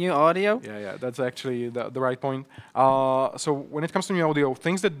with the new audio. Yeah, that's actually the right point. So when it comes to new audio,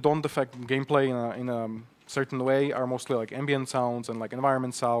 things that don't affect gameplay in a certain way are mostly like ambient sounds and like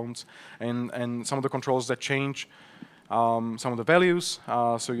environment sounds, and some of the controls that change some of the values.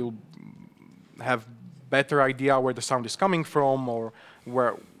 So you'll have better idea where the sound is coming from, or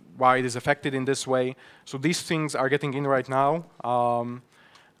why it is affected in this way. So these things are getting in right now,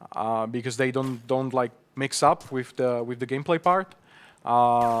 because they don't like mix up with the gameplay part.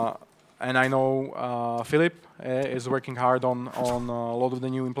 And I know Philip is working hard on a lot of the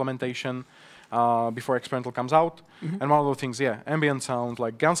new implementation before experimental comes out. And one of the things, ambient sounds,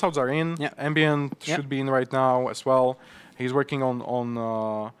 like gun sounds are in. Ambient should be in right now as well. He's working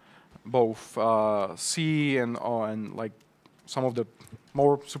on both C and like some of the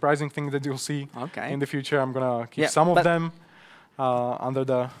more surprising things that you'll see in the future. I'm gonna keep some of them under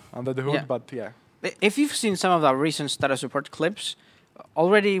the hood, but yeah. If you've seen some of our recent status report clips,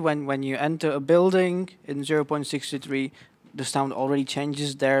 already when you enter a building in 0.63, the sound already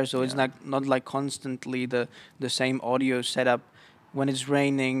changes there, so it's not like constantly the same audio setup. When it's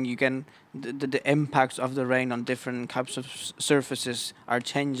raining, you can the impacts of the rain on different types of surfaces are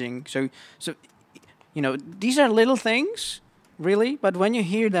changing. So you know, these are little things, really, but when you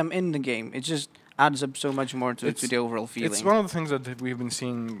hear them in the game, it just adds up so much more to the overall feeling. It's one of the things that we've been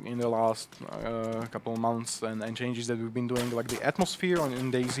seeing in the last couple of months and changes that we've been doing, like the atmosphere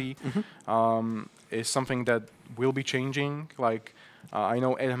in DayZ is something that will be changing. Like I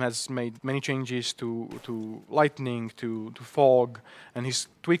know Adam has made many changes to lightning, to fog, and he's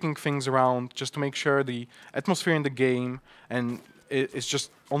tweaking things around just to make sure the atmosphere in the game and it's just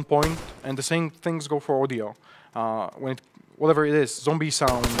on point. And the same things go for audio. Whatever it is, zombie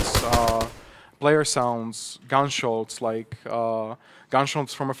sounds, player sounds, gunshots, like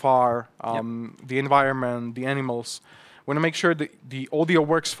gunshots from afar, the environment, the animals. We want to make sure that the audio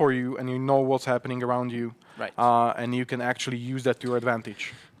works for you and you know what's happening around you, and you can actually use that to your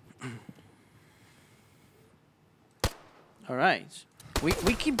advantage. All right.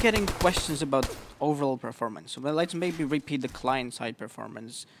 We keep getting questions about overall performance. So let's maybe repeat the client-side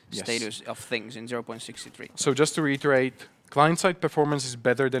performance status of things in 0.63. So just to reiterate, client-side performance is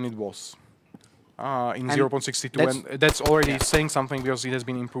better than it was in 0.62, and that's already saying something because it has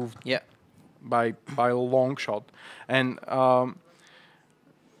been improved by a long shot. And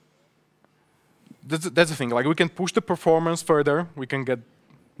that's the thing. Like, we can push the performance further. We can get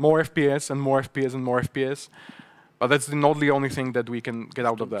more FPS and more FPS and more FPS. But that's not the only thing that we can get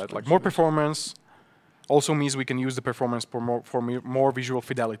out of that. Like, more performance also means we can use the performance for more visual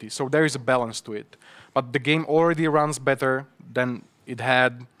fidelity. So there is a balance to it. But the game already runs better than it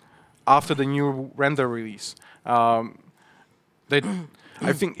had after the new render release. I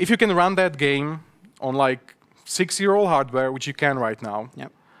think if you can run that game on like 6-year-old hardware, which you can right now,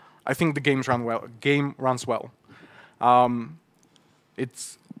 I think the game runs well.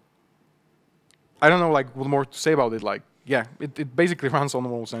 It's I don't know, like, what more to say about it. Like, yeah, it basically runs on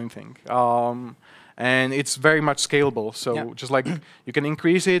almost anything. And it's very much scalable. So just like you can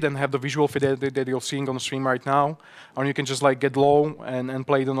increase it and have the visual fidelity that you're seeing on the stream right now, or you can just like get low and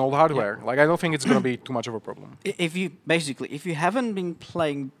play it on old hardware. Like, I don't think it's going to be too much of a problem. If you haven't been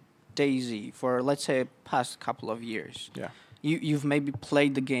playing DayZ for, let's say, past couple of years, you've maybe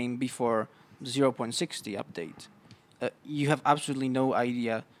played the game before 0.60 update. You have absolutely no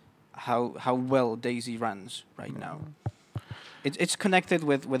idea how well DayZ runs right now. It's connected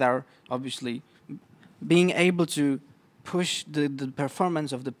with our, obviously, being able to push the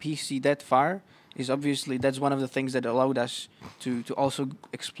performance of the PC that far is obviously, that's one of the things that allowed us to also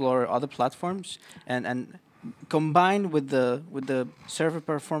explore other platforms, and combined with the server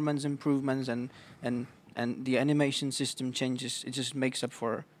performance improvements and the animation system changes, it just makes up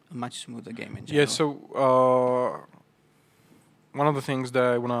for a much smoother game in general. Yeah, so one of the things that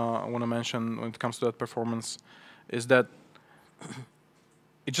I wanna mention when it comes to that performance is that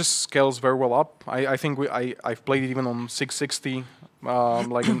it just scales very well up. I think I've played it even on 660,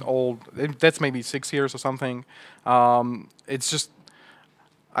 like an old. That's maybe 6 years or something. It's just,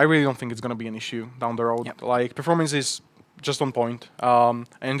 I really don't think it's gonna be an issue down the road. Like, performance is just on point, and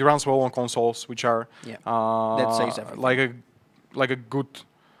it runs well on consoles, which are that says everything. like a good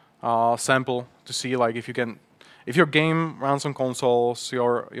sample to see, like, if your game runs on consoles,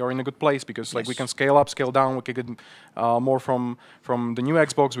 you're in a good place, because like we can scale up, scale down. We can get more from the new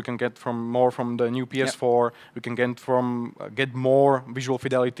Xbox. We can get more from the new PS4. We can get more visual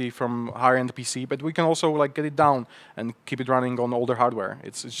fidelity from higher-end PC. But we can also like get it down and keep it running on older hardware.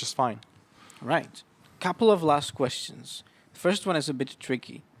 It's just fine. Right. Couple of last questions. First one is a bit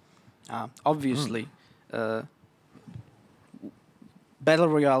tricky. Obviously. Battle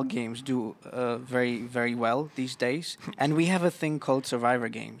Royale games do very, very well these days. And we have a thing called Survivor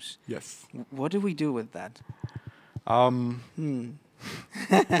games. Yes. What do we do with that? I'm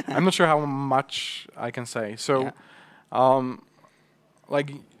not sure how much I can say. So,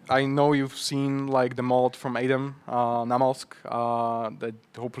 like, I know you've seen like the mod from Adam Namalsk that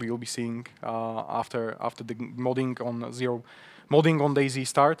hopefully you'll be seeing after the modding on DayZ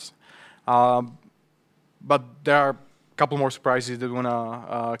starts. But there are couple more surprises that we want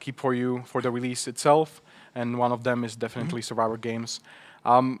to keep for you for the release itself, and one of them is definitely Survivor games.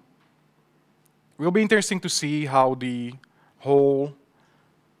 Will be interesting to see how the whole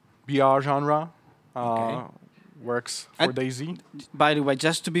BR genre works for DayZ. By the way,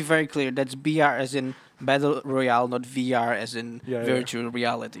 just to be very clear, that's BR as in Battle Royale, not VR as in virtual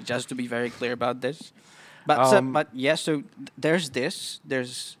reality. Just to be very clear about this. But so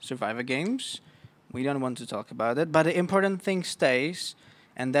there's Survivor games. We don't want to talk about it, but the important thing stays,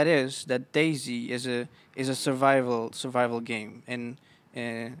 and that is that DayZ is a survival game in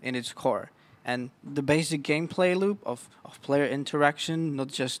its core, and the basic gameplay loop of player interaction, not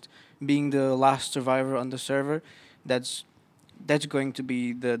just being the last survivor on the server, that's going to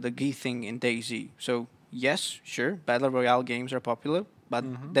be the key thing in DayZ. So yes, sure, Battle Royale games are popular, but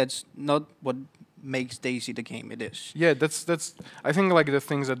that's not what makes DayZ the game it is. Yeah, that's I think like the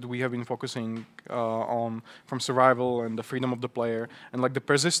things that we have been focusing on from survival and the freedom of the player and like the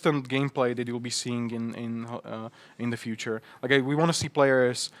persistent gameplay that you'll be seeing in the future. Like we want to see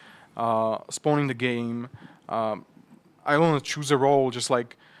players spawning the game. I want to choose a role, just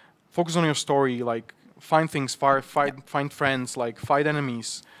like focus on your story, like find things, find friends, like fight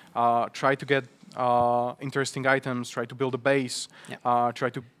enemies, try to get interesting items, try to build a base, try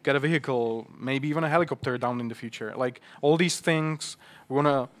to get a vehicle, maybe even a helicopter down in the future. Like all these things we want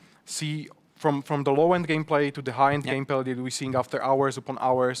to see from the low-end gameplay to the high-end gameplay that we're seeing after hours upon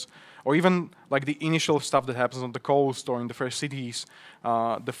hours, or even like the initial stuff that happens on the coast or in the first cities,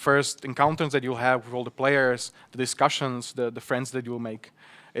 the first encounters that you'll have with all the players, the discussions, the friends that you'll make.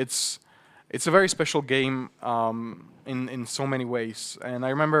 It's a very special game in so many ways. And I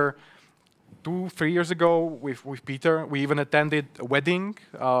remember 2-3 years ago with Peter, we even attended a wedding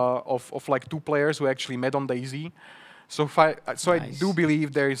of like 2 players who actually met on DayZ. So nice. I do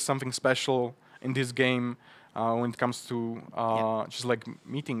believe there is something special in this game when it comes to just like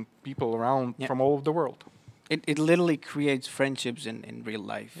meeting people around from all over the world. It literally creates friendships in real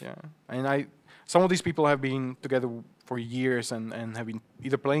life. Yeah, and some of these people have been together for years and have been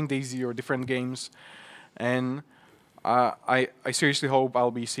either playing DayZ or different games, and I seriously hope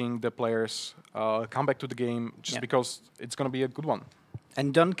I'll be seeing the players come back to the game just because it's going to be a good one.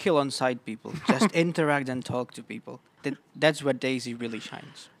 And don't kill on-site people. Just interact and talk to people. That's where DayZ really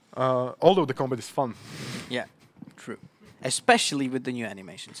shines. Although the combat is fun. Yeah, true. Especially with the new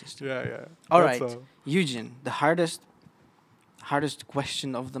animation system. Yeah. All right, Eugen, the hardest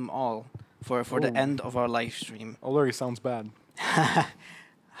question of them all for the end of our live stream. Already sounds bad.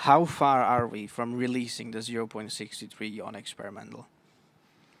 How far are we from releasing the 0.63 on experimental?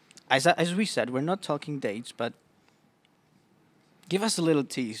 As we said, we're not talking dates, but give us a little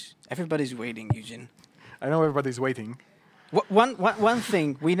tease. Everybody's waiting, Eugen. I know everybody's waiting. One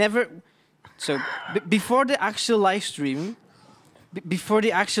thing we never. So before the actual live stream,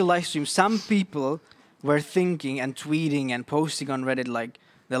 some people were thinking and tweeting and posting on Reddit like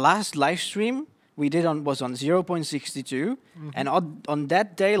the last live stream we did was on 0.62, and on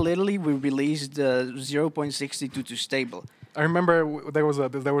that day, literally, we released the 0.62 to stable. I remember there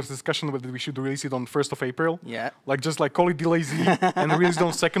was discussion whether we should release it on 1st of April. Yeah. Like just like call it DayZ and release it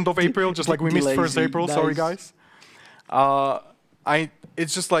on 2nd of April, just like we missed 1st April. Nice. Sorry, guys.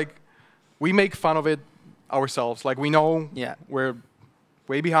 It's just like we make fun of it ourselves. Like we know we're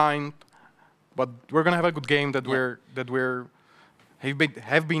way behind, but we're gonna have a good game that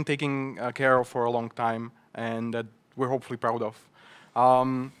have been taking care of for a long time, and that we're hopefully proud of.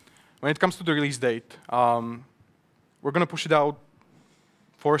 When it comes to the release date, we're going to push it out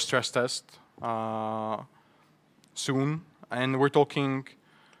for a stress test soon, and we're talking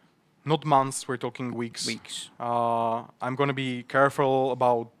not months, we're talking weeks. I'm going to be careful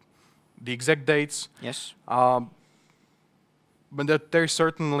about the exact dates. Yes. But that there's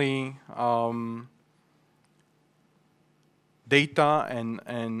certainly data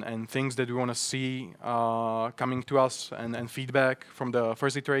and things that we want to see coming to us and feedback from the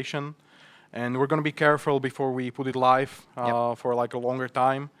first iteration. And we're going to be careful before we put it live for like a longer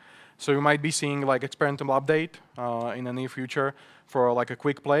time. So you might be seeing like experimental update in the near future for like a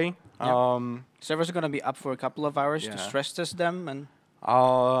quick play. Servers are going to be up for a couple of hours to stress test them,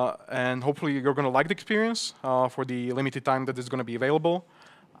 and hopefully you're going to like the experience for the limited time that it's going to be available.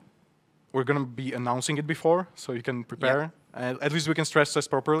 We're going to be announcing it before, so you can prepare. At least we can stress test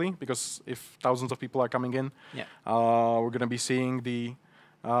properly, because if thousands of people are coming in, we're going to be seeing the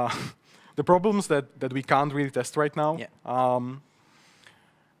problems that we can't really test right now.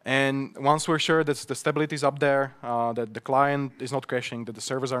 And once we're sure that the stability is up there, that the client is not crashing, that the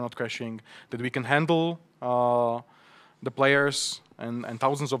servers are not crashing, that we can handle the players and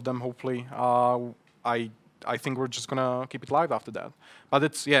thousands of them, hopefully, I think we're just gonna keep it live after that.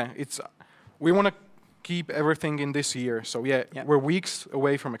 But we want to keep everything in this year. So we're weeks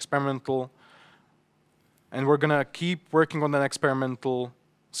away from experimental, and we're gonna keep working on an experimental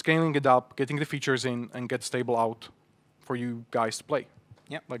scaling it up, getting the features in, and get stable out for you guys to play.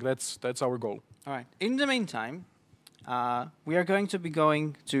 Yep. Like that's our goal. All right. In the meantime, we are going to be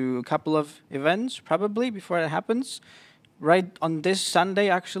going to a couple of events probably before that happens. Right on this Sunday,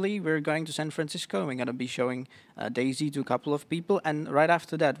 actually, we're going to San Francisco. We're going to be showing DayZ to a couple of people. And right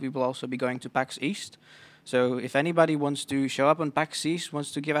after that, we will also be going to PAX East. So if anybody wants to show up on PAX East,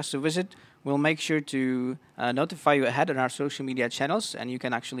 wants to give us a visit, we'll make sure to notify you ahead on our social media channels. And you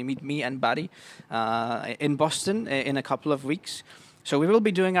can actually meet me and Buddy in Boston in a couple of weeks. So we will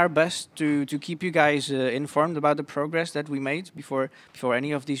be doing our best to keep you guys informed about the progress that we made before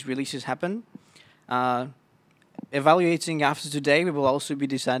any of these releases happen. Evaluating after today, we will also be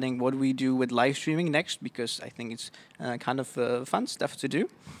deciding what we do with live streaming next, because I think it's kind of fun stuff to do.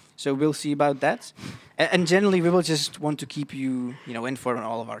 So we'll see about that. And generally, we will just want to keep you, informed on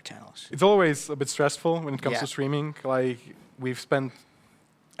all of our channels. It's always a bit stressful when it comes Yeah. to streaming. Like, we've spent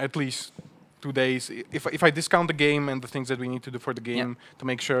at least 2 days, if I discount the game and the things that we need to do for the game to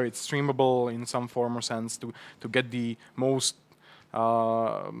make sure it's streamable in some form or sense, to get the most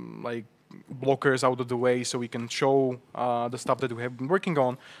blockers out of the way so we can show the stuff that we have been working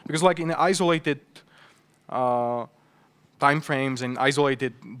on. Because like in isolated time frames and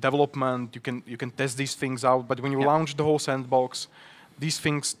isolated development, you can test these things out, but when you launch the whole sandbox, these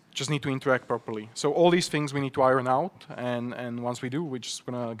things just need to interact properly. So all these things we need to iron out, and once we do, we're just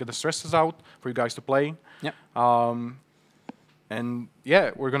gonna get the stresses out for you guys to play. Yep. And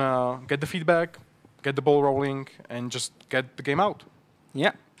yeah, we're gonna get the feedback, get the ball rolling, and just get the game out.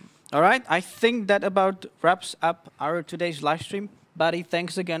 Yeah. All right. I think that about wraps up our today's live stream. Buddy,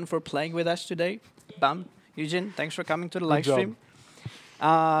 thanks again for playing with us today. Bam. Eugen, thanks for coming to the live stream.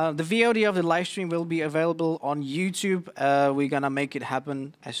 The VOD of the live stream will be available on YouTube. We're going to make it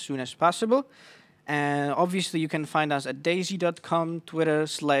happen as soon as possible. And obviously, you can find us at DayZ.com, Twitter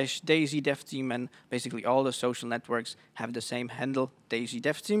 /DayZDevTeam, and basically all the social networks have the same handle,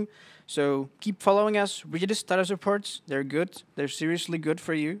 DayZDevTeam. So keep following us. Read the status reports. They're good. They're seriously good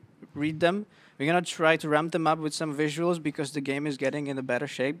for you. Read them. We're going to try to ramp them up with some visuals because the game is getting in a better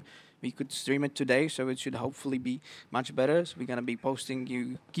shape. We could stream it today, so it should hopefully be much better. So we're going to be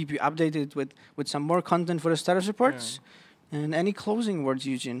posting keep you updated with some more content for the status reports. Yeah. And any closing words,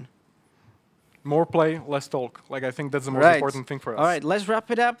 Eugen? More play, less talk. Like, I think that's the most important thing for us. All right, let's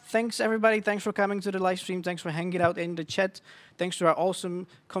wrap it up. Thanks, everybody. Thanks for coming to the live stream. Thanks for hanging out in the chat. Thanks to our awesome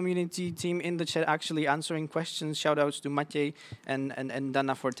community team in the chat actually answering questions. Shout-outs to Matej and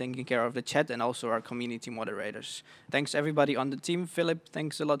Dana for taking care of the chat, and also our community moderators. Thanks, everybody on the team. Philip,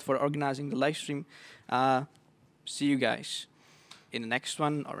 thanks a lot for organizing the live stream. See you guys in the next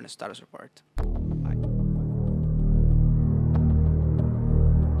one or in the status report.